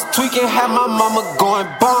 I was tweaking, had my mama going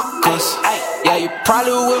bonkers. Yeah, you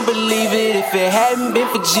probably wouldn't believe it if it hadn't been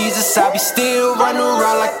for Jesus. I'd be still running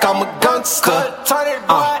around like I'm a gangster. Turn it,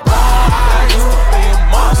 boy. I used to be a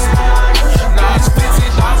monster. Now it's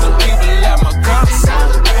 50,000 people at my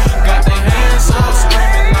concert. Got their hands up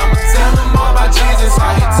screaming. I'ma tell them all about Jesus.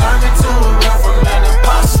 How he turned me to a real from an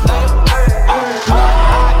imposter.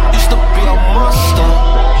 I used to be a monster.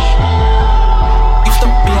 Used to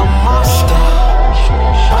be a monster.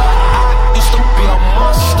 I used to be a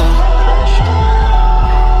monster.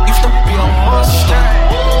 Used to be a monster.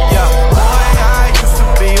 Yeah, boy, I used to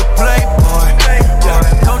be a playboy. Yeah,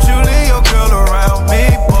 don't you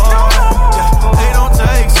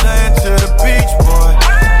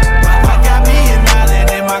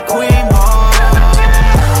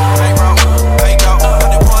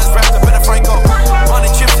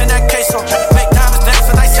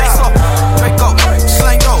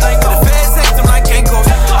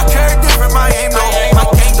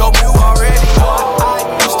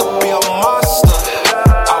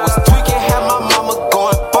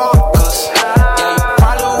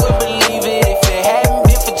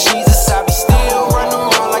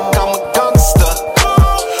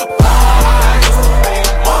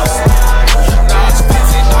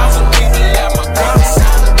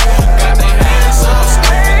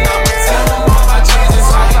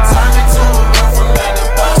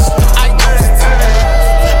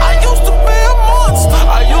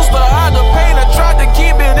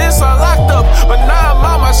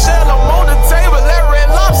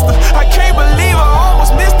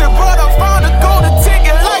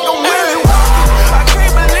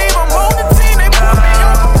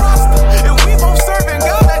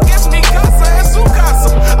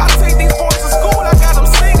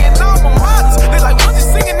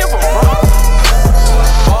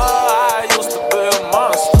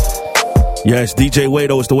Yes, DJ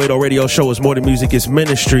Wado. It's the Wado Radio Show. It's more than music, it's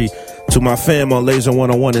ministry. To my fam on Laser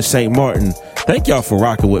 101 in St. Martin, thank y'all for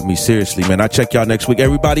rocking with me. Seriously, man. I'll check y'all next week.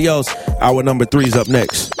 Everybody else, hour number 3's up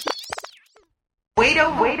next.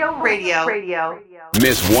 Wado Radio.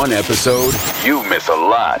 Miss one episode, you miss a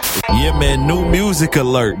lot. Yeah, man, new music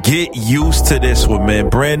alert. Get used to this one, man.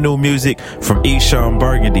 Brand new music from Eshon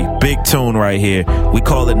Burgundy. Big tune right here. We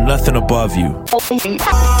call it Nothing Above You. Cause you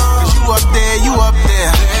up there, you up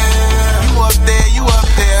there. You up there, you up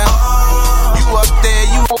there. You up there,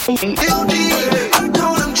 you G.O.D. I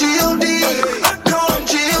call him G.O.D. I call him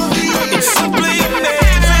G.O.D. It's simply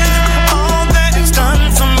amazing all that it's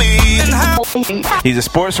done for me. And how he's a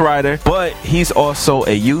sports writer, but he's also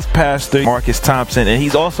a youth pastor, Marcus Thompson, and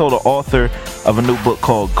he's also the author of a new book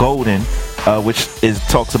called Golden, which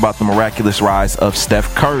talks about the miraculous rise of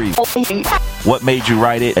Steph Curry. What made you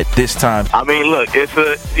write it at this time? I mean, look,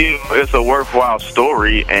 it's a worthwhile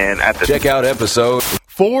story, and at the check out episode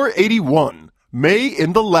 481, May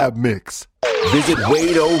in the Lab Mix. Visit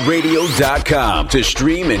WadoRadio.com to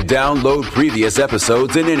stream and download previous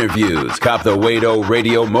episodes and interviews. Cop the Wado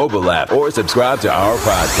Radio mobile app or subscribe to our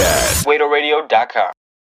podcast. WadoRadio.com.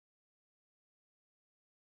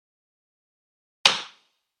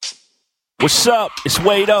 What's up? It's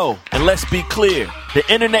Wado, and let's be clear. The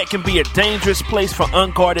internet can be a dangerous place for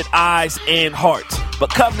unguarded eyes and hearts. But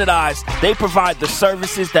Covenant Eyes, they provide the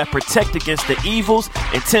services that protect against the evils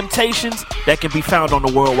and temptations that can be found on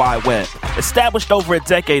the World Wide Web. Established over a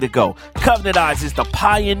decade ago, Covenant Eyes is the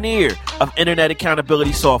pioneer of internet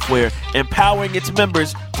accountability software, empowering its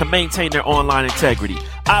members to maintain their online integrity.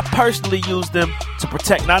 I personally use them to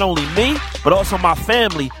protect not only me, but also my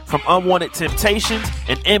family from unwanted temptations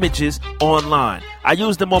and images online. I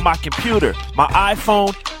use them on my computer, my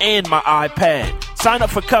iPhone, and my iPad. Sign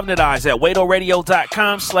up for Covenant Eyes at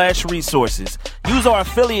WadoRadio.com/resources. Use our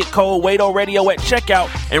affiliate code WadoRadio at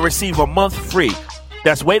checkout and receive a month free.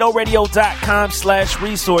 That's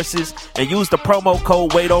WadoRadio.com/resources and use the promo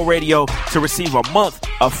code WadoRadio to receive a month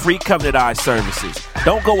of free Covenant Eyes services.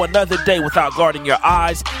 Don't go another day without guarding your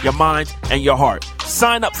eyes, your mind, and your heart.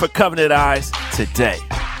 Sign up for Covenant Eyes today.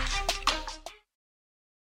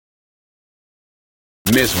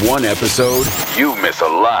 Miss one episode, you miss a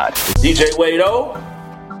lot. DJ Wado,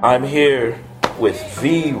 I'm here with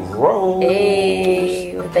V Rose.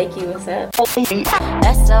 Hey, well, thank you. What's up? SOS,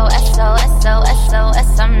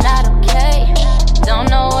 I'm not okay. Don't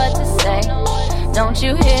know what to say. Don't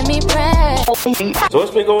you hear me pray? So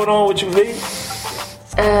what's been going on with you, V?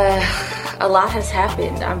 A lot has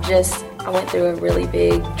happened. I went through a really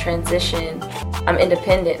big transition. I'm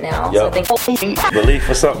independent now. Yep. So I think Belief,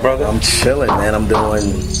 what's up, brother? I'm chilling, man. I'm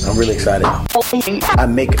really excited. I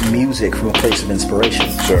make music from a place of inspiration.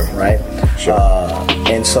 Sure. Right? Sure.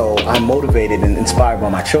 And so I'm motivated and inspired by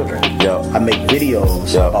my children. Yeah. I make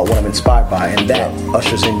videos about what I'm inspired by, and that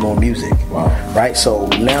ushers in more music. Wow. Right? So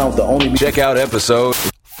now the only... Check out episode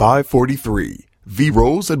 543, V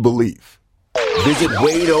Rose and Belief. Visit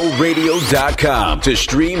WadoRadio.com to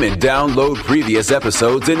stream and download previous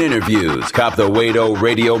episodes and interviews. Cop the Wado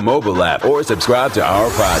Radio mobile app or subscribe to our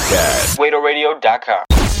podcast. WadoRadio.com.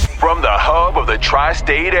 From the hub of the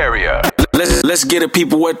tri-state area, Let's get the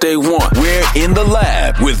people what they want. we're in the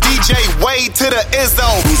lab with DJ Wade to the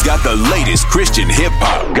Izzo. who's got the latest Christian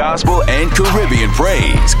hip-hop, gospel, and Caribbean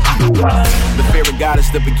praise. The fear of God is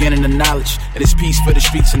the beginning of knowledge. It is peace for the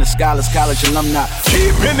streets and the scholars, college alumni.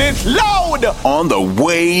 Keeping it loud. On the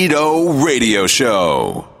Wado Radio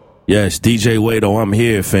Show. Yes, DJ Wado, I'm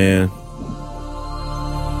here, fam.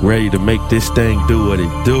 Ready to make this thing do what it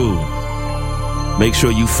do. Make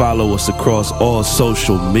sure you follow us across all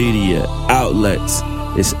social media outlets.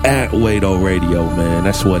 It's at Wado Radio, man.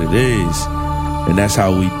 That's what it is. And that's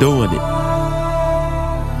how we doing it.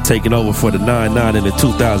 Taking over for the 9-9 in the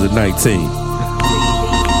 2019.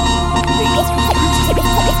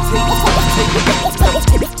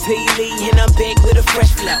 And I'm back with a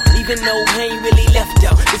fresh flow, even though I ain't really left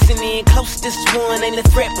out. Listen in close, this one ain't a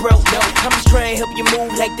threat, bro. No, I'm just trying to help you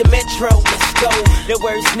move like the Metro. Let's go. The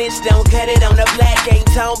word snitch, don't cut it on the black. Ain't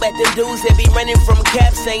talking about them dudes that be running from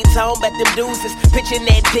caps. Ain't talking about them dudes that's pitching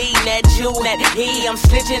that D, that Jew, that E. I'm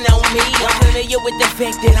snitching on me. I'm familiar with the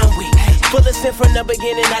fact that I'm weak. Full of sin from the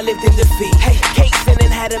beginning, I lived in defeat. Hey, casing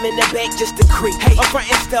and had him in the back just to creep. Hey, I'm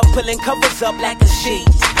frontin' stuff, pulling covers up like a sheet.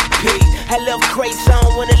 I love crazy, so I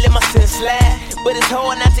don't wanna let my sin slide. But it's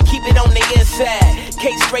hard not to keep it on the inside.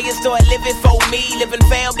 Case Ray and start living for me. Living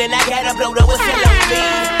fam, then I gotta blow the whistle on me.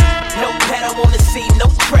 No pet, I wanna see no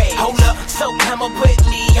trade. Hold up, so I'ma put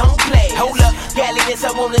me on play. Hold up, galliness,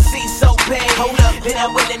 I wanna see so bad. Hold up, then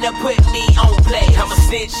I'm willing to put me on play. I'm a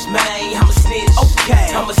snitch, man, I'm a snitch.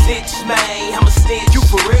 Okay, I'm a snitch, man, I'm a snitch. You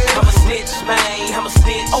for real? I'm a snitch, man, I'm a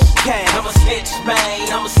snitch. Okay, I'm a snitch, man,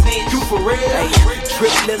 I'm a snitch. You for real? Hey,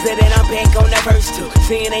 trip lizard and I'm back on that verse too.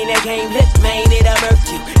 Seeing ain't that game lit, man, it'll murk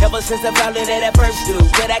you. Ever since I found it at that first dude,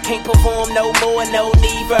 but I can't perform no more, no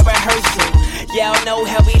need for rehearsal. Y'all know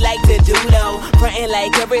how we like to do though. Frontin'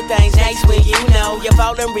 like everything's nice when you know you're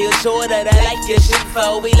falling real short of the like your shit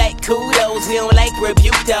for. We like kudos, we don't like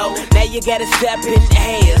rebuke though. Now you gotta step in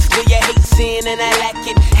hands. Do you hate sin and I like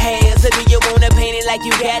it? Hands, or do you wanna paint it like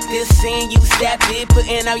you got this sin? You stepped it,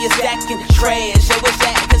 putting out your stacking trash. I wish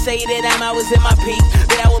I could say that I'm always in my peak,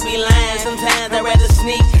 but I would be lying. Sometimes I'd rather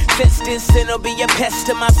sneak. Since this sin'll be a pest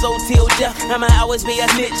to my soul till death, I'ma always be a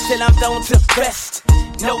snitch and I'm thrown to rest.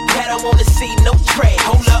 No pet, I wanna see no trade.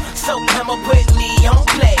 Hold up, so I'ma put me on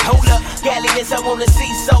play. Hold up, galliness, I wanna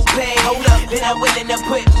see so bad. Hold up, then I'm willing to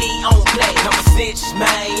put me on play. I'm a snitch,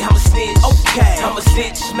 man, I'm a snitch. Okay, I'm a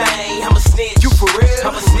snitch, man, I'm a snitch. You for real?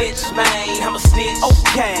 I'm a snitch, man, I'm a snitch.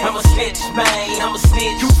 Okay, I'm a snitch, man, I'm a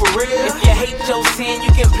snitch. You for real? If you hate your sin,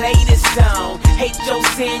 you can play this song. Hate your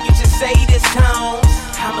sin, you just say this song.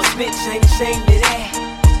 I'm a snitch, ain't ashamed of that.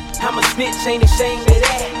 I'm a snitch, ain't ashamed of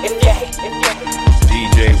that. If you hate.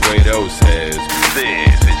 DJ Wado says,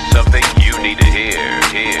 this is something you need to hear.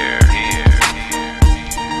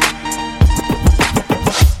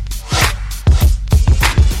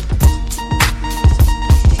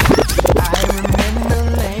 I remember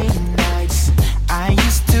late nights. I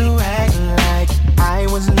used to act like I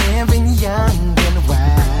was living young and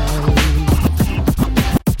wild.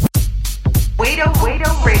 Wado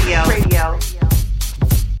Radio.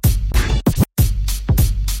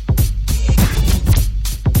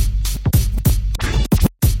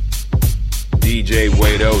 DJ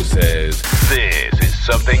Wado says, this is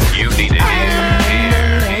something you need to hear.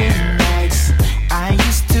 I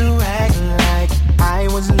used to act like I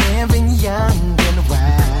was living young and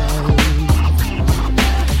wild.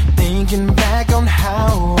 Thinking back on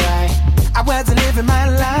how I wasn't living my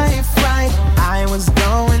life right. I was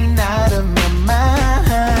going out of my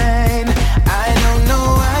mind. I don't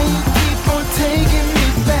know why you keep on taking me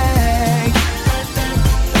back.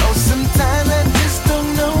 Oh, sometimes I just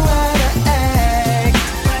don't know how to act.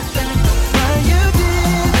 Why you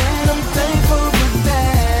did, and I'm thankful for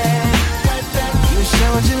that. You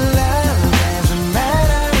showed your love, as a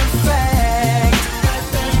matter of fact.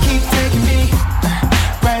 You keep taking me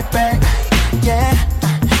right back, yeah.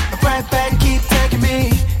 Right back, keep taking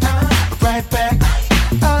me right back.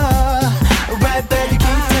 Right back, you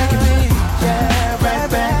keep taking me, yeah. Right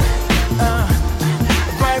back,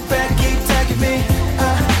 right back, keep taking me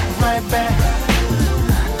right back.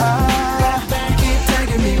 Keep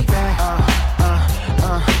taking me back.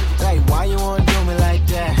 Like, why you wanna do me like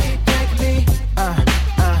that? Keep taking me.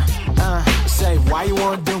 Say, why you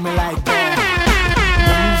wanna do me like that?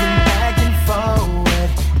 Moving back and forward,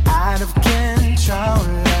 out of control.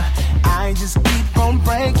 I just keep on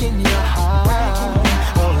breaking your heart.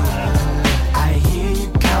 Oh, I hear you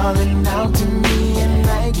calling out to me, and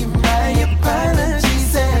I give my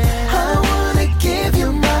apologies. And I wanna give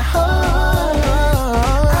you my heart.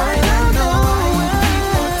 I don't know why you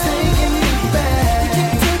keep on taking me back. You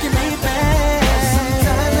keep taking me back.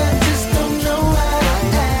 Sometimes I just don't know how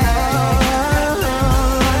to act.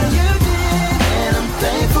 You did, and I'm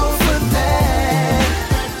thankful for that.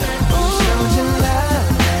 You showed your love,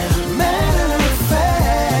 as a matter of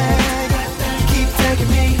fact. Keep taking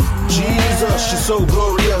me. Jesus, you're so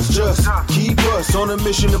glorious, just keep us on a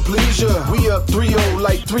mission to please you. We up 3-0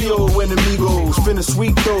 like 3-0 when amigos. Finna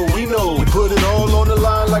sweet though, we know. We put it all on the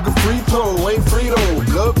line like a free throw. Ain't free though.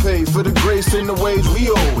 Blood pay for the grace and the wage we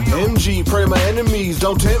owe. MG, pray my enemies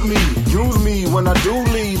don't tempt me. Use me when I do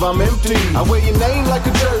leave, I'm empty. I wear your name like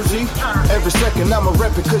a jersey. Every second I'ma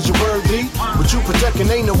rep it cause you're worthy. But you protecting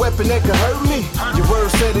ain't a weapon that can hurt me. Your word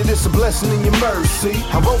said it, it's a blessing in your mercy.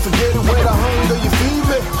 I won't forget it when I hunger, you feed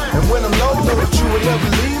me. And when I'm low, know that you will never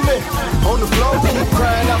leave me. On the floor, keep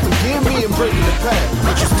crying out, forgive me and breaking the path.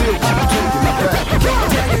 But you still keep taking me back. Keep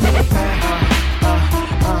taking me back.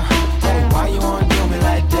 Hey, why you wanna do me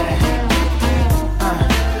like that?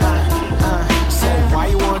 Say, why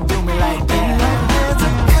you wanna do me like that? There's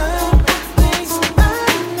a couple things I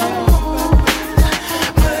know,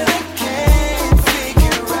 but I can't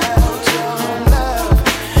figure out your love.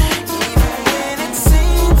 Even when it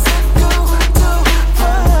seems to go too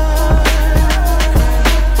far.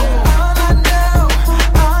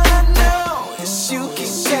 All I know is you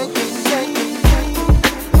keep taking me.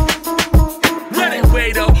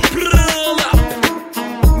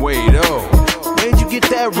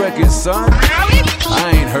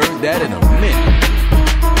 Mint.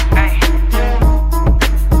 Hey,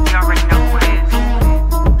 you already know who it is.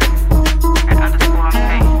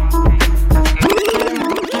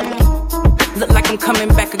 Look like I'm coming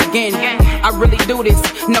back again. I really do this.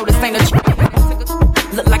 No, this ain't a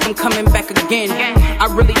Look like I'm coming back again. I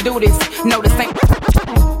really do this. No, this ain't.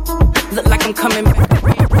 Look like I'm coming back.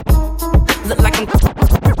 Look like I'm.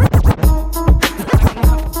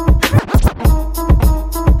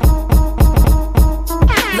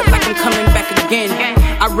 Look like I'm coming back again.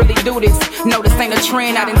 I really do this. No, this ain't a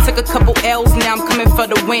trend. I done took a couple L's, now I'm coming for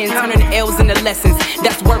the win. Turning the L's into lessons,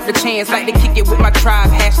 that's worth the chance. Like to kick it with my tribe,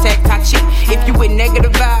 hashtag Tachi. If you with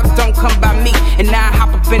negative vibes, don't come by me. And now I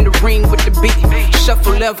hop up in the ring with the beat.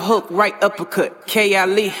 Shuffle left hook, right uppercut,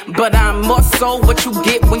 K.I.L.E. But I'm more so what you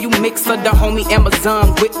get when you mix of the homie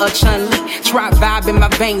Amazon with a Chun-Li. Try vibe in my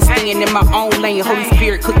veins, staying in my own lane. Holy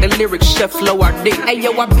Spirit cook the lyrics, chef flow our dick. Hey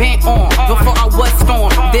yo, I been on before I was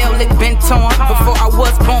formed. They'll it bent on before I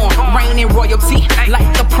was born. Reign in royalty like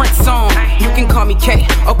the Prince song. You can call me K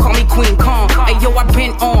or call me Queen Kong. Hey yo, I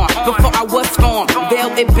been on before I was formed.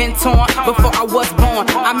 They'll it bent on before I was born.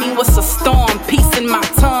 I mean, what's a storm? Peace in my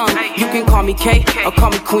tongue. You can call me K or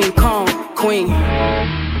call me Queen Kong. Queen.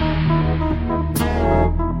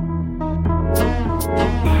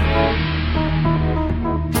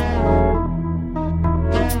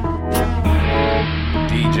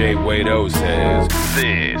 DJ Wado says,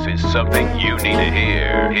 this is something you need to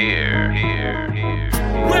hear.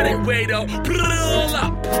 Let it, Wado. Pull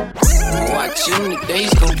up. Watching the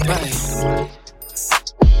days go by.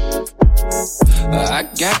 I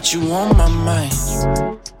got you on my mind.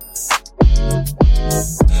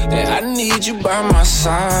 And I need you by my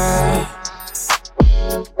side.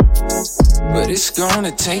 But it's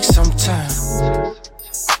gonna take some time.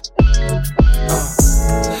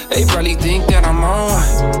 They probably think that I'm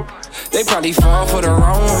on. They probably fall for the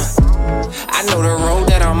wrong one. I know the road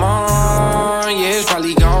that I'm on. Yeah, it's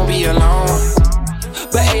probably gonna be alone.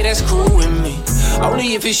 But hey, that's cool with me.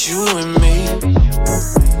 Only if it's you and me.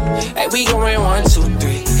 Hey, we going 1, 2,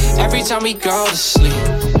 3. Every time we go to sleep.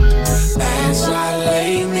 As I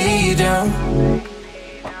lay me down,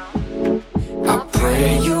 I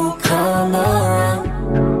pray you come around.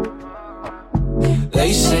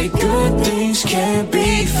 They say good things can't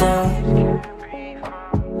be found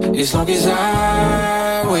as long as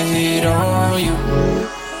I wait on you.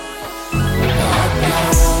 I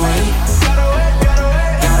gotta wait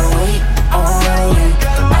on you.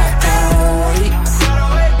 I gotta wait on you. I gotta wait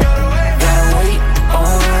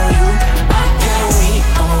on you.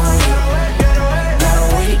 Gotta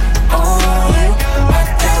wait on you. I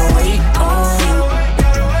gotta wait on you.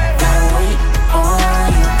 Gotta wait on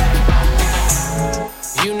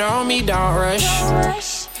you. You know me, don't rush.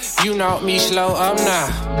 You know me, slow up now.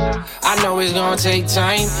 I know it's gonna take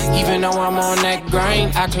time, even though I'm on that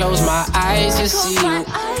grind. I close my eyes to see you.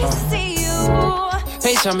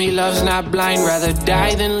 They tell me love's not blind, rather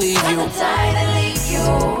die than leave you.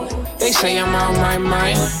 They say I'm on my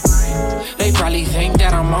mind. They probably think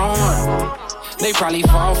that I'm on. They probably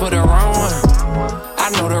fall for the wrong one. I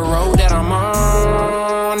know the road that I'm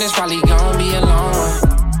on. It's probably gonna be a long one.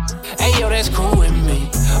 Hey yo, that's cool with me.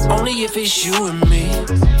 Only if it's you and me.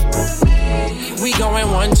 We going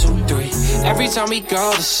 1, 2, 3. Every time we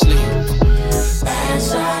go to sleep.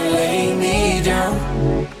 As I lay me down,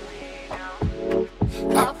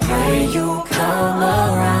 I pray you come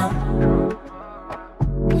around.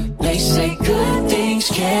 They say good things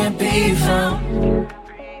can't be found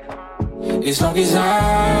as long as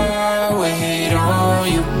I wait on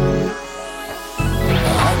you.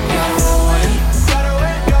 I gotta wait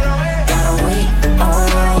on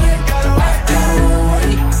you. I gotta wait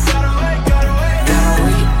on you. I gotta wait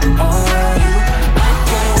on you.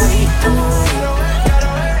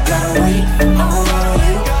 Gotta wait on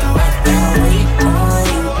you. I gotta wait on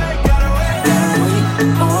you. Gotta wait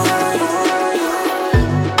on you.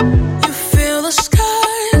 You fill the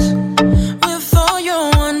skies with all your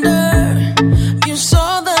wonder. You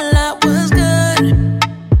saw the light was good.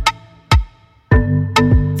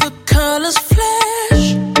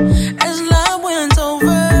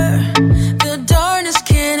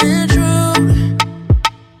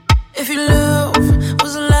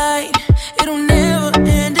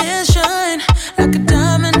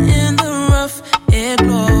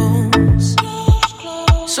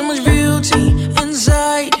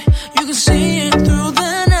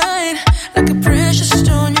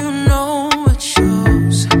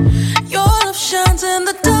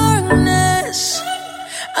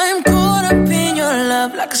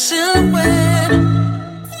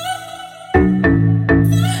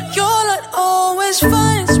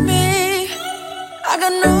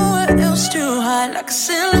 high like a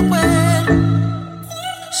silhouette.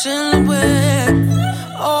 Silhouette.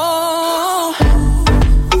 Oh.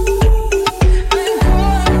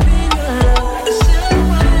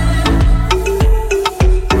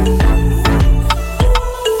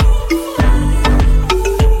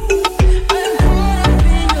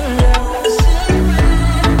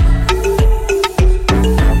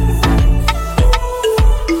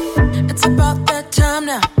 It's about that time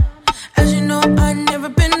now. As you know, I've never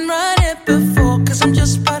been right here before, 'cause I'm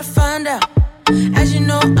just about to find out. As you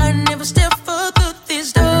know, I never step foot through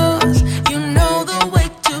these doors. You know the way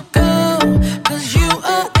to go, 'cause you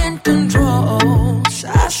are in control. So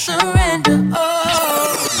I surrender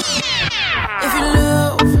all. If your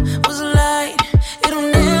love was a light, it'll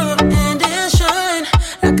never end and shine.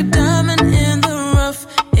 Like a diamond in the rough,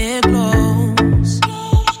 it glows.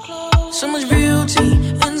 So much beauty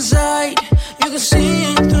inside, you can see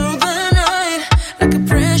it through the night. Like a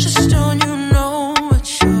precious stone, you know it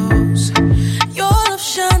shows. Your love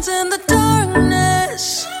shines in the darkness.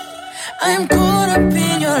 I am caught up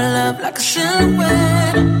in your love like a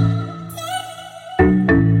silhouette.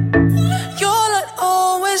 Your light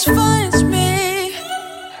always finds me.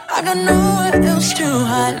 I got nowhere else to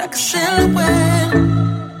hide like a silhouette.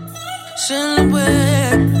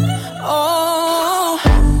 Silhouette. Oh.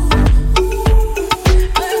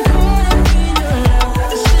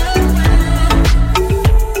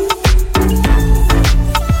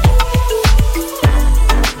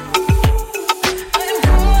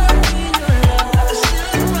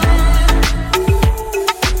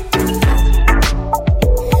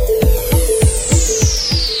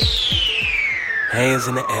 Hands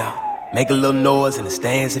in the air, make a little noise in the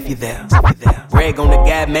stands if you're there. Brag on the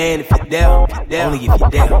guy, man, if you're there. Only if you're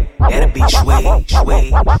there. That'll be sway,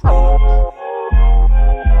 sway.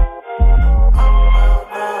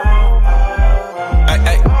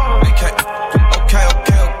 Okay.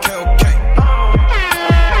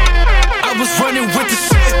 I was running with the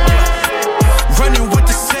set, running with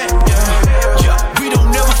the set, yeah. We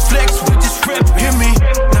don't never flex, we just rep, hear me?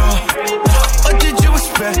 No, what did you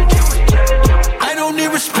expect? I don't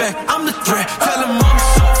need respect, I'm the threat. Tell him I'm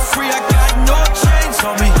so free, I got no chains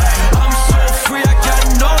on me. I'm so free, I got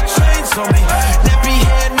no chains on me. Nappy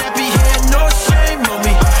head, no shame on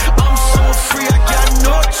me. I'm so free, I got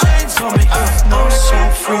no chains on me. I'm so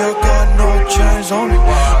free, I got no chains on me.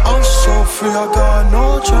 I'm so free, I got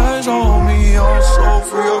no chains on me. I'm so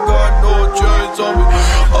free, I got no chains on me.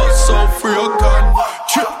 I'm so free, I got no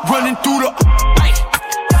Trip running through the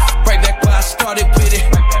right back where I started with it.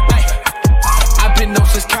 I've been up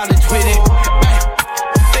since college with it.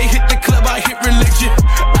 They hit the club, I hit religion.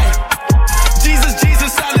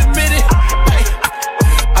 Jesus, I'll admit it.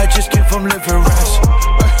 I just give them living rest.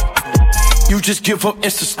 You just give them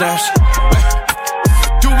Insta snaps.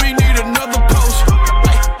 Do we need another post?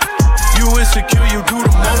 You insecure, you do the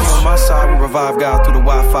most. On my side, we revive God through the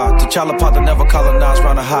Wi-Fi. T'Challa part that never colonized,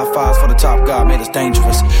 round the high fives for the top God made us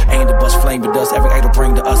dangerous. Ain't the bus flame with us, every idol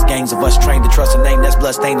bring to us gangs of us trained to trust a name that's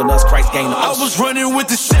blood stained on us. Christ gained on us. I was running with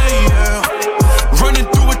the shade, yeah. Running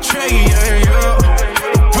through a chain, yeah.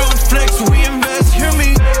 Build flex, we invest, hear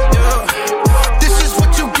me, yeah. This is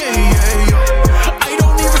what you get, yeah. I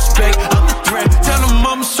don't need respect, I'm the threat. Tell them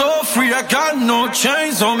I'm so free, I got no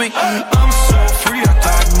chains on me. I'm so free, I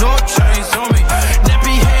got no chains on me.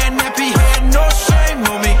 Nappy head, no shame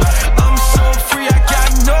on me. I'm so free, I got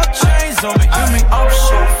no chains on me. I'm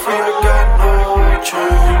so free, I got no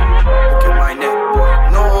chains. Look at my neck, boy,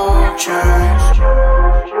 no chains.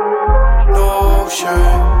 No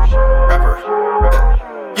chains. Rapper.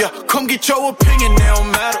 Yeah, come get your opinion, they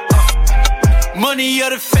don't matter. Money or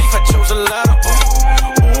the faith, I chose a ladder.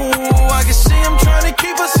 Ooh, I can see him trying to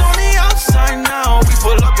keep us on the outside now. We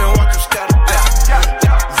pull up and watch them scatter.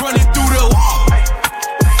 Running through the wall.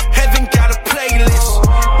 Heaven got a playlist.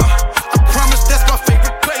 I promise that's my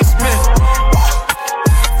favorite placement.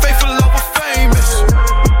 Faithful over famous.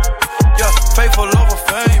 Yeah, faithful over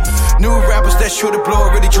famous. New rappers that shoot a blow,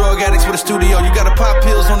 really drug addicts with a studio. You gotta pop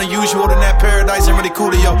pills on the usual, then that paradise ain't really cool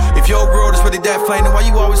to yo. If your world is really that flame, then why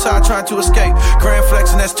you always high trying to escape? Grand flex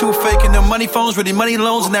and that's too fake, and them money phones really money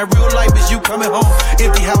loans, and that real life is you coming home.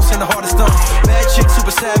 Empty house in the hardest stone. Bad chick, super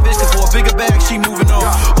savage, cause for a bigger bag, she moving on.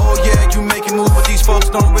 Oh yeah, you making moves, but these folks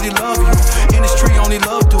don't really love you. Industry only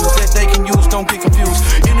love dudes that they can use, don't get confused.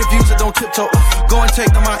 Interviews that don't tiptoe, go and take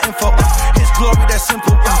them my info. His glory, that's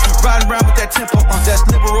simple. Riding around with that tempo, that's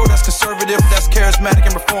liberal, that's conservative, that's charismatic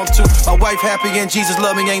and reform too. My wife happy and Jesus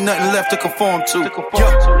love me, ain't nothing left to conform to.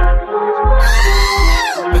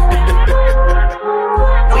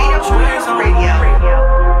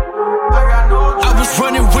 I was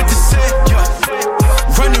running with the set, yeah.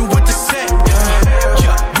 Running with the set, yeah.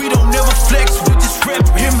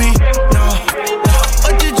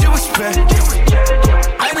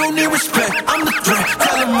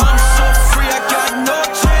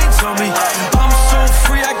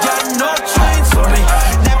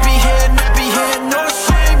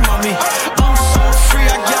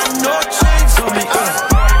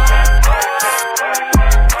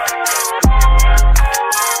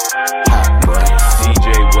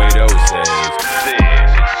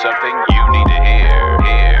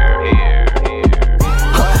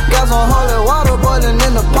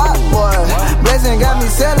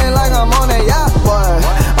 sailing like I'm on a yacht, boy.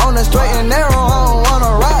 On the straight and narrow, I don't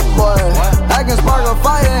wanna rock, boy. I can spark a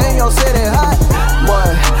fire in your city, hot, boy.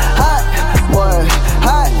 Hot, boy,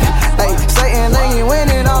 hot. Hey, Satan think you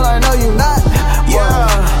winning, all I know you not, boy.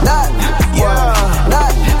 Not, boy,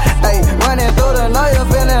 not. Hey, running through the night, you're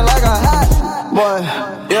feeling like a hot, boy.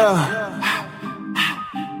 Yeah.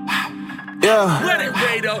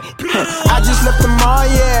 I just left the mall,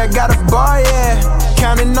 yeah, got a bar, yeah.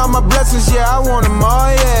 Counting all my blessings, yeah, I want them all,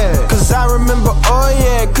 yeah. Cause I remember, oh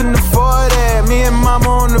yeah, couldn't afford it. Me and mama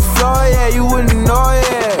on the floor, yeah, you wouldn't know,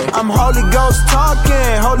 yeah. I'm Holy Ghost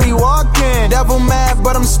talking, holy walking. Devil mad,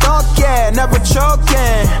 but I'm stalking, yeah, never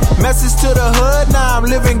choking. Message to the hood now, I'm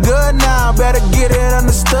living good now. Better get it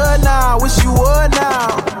understood now, wish you would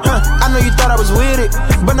now. I know you thought I was with it,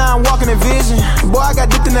 but now I'm walking in vision. Boy, I got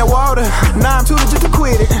dipped in that water, now I'm too legit to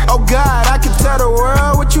quit it. Oh God, I can tell the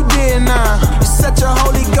world what you did now. You set your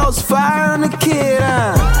Holy Ghost fire on the kid,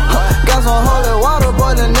 Got some holy water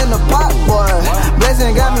boiling in the pot, boy.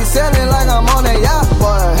 Blessing got me sailing like I'm on a yacht,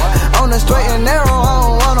 boy. On the straight and narrow, I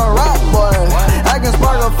don't wanna rock, boy. I can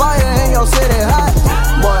spark a fire in your city, hot,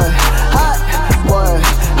 boy. Hot, boy,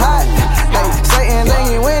 hot. Hey, Satan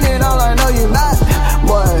think you winning, all I know you not,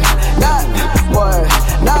 boy. Not, boy,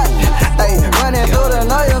 not. Hey, running through the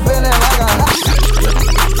night, you're feeling like a hot.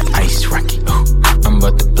 Ice rocket, I'm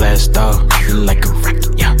about to blast off, you like a rocket,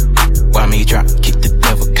 yeah. Why me drop, kick the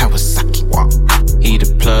devil, Kawasaki, walk. He the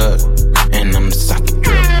plug, and I'm the socket,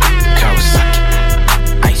 drill. Kawasaki,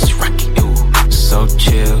 ice rocket, ooh, so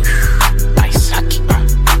chill. Ice hockey,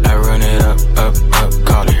 I run it up,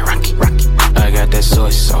 call it rocky, rocky. I got that soy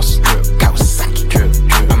sauce, drip, Kawasaki, drip,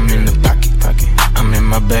 drip. I'm in the pocket, I'm in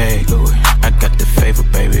my bag, Louis. I got the favor,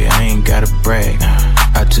 baby, I ain't gotta brag, nah.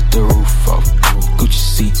 I took the roof off, Gucci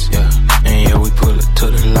seats, yeah. And yeah, we pull it to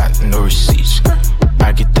the lot, no receipts.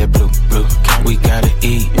 I get that blue, we gotta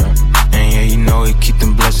eat, yeah. And yeah, you know we keep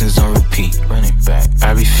them blessings on repeat. Run it back,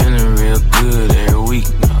 I be feeling real good every week.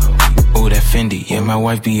 Ooh, that Fendi, yeah, my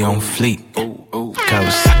wife be on fleek.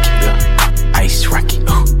 Kawasaki, yeah. Ice rocket,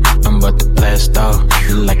 ooh, I'm about to blast off,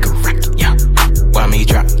 you like a rocket, yeah. Why me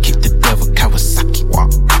drop, kick the devil, Kawasaki,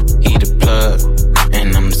 walk. He the plug,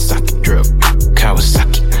 and I'm the socket, drip.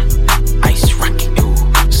 Kawasaki, ice rocket, ooh,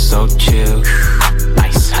 so chill.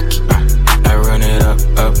 Ice hockey, I run it up,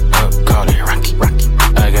 call it rocky, rocky.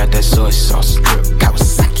 I got that soy sauce, drip,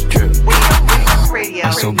 Kawasaki, drip.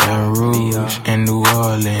 I'm so Baton Rouge and New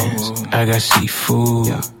Orleans. I got seafood,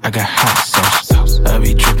 I got hot sauce. I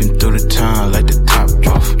be dripping through the town like the top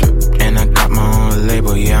off. And I got my own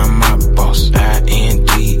label, yeah, I'm my boss.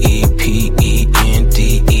 INDEPENDENT.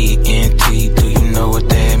 Do you know what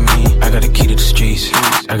that mean? I got a key to the streets,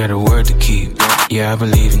 I got a word to keep. Yeah, I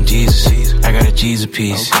believe in Jesus, I got a Jesus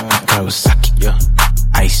piece. Kawasaki, yeah,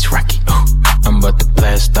 ice rocket, ooh, I'm about to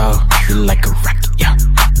blast off, you like a rocket, yeah.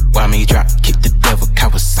 Why me drop, kick the devil,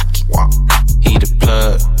 Kawasaki, walk. He the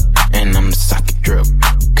plug, and I'm the socket, drip.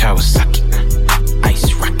 Kawasaki,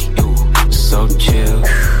 ice rocket, ooh, so chill.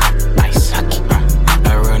 Ice hockey,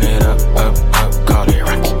 I run it up, call it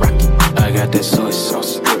rocky, rocky. I got that soy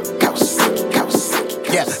sauce, Kawasaki,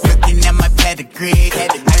 Kawasaki. Yeah, looking at my pedigree, I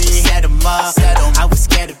just set them up. I was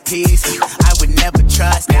scared of peace, I would never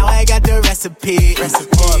trust. Now I got the recipe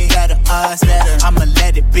for a better us. I'ma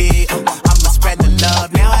let it be, I'ma spread the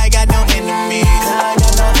love. Now I got no enemies, I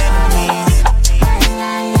got no enemies.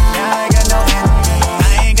 Now I got no enemies,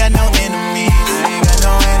 I ain't got no enemies.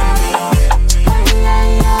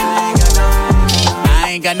 I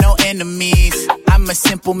ain't got no enemies. I'm a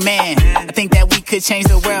simple man, I think that we could change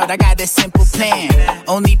the world. I got a simple plan,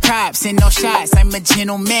 only props and no shots. I'm a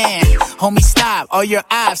gentleman. Homie, stop, all your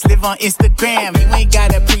ops live on Instagram. You ain't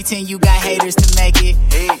gotta pretend you got haters to make it.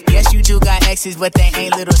 Yes, you do got exes, but they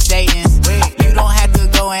ain't little Satans. You don't have to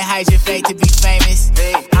go and hide your fate to be famous.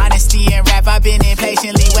 Honesty and rap, I've been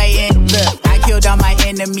impatiently waiting. Look, I killed all my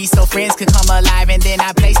enemies so friends could come alive, and then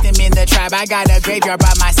I placed them in the tribe. I got a graveyard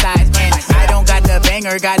by my side, and I don't got the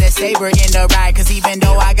banger, got a saber in the ride. Cause even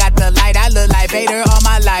though I got the light, I look like Vader all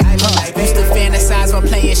my life. Used to fantasize while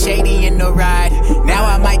playing shady in the ride. Now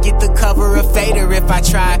I might get the cover of Fader if I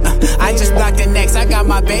try. I just blocked the next, I got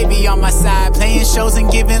my baby on my side. Playing shows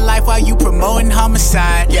and giving life while you promoting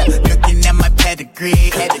homicide. Yeah, looking at my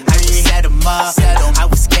pedigree, I just set them up. I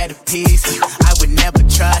was scared of peace, I would never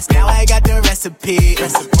trust. Now I got the recipe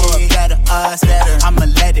for a better us. I'ma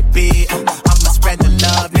let it be, I'ma spread the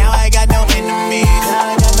love. Now I got no enemies,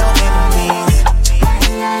 I got no enemies.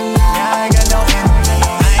 Now I got no enemies,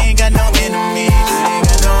 I ain't got no enemies. I ain't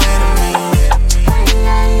got no enemies.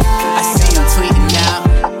 I see him tweeting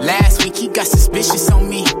now. Last week he got suspicious on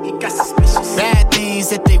me. Bad things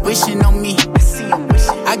that they wishing on me. I see him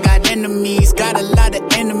wishing.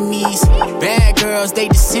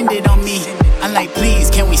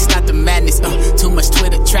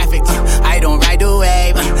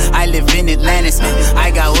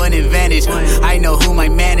 advantage. I know who my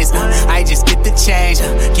man is. I just get the change,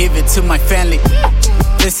 give it to my family.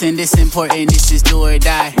 Listen, this important, this is do or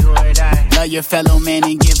die. Love your fellow man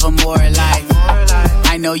and give them more life.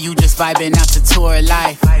 I know you just vibing out to tour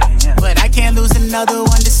life, but I can't lose another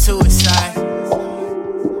one to suicide.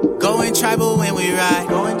 Going tribal when we ride.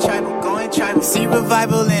 Going tribal. See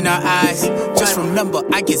revival in our eyes. Just remember,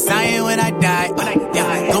 I get Zion when I die.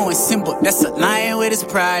 Yeah, going simple, that's a lion with his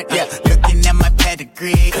pride. Yeah, looking at my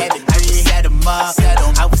pedigree, I just set him up.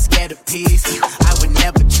 I was scared of peace, I would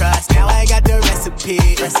never trust. Now I got the recipe.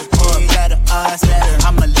 For a better us,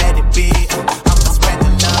 I'ma let it be. I'ma spread the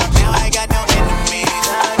love. Now I got no enemies.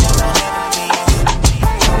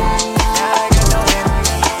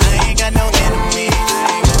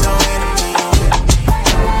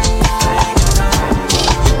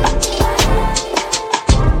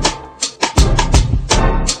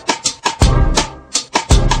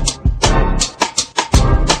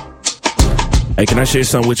 Hey, can I share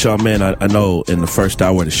something with y'all, man? I know in the first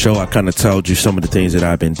hour of the show, I kind of told you some of the things that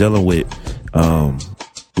I've been dealing with,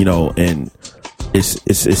 you know, and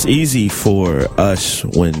it's easy for us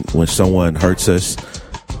when someone hurts us,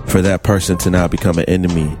 for that person to now become an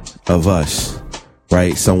enemy of us,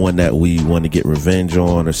 right? Someone that we want to get revenge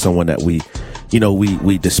on, or someone that we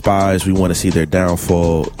despise. We want to see their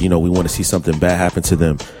downfall. You know, we want to see something bad happen to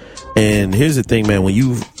them. And here's the thing, man, when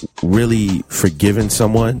you've really forgiven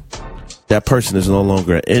someone, that person is no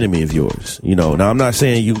longer an enemy of yours. You know, now I'm not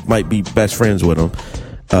saying you might be best friends with them,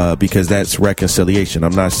 because that's reconciliation.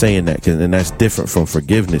 I'm not saying that, and that's different from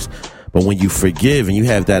forgiveness. But when you forgive and you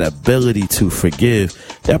have that ability to forgive,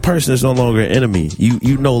 that person is no longer an enemy.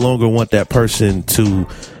 You no longer want that person to,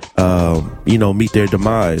 meet their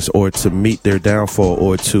demise, or to meet their downfall,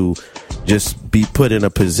 or to just be put in a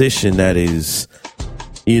position that is,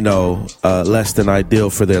 less than ideal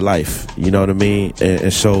for their life. You know what I mean?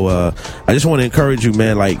 And so I just want to encourage you,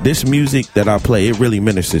 man. Like, this music that I play, it really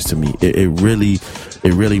ministers to me. It really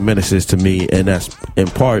ministers to me, and that's in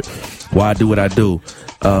part why I do what I do,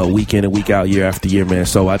 week in and week out, year after year, man.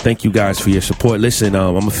 So I thank you guys for your support. Listen,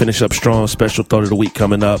 I'm gonna finish up strong. Special thought of the week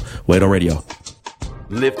coming up. Wait on radio.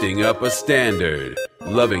 Lifting up a standard,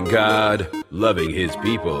 loving God, loving His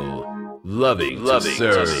people. Loving to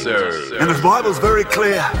serve. And the Bible's very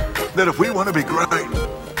clear that if we want to be great,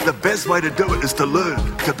 the best way to do it is to learn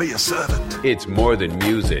to be a servant. It's more than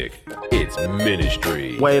music, it's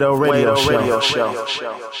ministry. Wado Radio Show.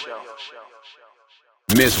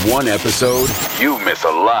 Miss one episode, you miss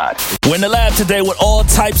a lot. We're in the lab today with all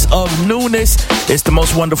types of newness. It's the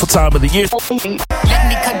most wonderful time of the year. Let me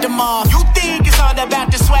cut them off. You think it's all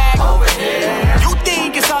about the swag? Over here. You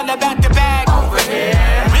think it's all about the bag? Over here.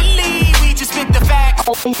 Really, we just spit the facts.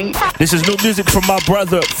 This is new music from my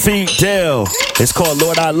brother Fidel. It's called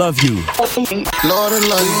Lord I Love You. Lord I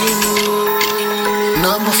love you,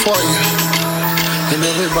 none before you. And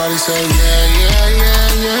everybody say yeah, yeah,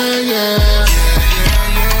 yeah, yeah, yeah.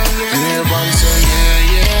 And everybody say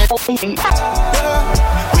yeah, yeah. We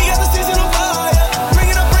got the season on fire. Bring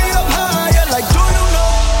it up higher. Like, do you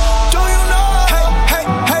know? Hey.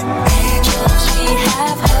 Angels, we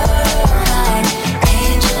have her.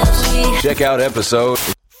 Angels, check out episode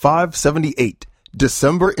 578,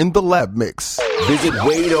 December in the Lab Mix. Visit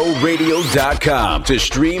WadoRadio.com to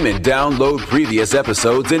stream and download previous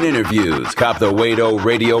episodes and interviews. Cop the Wado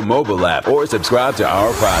Radio mobile app or subscribe to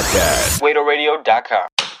our podcast. WadoRadio.com.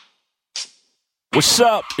 What's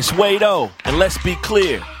up? It's Wado, and let's be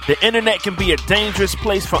clear. The internet can be a dangerous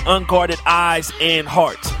place for unguarded eyes and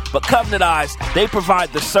hearts. But Covenant Eyes, they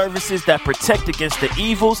provide the services that protect against the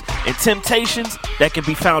evils and temptations that can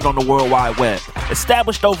be found on the World Wide Web.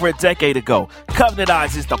 Established over a decade ago, Covenant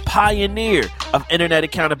Eyes is the pioneer of internet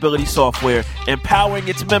accountability software, empowering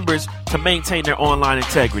its members to maintain their online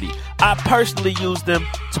integrity. I personally use them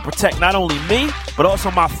to protect not only me, but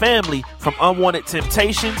also my family from unwanted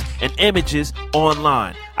temptations and images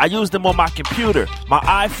online. I use them on my computer, my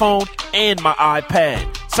iPhone, and my iPad.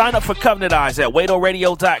 Sign up for Covenant Eyes at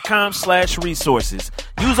WadoRadio.com/resources.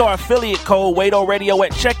 Use our affiliate code WadoRadio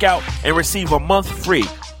at checkout and receive a month free.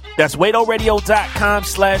 That's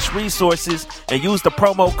WadoRadio.com/resources and use the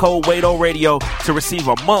promo code WadoRadio to receive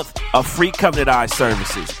a month of free Covenant Eyes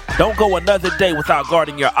services. Don't go another day without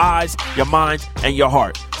guarding your eyes, your mind, and your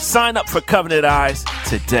heart. Sign up for Covenant Eyes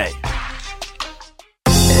today.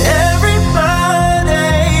 Everybody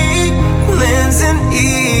lends an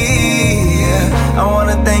ear. I want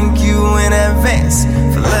to thank you in advance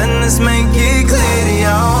for letting us make it clear to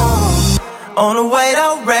y'all on the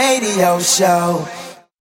Wado Radio Show.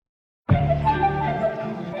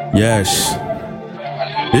 Yes.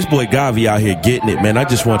 This boy Gavi out here getting it, man. I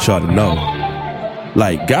just want y'all to know.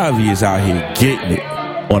 Like, Gavi is out here getting it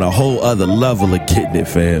on a whole other level of getting it,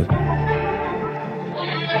 fam.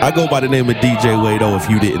 I go by the name of DJ Wado. If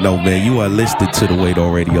you didn't know, man, you are listening to the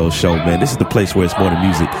Wado Radio Show, man. This is the place where it's more than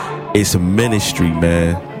music. It's a ministry,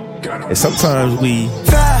 man. And sometimes we...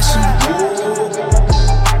 Fashion.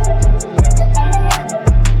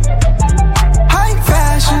 High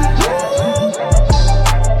fashion.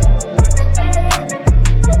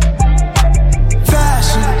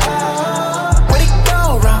 Fashion. Where'd it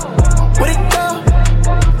go, Rob? Where'd it go?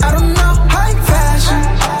 I don't know. High fashion.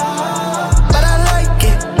 But I like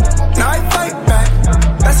it. Now I fight back.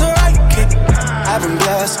 That's alright, kid. I've been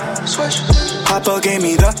blessed. Swish. Papa gave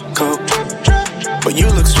me the coke. But you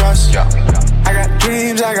look stressed. I got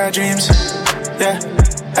dreams. Yeah,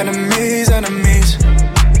 enemies.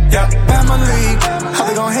 Yeah, family. How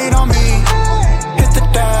they gon' hate on me? Hit the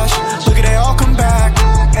dash. Look at they all come back.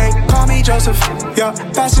 Hey, call me Joseph. Yeah,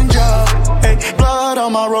 passenger. Hey, blood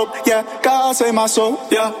on my rope. Yeah, God save my soul.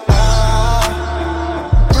 Yeah,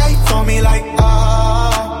 pray for me like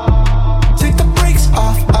take the brakes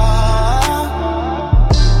off.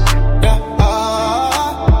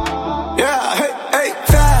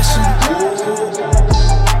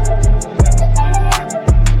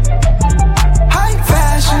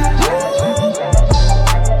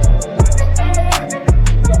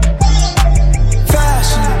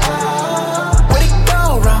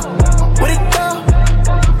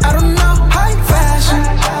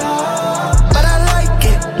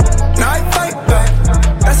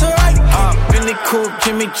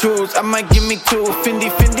 Jimmy Choo's, I might give me two Fendi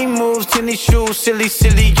moves, tinny shoes, silly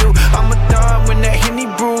you. I'm a dime when that Henny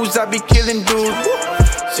brews, I be killing dudes.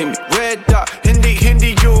 See me red dot, Hindi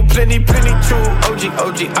you, plenty true.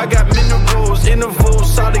 OG, I got minerals,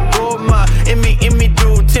 intervals, solid gold mine. In me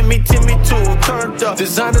dude, Timmy too, turned up.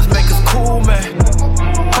 Designers make us cool, man.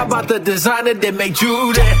 How about the designer that made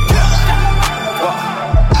you that?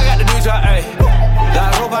 I got the new job, ayy.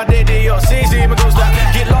 I hope I did it, yo, see me goes down.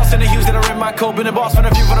 Get lost in the hues that are in my coat. Been a boss from the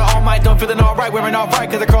view for the all might. Don't feeling alright, wearing all right.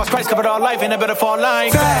 Cause the cross Christ covered all life, and I better fall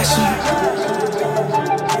line. Fashion.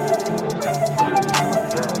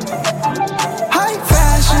 High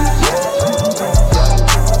fashion.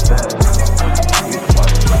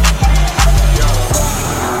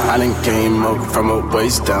 I done came up from a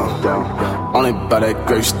waist down. Only by that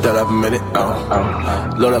grace that I made it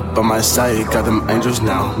out. Load up on my side, got them angels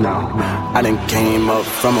now. I done came up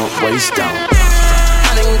from a waist down.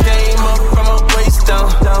 I done came up from a waist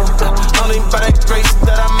down. Only by that grace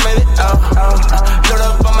that I made it out. Load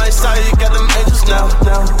up on my side, got them angels now.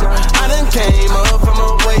 I done came up from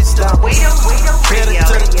a waist down. Headed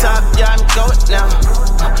to the top, yeah, I'm going now.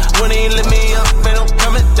 When he lit me up, ain't no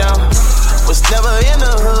coming down. Was never in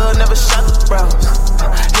the hood, never shot the Browns.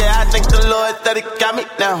 Yeah, I thank the Lord that he got me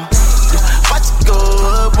now. Watch it go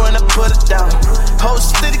up when I put it down. Whole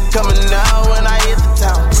city coming out when I hit the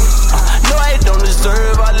town. No, I don't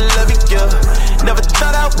deserve all the love you give. Never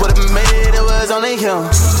thought I would've made it, was only him.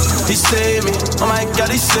 He saved me, oh my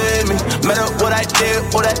God, he saved me. Matter what I did,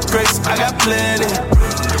 all that grace, I got plenty.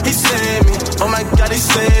 He saved me, oh my God, he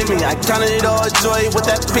saved me. I counted it all joy with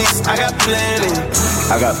that peace, I got plenty.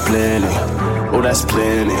 I got plenty, oh that's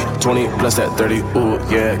plenty. 20 plus that 30, ooh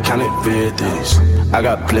yeah, count it 50s. I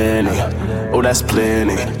got plenty, oh that's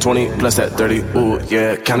plenty. 20 plus that 30, ooh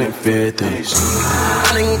yeah, count it 50s.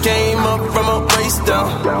 I done came up from a waist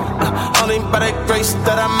down. Only by that grace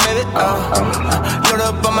that I made it out. Load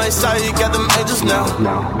up on my side, you got them angels now.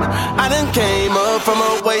 I done came up from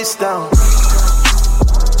a waist down.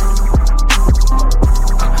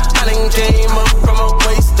 I done came up from a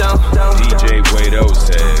waist down. DJ Wado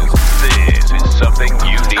says this is something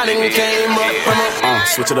you need. I done came up from a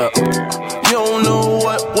switch it up. You don't know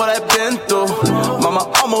what I've been through.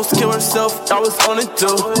 Mama almost killed herself, I was on it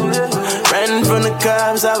too. Ran from the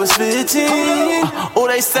cops, I was 15. Oh,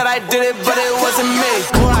 they said I did it, but it wasn't me.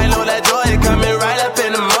 Oh, I know that joy coming right up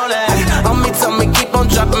in the morning. Tell me keep on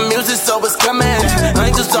dropping music, so it's coming.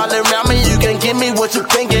 Angels all around me, you can give me what you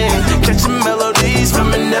thinking. Catching melodies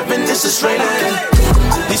from in heaven, this is raining.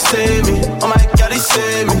 He saved me, oh my God, he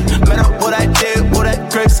saved me. Matter what I did, all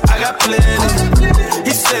that grace, I got plenty.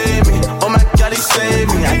 He saved me, oh my God, he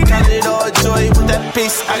saved me. I counted all joy with that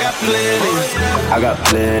peace, I got plenty. I got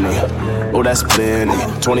plenty, oh that's plenty.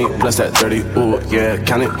 20 plus that 30, ooh yeah,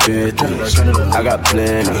 count it 50s. I got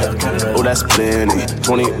plenty, oh that's plenty.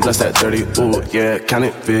 20 plus that 30, ooh yeah, count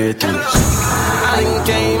it 50s. I done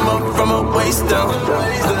came up from a waist down.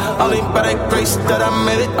 Only by that grace that I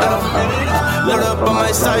made it out. Load up on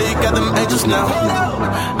my side, you got them angels now.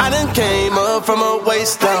 I done came up from a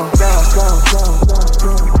waist down.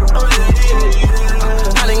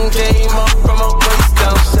 I done came up from a waist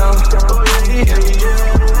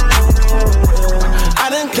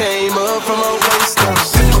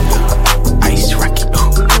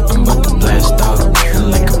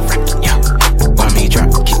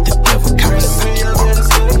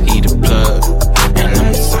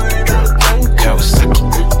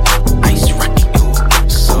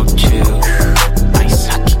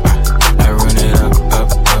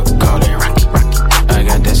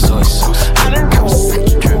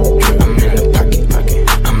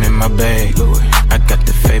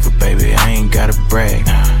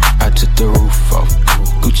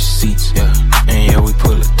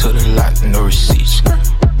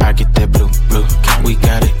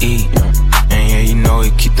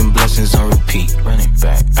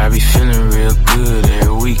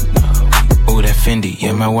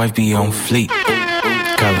wife be on fleek.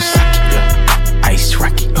 Kawasaki, yeah. Ice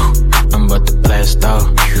rocket, I'm about to blast off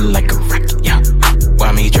like a rocket, yeah.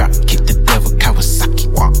 Why me drop, kick the devil, Kawasaki,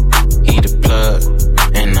 walk. He the plug,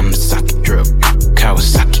 and I'm the socket, drip.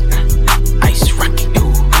 Kawasaki, ice rocket,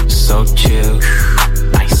 ooh, so chill.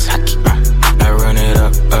 Ice hockey, I run it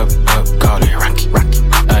up, call it rocky.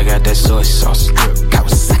 I got that soy sauce, drip.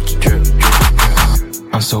 Kawasaki, drip.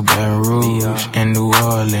 I'm so Baton Rouge and New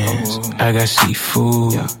Orleans. I got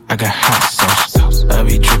seafood, I got hot sauce. I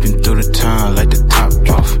be dripping through the town like the top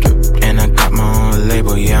off. And I got my own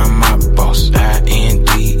label, yeah, I'm my boss.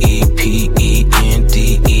 INDEPENDENT.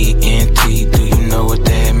 Do you know what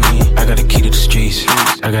that mean? I got a key to the streets,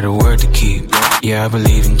 I got a word to keep. Yeah, I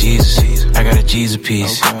believe in Jesus, I got a Jesus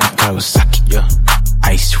piece. Kawasaki, yeah,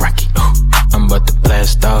 ice rocket. I'm about to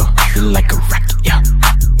blast off like a rocket, yeah.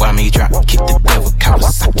 Why me drop, kick the devil,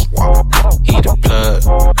 Kawasaki. He the plug,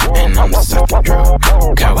 and I'm the socket, drip.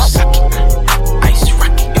 Kawasaki, ice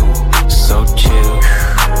rocket, so chill.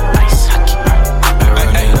 Ice hockey, I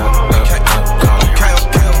run it up, call it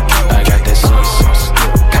rocky. I got that soy sauce,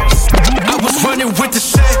 drip. I was running with the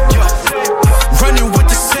set, yeah. Running with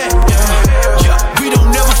the set, yeah. We don't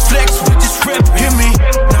never flex, we just rep, hear me?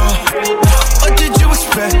 No. What did you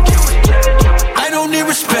expect? I don't need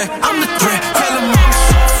respect, I'm the threat. Tell him I'm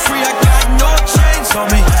so free, I got no chains on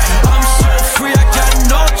me. I'm so free, I got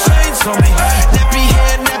no chains on me. Nappy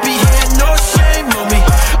hair, no shame on me.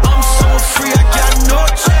 I'm so free, I got no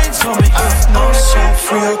chains on me. I'm so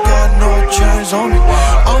free, I got no chains on me.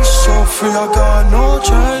 I'm so free, I got no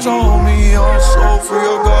chains on me. I'm so free,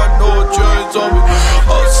 I got no chains on me.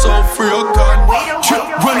 I'm so free, I got no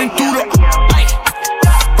chains. Running through the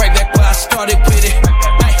right back where I started with it.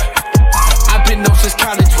 I've been known since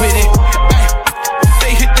college with it.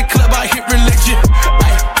 They hit the club, I hit religion.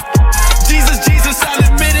 Jesus, I'll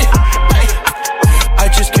admit it. I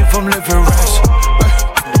just give them living raps.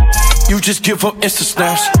 You just give them Insta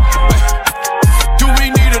snaps. Do we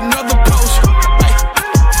need another post?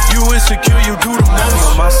 You insecure, you do the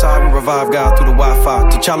most. On my side, we revive God through the Wi-Fi.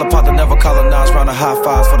 T'Challa Pata never colonized, round the high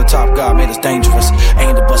fives for the top God made us dangerous.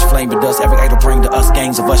 Aim to bust flame with us, every idol bring to us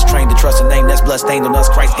gangs of us trained to trust a name that's blood stained on us.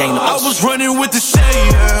 Christ gained on us. I was running with the shade,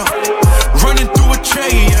 yeah. Running through a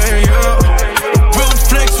trade, yeah. Real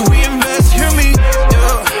flex, we invest, hear me,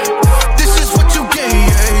 yeah. This is what you get,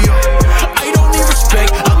 yeah. I don't need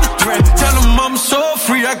respect, I'm the threat. Tell them I'm so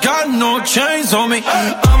free, I got no chains on me.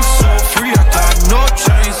 I'm so free, I got no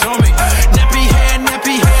chains on me. Nappy hair,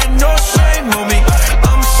 no shame on me.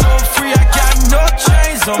 I'm so free, I got no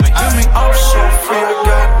chains on me. I'm so free, I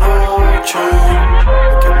got no chains.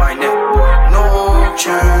 Look at my neck, boy, no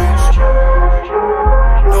chains.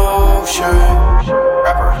 No chains.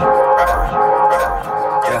 Rapper.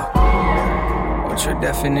 Yeah. What's your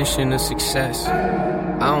definition of success?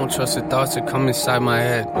 I don't trust the thoughts that come inside my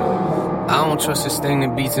head. I don't trust this thing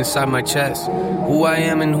that beats inside my chest. Who I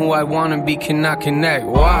am and who I wanna be cannot connect.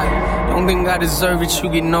 Why? Don't think I deserve it, you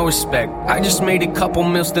get no respect. I just made a couple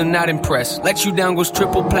mils, still not impressed. Let you down goes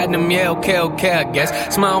triple platinum, yeah, okay, I guess.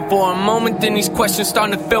 Smile for a moment, then these questions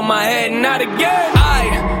starting to fill my head, not again.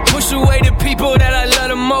 I push away the people that I love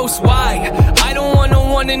the most. Why? I don't want no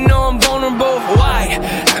one to know I'm vulnerable. Why?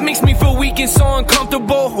 That makes me feel weak and so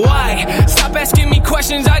uncomfortable. Why? Stop asking me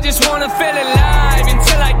questions, I just wanna feel alive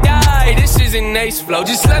until I die. This isn't Ace Flow,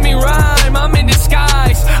 just let me rhyme, I'm in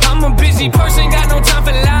disguise. I'm a busy person, got no time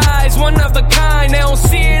for lies. One of a kind, they don't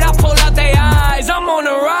see it, I pull out their eyes. I'm on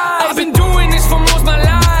the rise, I've been doing this for most my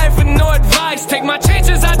life with no advice. Take my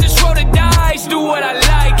chances, I just roll the dice, do what I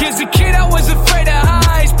like. As a kid I was afraid of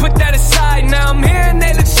highs, put that aside. Now I'm here and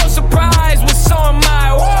they look so surprised, well so am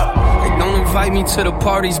I. Whoa. They don't invite me to the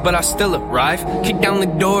parties, but I still arrive. Kick down the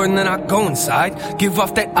door and then I go inside. Give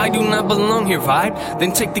off that I do not belong here vibe.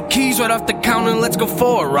 Then take the keys right off the counter and let's go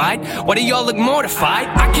for a ride. Why do y'all look mortified?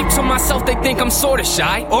 I keep to myself, they think I'm sorta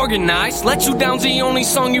shy. Organized, Let You Down's the only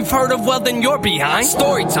song you've heard of, well then you're behind.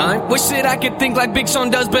 Story time, wish that I could think like Big Sean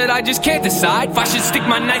does, but I just can't decide if I should stick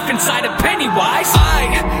my knife inside a Pennywise.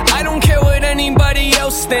 I don't care what anybody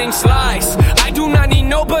else thinks, lies. I do not need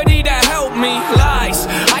nobody to help me, lies.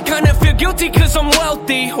 I kinda feel guilty cause I'm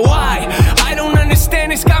wealthy, why? I don't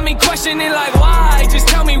understand, it's got me questioning like why? Just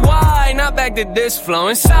tell me why, not back to this flow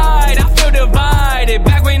inside. I feel divided,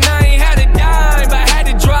 back when I ain't had a dime, but had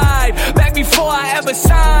to drive. Back before I ever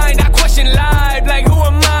signed, I question life, like who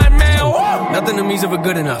am I, man? Woo! Nothing to me enemies ever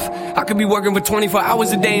good enough? I could be working for 24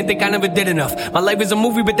 hours a day and think I never did enough. My life is a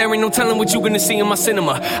movie, but there ain't no telling what you gonna see in my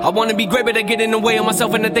cinema. I wanna be great, but I get in the way of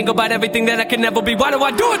myself and I think about everything that I can never be. Why do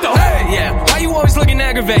I do it though? Hey, yeah. Why you always looking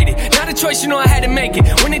aggravated? Not a choice, you know I had to make it.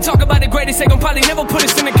 When they talk about the greatest, they gon' probably never put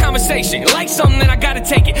us in a conversation. Like something that I gotta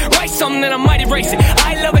take it. Write something that I might erase it.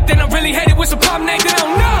 I love it, then I really hate it. What's the problem, nigga? They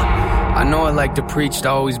don't know. I know I like to preach to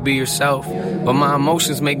always be yourself, but my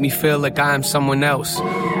emotions make me feel like I am someone else.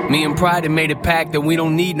 Me and Pride have made a pact that we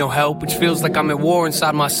don't need no help, which feels like I'm at war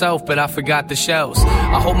inside myself, but I forgot the shells.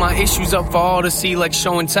 I hold my issues up for all to see like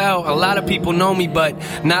show and tell. A lot of people know me, but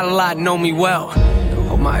not a lot know me well.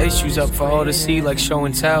 Hold my issues up for all to see like show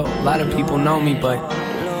and tell. A lot of people know me, but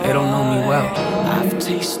they don't know me well. I've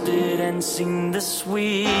tasted and seen the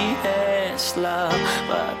sweetest love,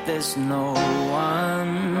 but there's no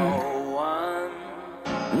one.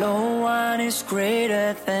 No one is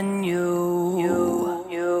greater than you.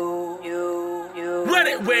 Run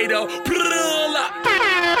it, Wado.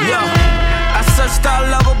 Yo, I searched all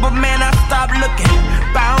over, but man, I stopped looking.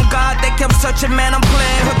 Found God, they kept searching, man, I'm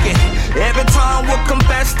playing hooky. Every time we'll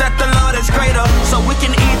confess that the Lord is greater. So we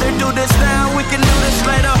can either do this now, we can do this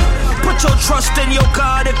later. Put your trust in your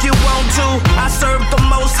God if you want to. I serve the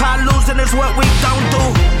Most High, losing is what we don't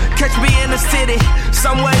do. Catch me in the city,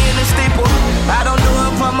 somewhere in the steeple. I don't do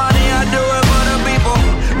it for money, I do it for the people.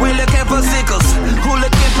 We looking for seekers, who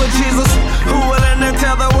looking for Jesus, who willing to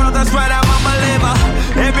tell the world that's right, I'm a believer.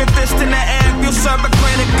 Every fist in the air, if you serve a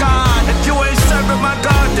greater God. If you ain't serving my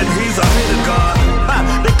God, then he's a hater God.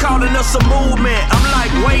 They calling us a movement, I'm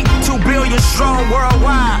like, wait, 2 billion strong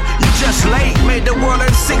worldwide. You just late, made the world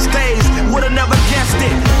in 6 days, would've never guessed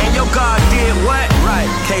it. And your God did what? Right,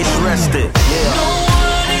 case rested. Yeah. No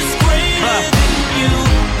one is greater than you,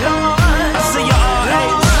 Lord. I see your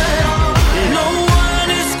R.H. No one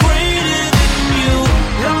is greater than you,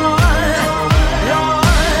 Lord.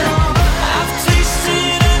 I've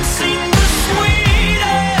tasted and seen the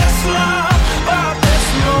sweetest love, but there's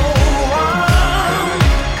no one.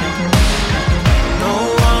 No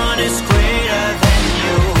one is greater than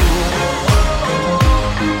you.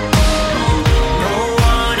 No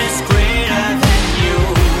one is greater than you.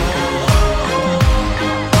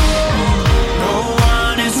 No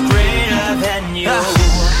one is greater than you.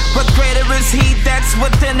 But greater is he that's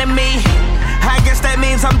within me. I guess that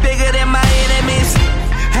means I'm bigger than my enemies.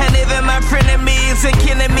 And even my frenemies and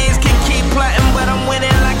enemies can keep plotting, but I'm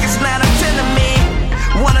winning like it's not a 10 to me.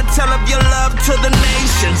 Wanna tell of your love to the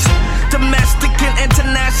nations, domestic and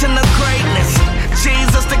international greatness.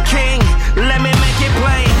 Jesus the King, let me make it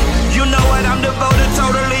plain. You know what, I'm devoted,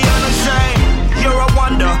 totally unashamed. You're a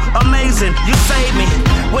wonder, amazing, you saved me.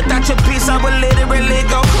 Without your peace, I would literally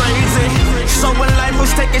go crazy. So when life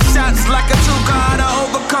was taking shots like a true God, I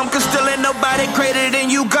overcome, cause still ain't nobody greater than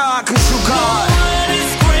you, God, cause you God. No one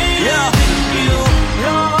is greater than you,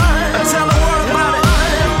 Lord. Tell the world about it.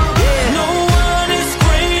 Yeah. No one is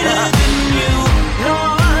greater than you,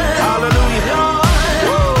 Lord. Hallelujah.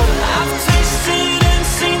 I've tasted and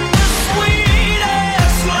seen the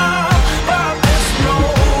sweetest love, but there's no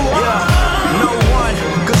one. No one,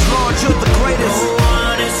 cause Lord, you're the greatest. No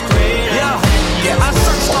one is greater than you. I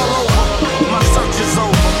searched all over, my search is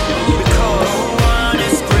over. Because no one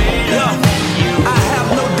is greater than you. I have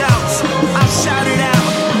no doubts, I shout it out.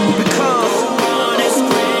 Because no one is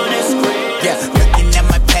greater. Yeah, looking at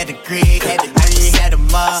my pedigree, I just set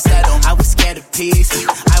 'em up. I was scared of peace,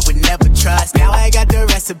 I would never trust. Now I got the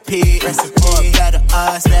recipe for a better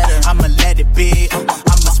us. I'ma let it be,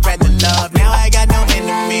 I'ma spread the love. Now I got no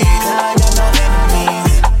enemies. Now I got no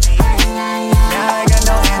enemies. Now I got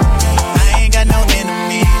no enemies. I ain't got no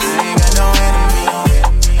enemies. I ain't got no enemies.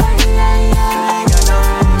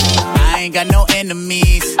 I ain't got no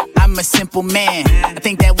enemies. I'm a simple man. I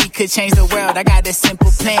think that we could change the world. I got a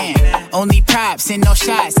simple plan. Only props and no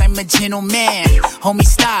shots. I'm a gentleman. Homie,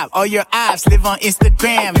 stop. All your ops live on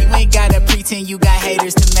Instagram. You ain't gotta pretend you got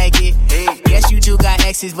haters to make it. Yes, you do got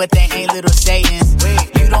exes, but they ain't little Satans.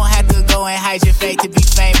 You don't have to go and hide your fate to be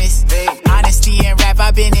famous. Honesty and rap,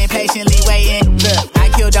 I've been impatiently waiting. Look, I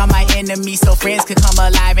killed all my enemies so friends could come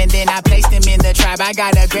alive, and then I placed them in the tribe. I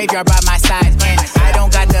got a graveyard by my side. And I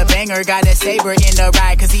don't got the banger, got a saber in the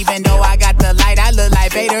ride. Cause even though I got the light, I look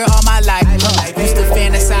like Vader all my life. Used to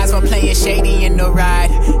fantasize while playing shady in the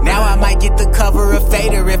ride. Now I might get the cover of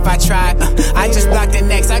Vader if I try. I just blocked the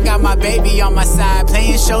next, I got my baby on my side.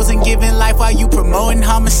 Playing shows and giving life while you promoting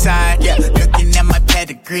homicide. Yeah, looking at my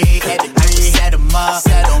pedigree, I just set 'em up.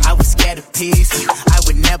 I was scared of peace, I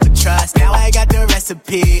would never trust. Now I got the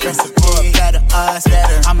recipe for a better us.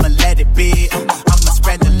 I'ma let it be, I'ma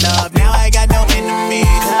spread the love. Now I got no enemies.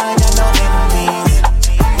 Now I got no enemies.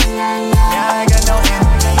 Now I got no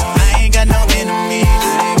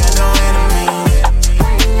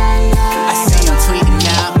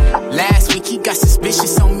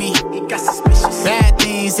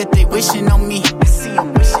wishing on me.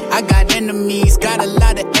 I got enemies, got a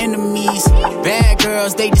lot of enemies. Bad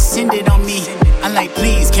girls, they descended on me. I'm like,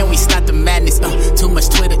 please, can we stop the madness? Too much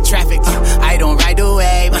Twitter traffic. I don't ride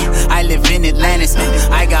away. I live in Atlantis.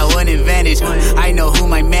 I got one advantage. I know who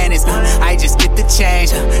my man is. I just get the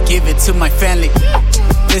change, give it to my family.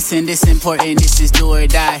 Listen, this important. This is do or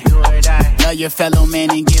die. Love your fellow man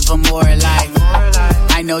and give them more life.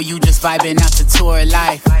 I know you just vibing out to tour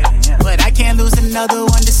life, but I can't lose another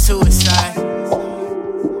one to suicide.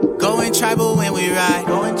 Going tribal when we ride.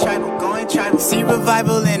 Going tribal. See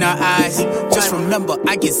revival in our eyes. Just remember,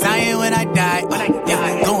 I get Zion when I die.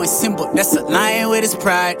 Yeah, going simple, that's a lion with his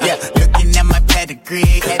pride. Yeah, looking at my pedigree.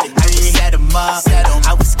 I just set him up.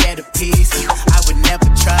 I was scared of peace. I would never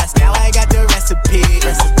trust. Now I got the recipe.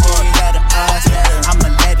 For a better us. I'ma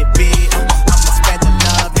let it be. I'ma spread the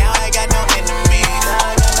love. Now I got no enemies.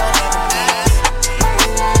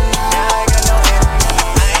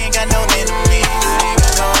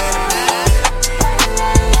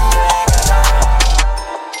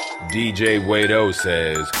 DJ Wado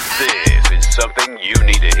says, this is something you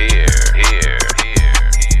need to hear.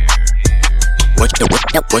 What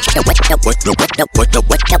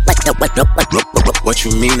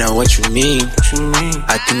you mean now, what you mean?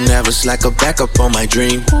 I can never slack or back up on my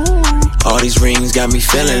dream. All these rings got me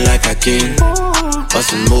feeling like I king.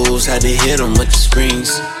 Bustin' moves, had to hit them with the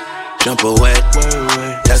screens. Jump away,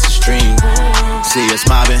 that's the stream. See us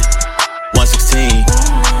mobbing, 116.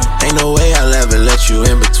 Ain't no way I'll ever let you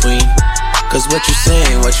in between. Cause what you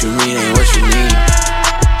say ain't what you mean, ain't what you mean.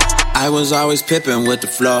 I was always pippin' with the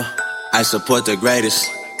flow. I support the greatest.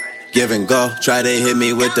 Give and go, try to hit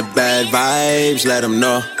me with the bad vibes, let them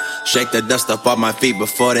know. Shake the dust up off my feet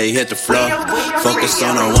before they hit the floor. Focus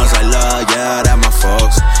on the ones I love, yeah, that my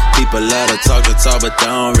folks. People love to talk, but they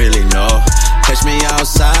don't really know. Catch me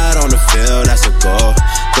outside on the field, that's a goal.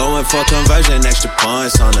 Going for conversion, extra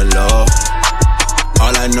points on the low.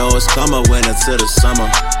 All I know is come a winter to the summer.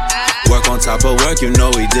 Work on top of work, you know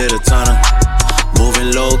we did a ton of.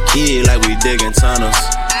 Moving low key like we digging tunnels.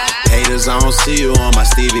 Haters, I don't see you on my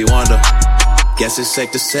Stevie Wonder. Guess it's safe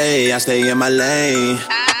to say I stay in my lane.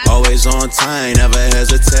 Always on time, never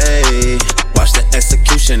hesitate. Watch the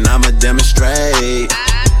execution, I'ma demonstrate.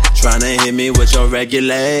 Tryna hit me with your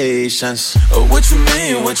regulations. What you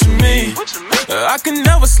mean, what you mean? I can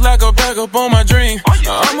never slack or back up on my dream.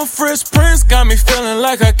 I'm a fresh prince, got me feeling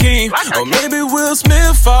like Hakeem. Or maybe Will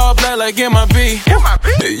Smith, fall black like MIB.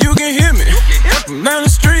 You can hear me from down the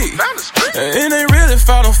street. It ain't really if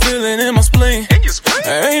I don't feel it in my spleen.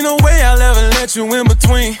 Ain't no way I'll ever let you in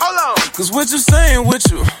between. Cause what you saying with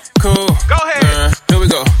you, cool. Go ahead. Here we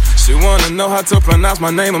go. She wanna know how to pronounce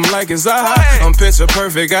my name, I'm like Zaha. I'm picture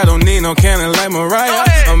perfect, I don't need no canon like Mariah.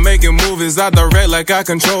 I'm making movies, I direct like I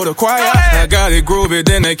control the choir. I got it groovy,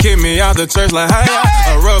 then they kick me out the church like hiya.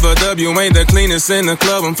 A rubber W ain't the cleanest in the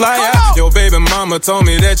club, I'm fly out. Your baby mama told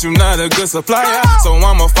me that you not a good supplier. So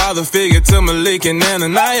I'm a father figure to Malik and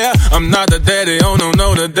Ananiah. I'm not the daddy, oh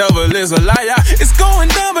no, the devil is a liar. It's going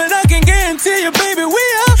down, but I can guarantee you, baby, we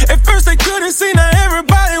up. At first they couldn't see, now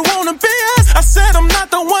everybody wanna be us. I said I'm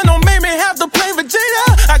not the one, don't make me have to play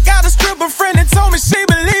Vegeta. I got a stripper friend that told me she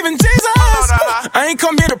believe in Jesus. I ain't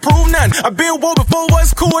come here to prove nothing. I've been woke before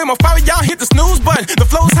what's cool. Ain't my father, y'all hit the snooze button. The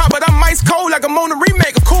flow's hot, but I'm ice cold like I'm on a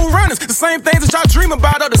remake of Cool Runnings. The same things that y'all dream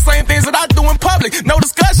about are the same things that I do in public. No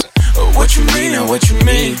discussion. What you mean and what you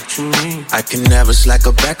mean? I can never slack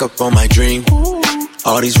or back up on my dream.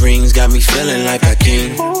 All these rings got me feeling like I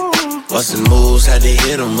king. Bustin' moves, had to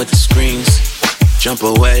hit them with the screens. Jump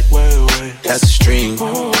away, that's the stream.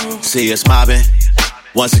 See us mobbing,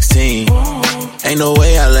 116. Ain't no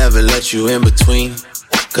way I'll ever let you in between.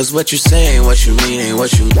 Cause what you say ain't what you mean, ain't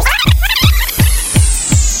what you mean.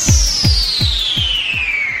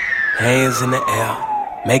 Hands in the air,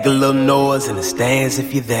 make a little noise in the stands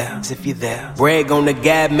if you're there. Brag on the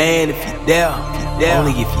guy, man, if you're there.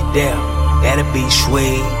 Only if you're there. That'll be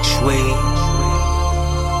sway.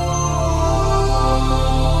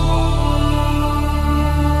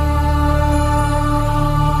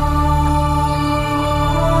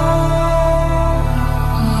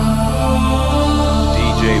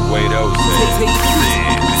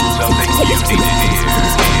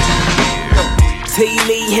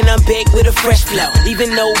 T-Lee and I'm back with a fresh flow.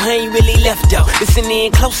 Even though I ain't really left though. Listen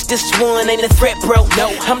in close, this one ain't a threat, bro.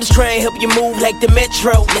 No, I'm just trying to help you move like the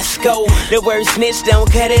Metro. Let's go. The word snitch,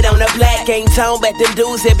 don't cut it on the black. Ain't talking about them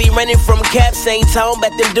dudes that be running from caps. Ain't talking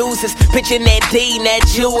about them dudes that's pitching that D,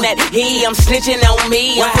 that you, that he. I'm snitching on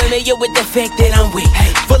me. I'm familiar with the fact that I'm weak.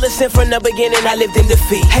 Full of sin from the beginning, I lived in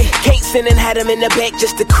defeat. Can't sin and had him in the back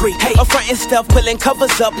just to creep. I'm frontin' stuff, pulling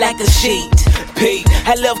covers up like a sheet. P.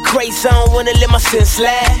 I love crazy, I don't wanna let my sin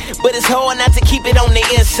slide. But it's hard not to keep it on the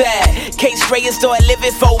inside. Case straight and start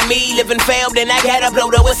living for me. Living foul, then I gotta blow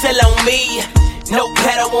the whistle on me. No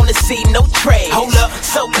pet, I wanna see no trash. Hold up,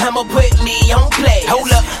 so I'ma put me on play.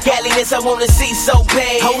 Hold up, godliness I wanna see so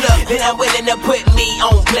bad. Hold up, then I'm willing to put me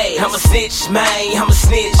on play. I'm a snitch, man, I'm a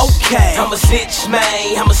snitch. Okay, I'm a snitch,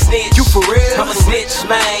 man, I'm a snitch. You for real? I'm a snitch,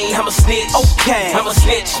 man, I'm a snitch. Okay, I'm a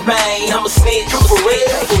snitch, man, I'm a snitch. You for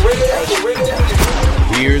real?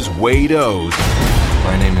 Here's Wade O's.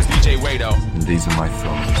 My name is DJ Wade O, and these are my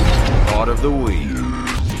thoughts. Thought of the week.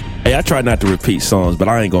 Hey, I try not to repeat songs, but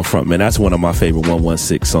I ain't gonna front, man. That's one of my favorite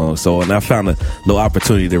 116 songs. So, and I found a little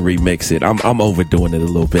opportunity to remix it. I'm overdoing it a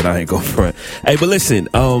little bit. I ain't gonna front. Hey, but listen,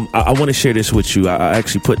 I want to share this with you. I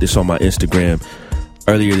actually put this on my Instagram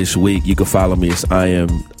earlier this week. You can follow me. It's I am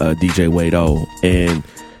DJ Wade O. And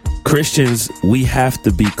Christians, we have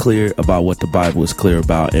to be clear about what the Bible is clear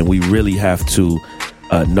about, and we really have to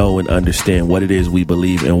know and understand what it is we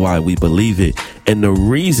believe and why we believe it. And the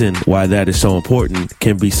reason why that is so important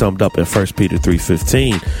can be summed up in 1 Peter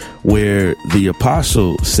 3:15, where the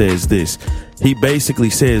apostle says this. He basically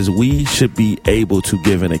says we should be able to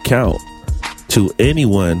give an account to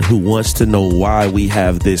anyone who wants to know why we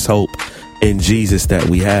have this hope in Jesus that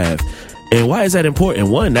we have. And why is that important?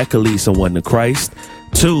 One, that could lead someone to Christ.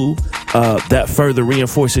 Two, that further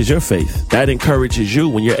reinforces your faith. That encourages you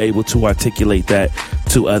when you're able to articulate that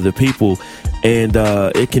to other people. And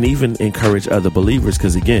it can even encourage other believers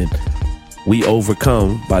because, again, we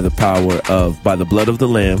overcome by the blood of the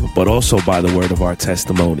Lamb, but also by the word of our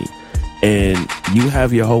testimony. And you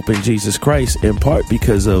have your hope in Jesus Christ in part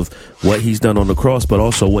because of what he's done on the cross, but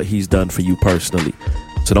also what he's done for you personally.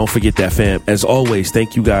 So don't forget that, fam. As always,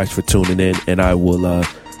 thank you guys for tuning in, and I will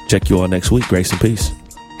check you all next week. Grace and peace.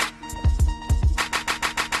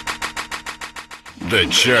 The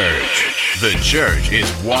church. The church is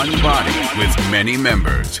one body with many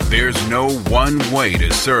members. There's no one way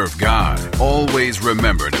to serve God. Always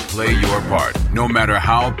remember to play your part, no matter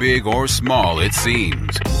how big or small it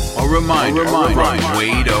seems. A reminder on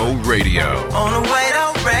Wade O Radio. On the Wade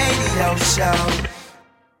O Radio Show.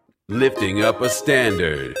 Lifting up a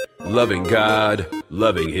standard. Loving God,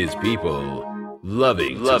 loving his people.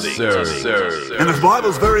 Loving to serve. And the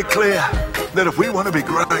Bible's very clear that if we want to be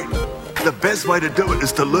great, the best way to do it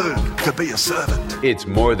is to learn to be a servant. It's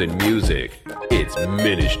more than music. It's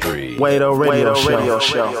ministry. Wade O Radio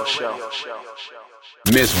Show.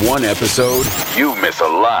 Miss one episode, you miss a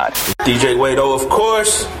lot. DJ Wade O, of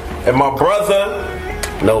course, and my brother,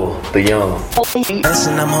 the young.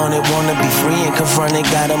 Listen, I'm on it, wanna be free and confronted,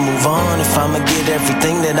 gotta move on. If I'ma get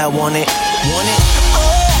everything that I wanted.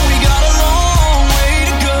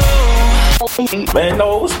 Man, it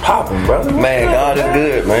was popping, brother. Man, God is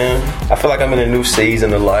good, man. I feel like I'm in a new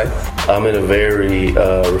season of life. I'm in a very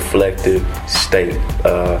reflective state.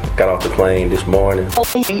 Got off the plane this morning.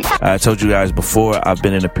 I told you guys before, I've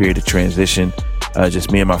been in a period of transition.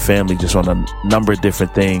 Just me and my family, just on a number of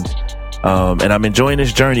different things. And I'm enjoying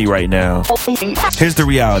this journey right now. Here's the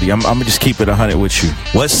reality. I'm gonna just keep it 100 with you.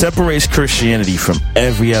 What separates Christianity from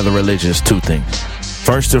every other religion is two things.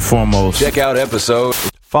 First and foremost, check out episode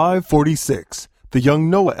 546, the Young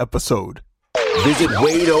Noah episode. Visit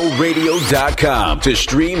WadeORadio.com to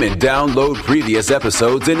stream and download previous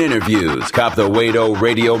episodes and interviews. Cop the Wade O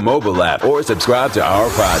Radio mobile app or subscribe to our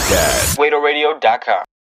podcast. WadeORadio.com.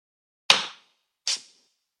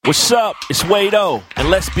 What's up? It's Wade O, and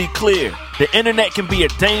let's be clear. The internet can be a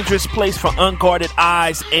dangerous place for unguarded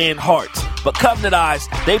eyes and hearts. But Covenant Eyes,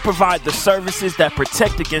 they provide the services that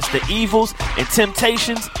protect against the evils and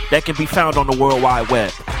temptations that can be found on the World Wide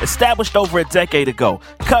Web. Established over a decade ago,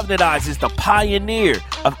 Covenant Eyes is the pioneer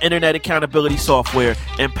of internet accountability software,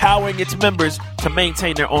 empowering its members to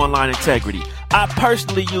maintain their online integrity. I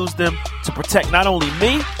personally use them to protect not only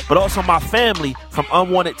me, but also my family from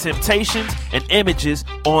unwanted temptations and images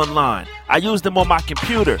online. I use them on my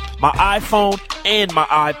computer, my iPhone, and my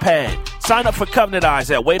iPad. Sign up for Covenant Eyes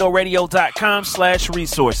at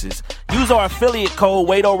WadeORadio.com/resources. Use our affiliate code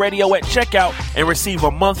WadeORadio at checkout and receive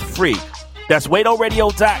a month free. That's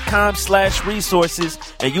WadeORadio.com/resources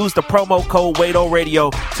and use the promo code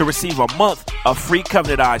WadeORadio to receive a month of free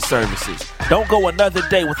Covenant Eyes services. Don't go another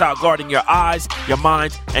day without guarding your eyes, your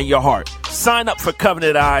mind, and your heart. Sign up for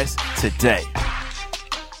Covenant Eyes today.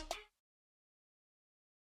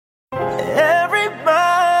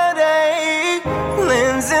 Everybody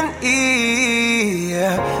lends an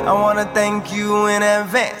ear. I wanna thank you in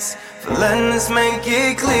advance for letting us make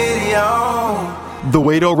it clear to y'all. The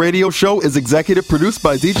Wade O Radio Show is executive produced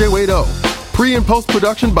by DJ Wade O. Pre- and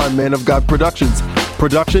post-production by Man of God Productions.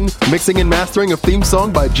 Production, mixing and mastering of theme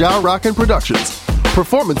song by Ja Rockin' Productions.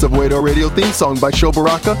 Performance of Wado Radio theme song by Sho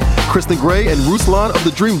Baraka, Kristen Gray, and Ruslan of the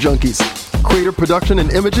Dream Junkies. Creator production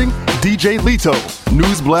and imaging, DJ Lito.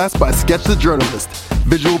 News blast by Sketch the Journalist.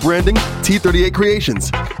 Visual branding, T38 Creations.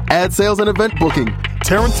 Ad sales and event booking,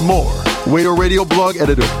 Terrence Moore. Wado Radio blog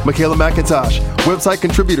editor, Michaela McIntosh. Website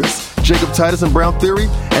contributors, Jacob Titus and Brown Theory.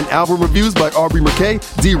 And album reviews by Aubrey McKay,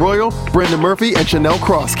 D. Royal, Brandon Murphy, and Chanel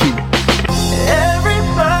Crosskey. Everybody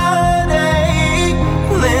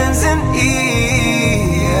lends an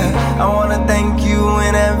ear. I wanna thank you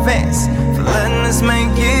in advance for letting us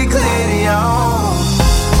make it clear to y'all.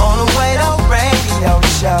 On the Wado Radio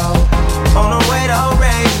Show. On the Wado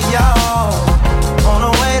Radio. On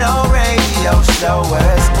the Wado Radio Show.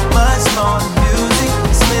 Where it's much more than music,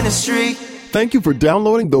 it's ministry. Thank you for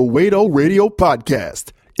downloading the Wado Radio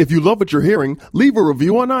Podcast. If you love what you're hearing, leave a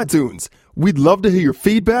review on iTunes. We'd love to hear your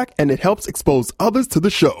feedback, and it helps expose others to the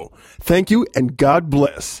show. Thank you, and God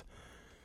bless.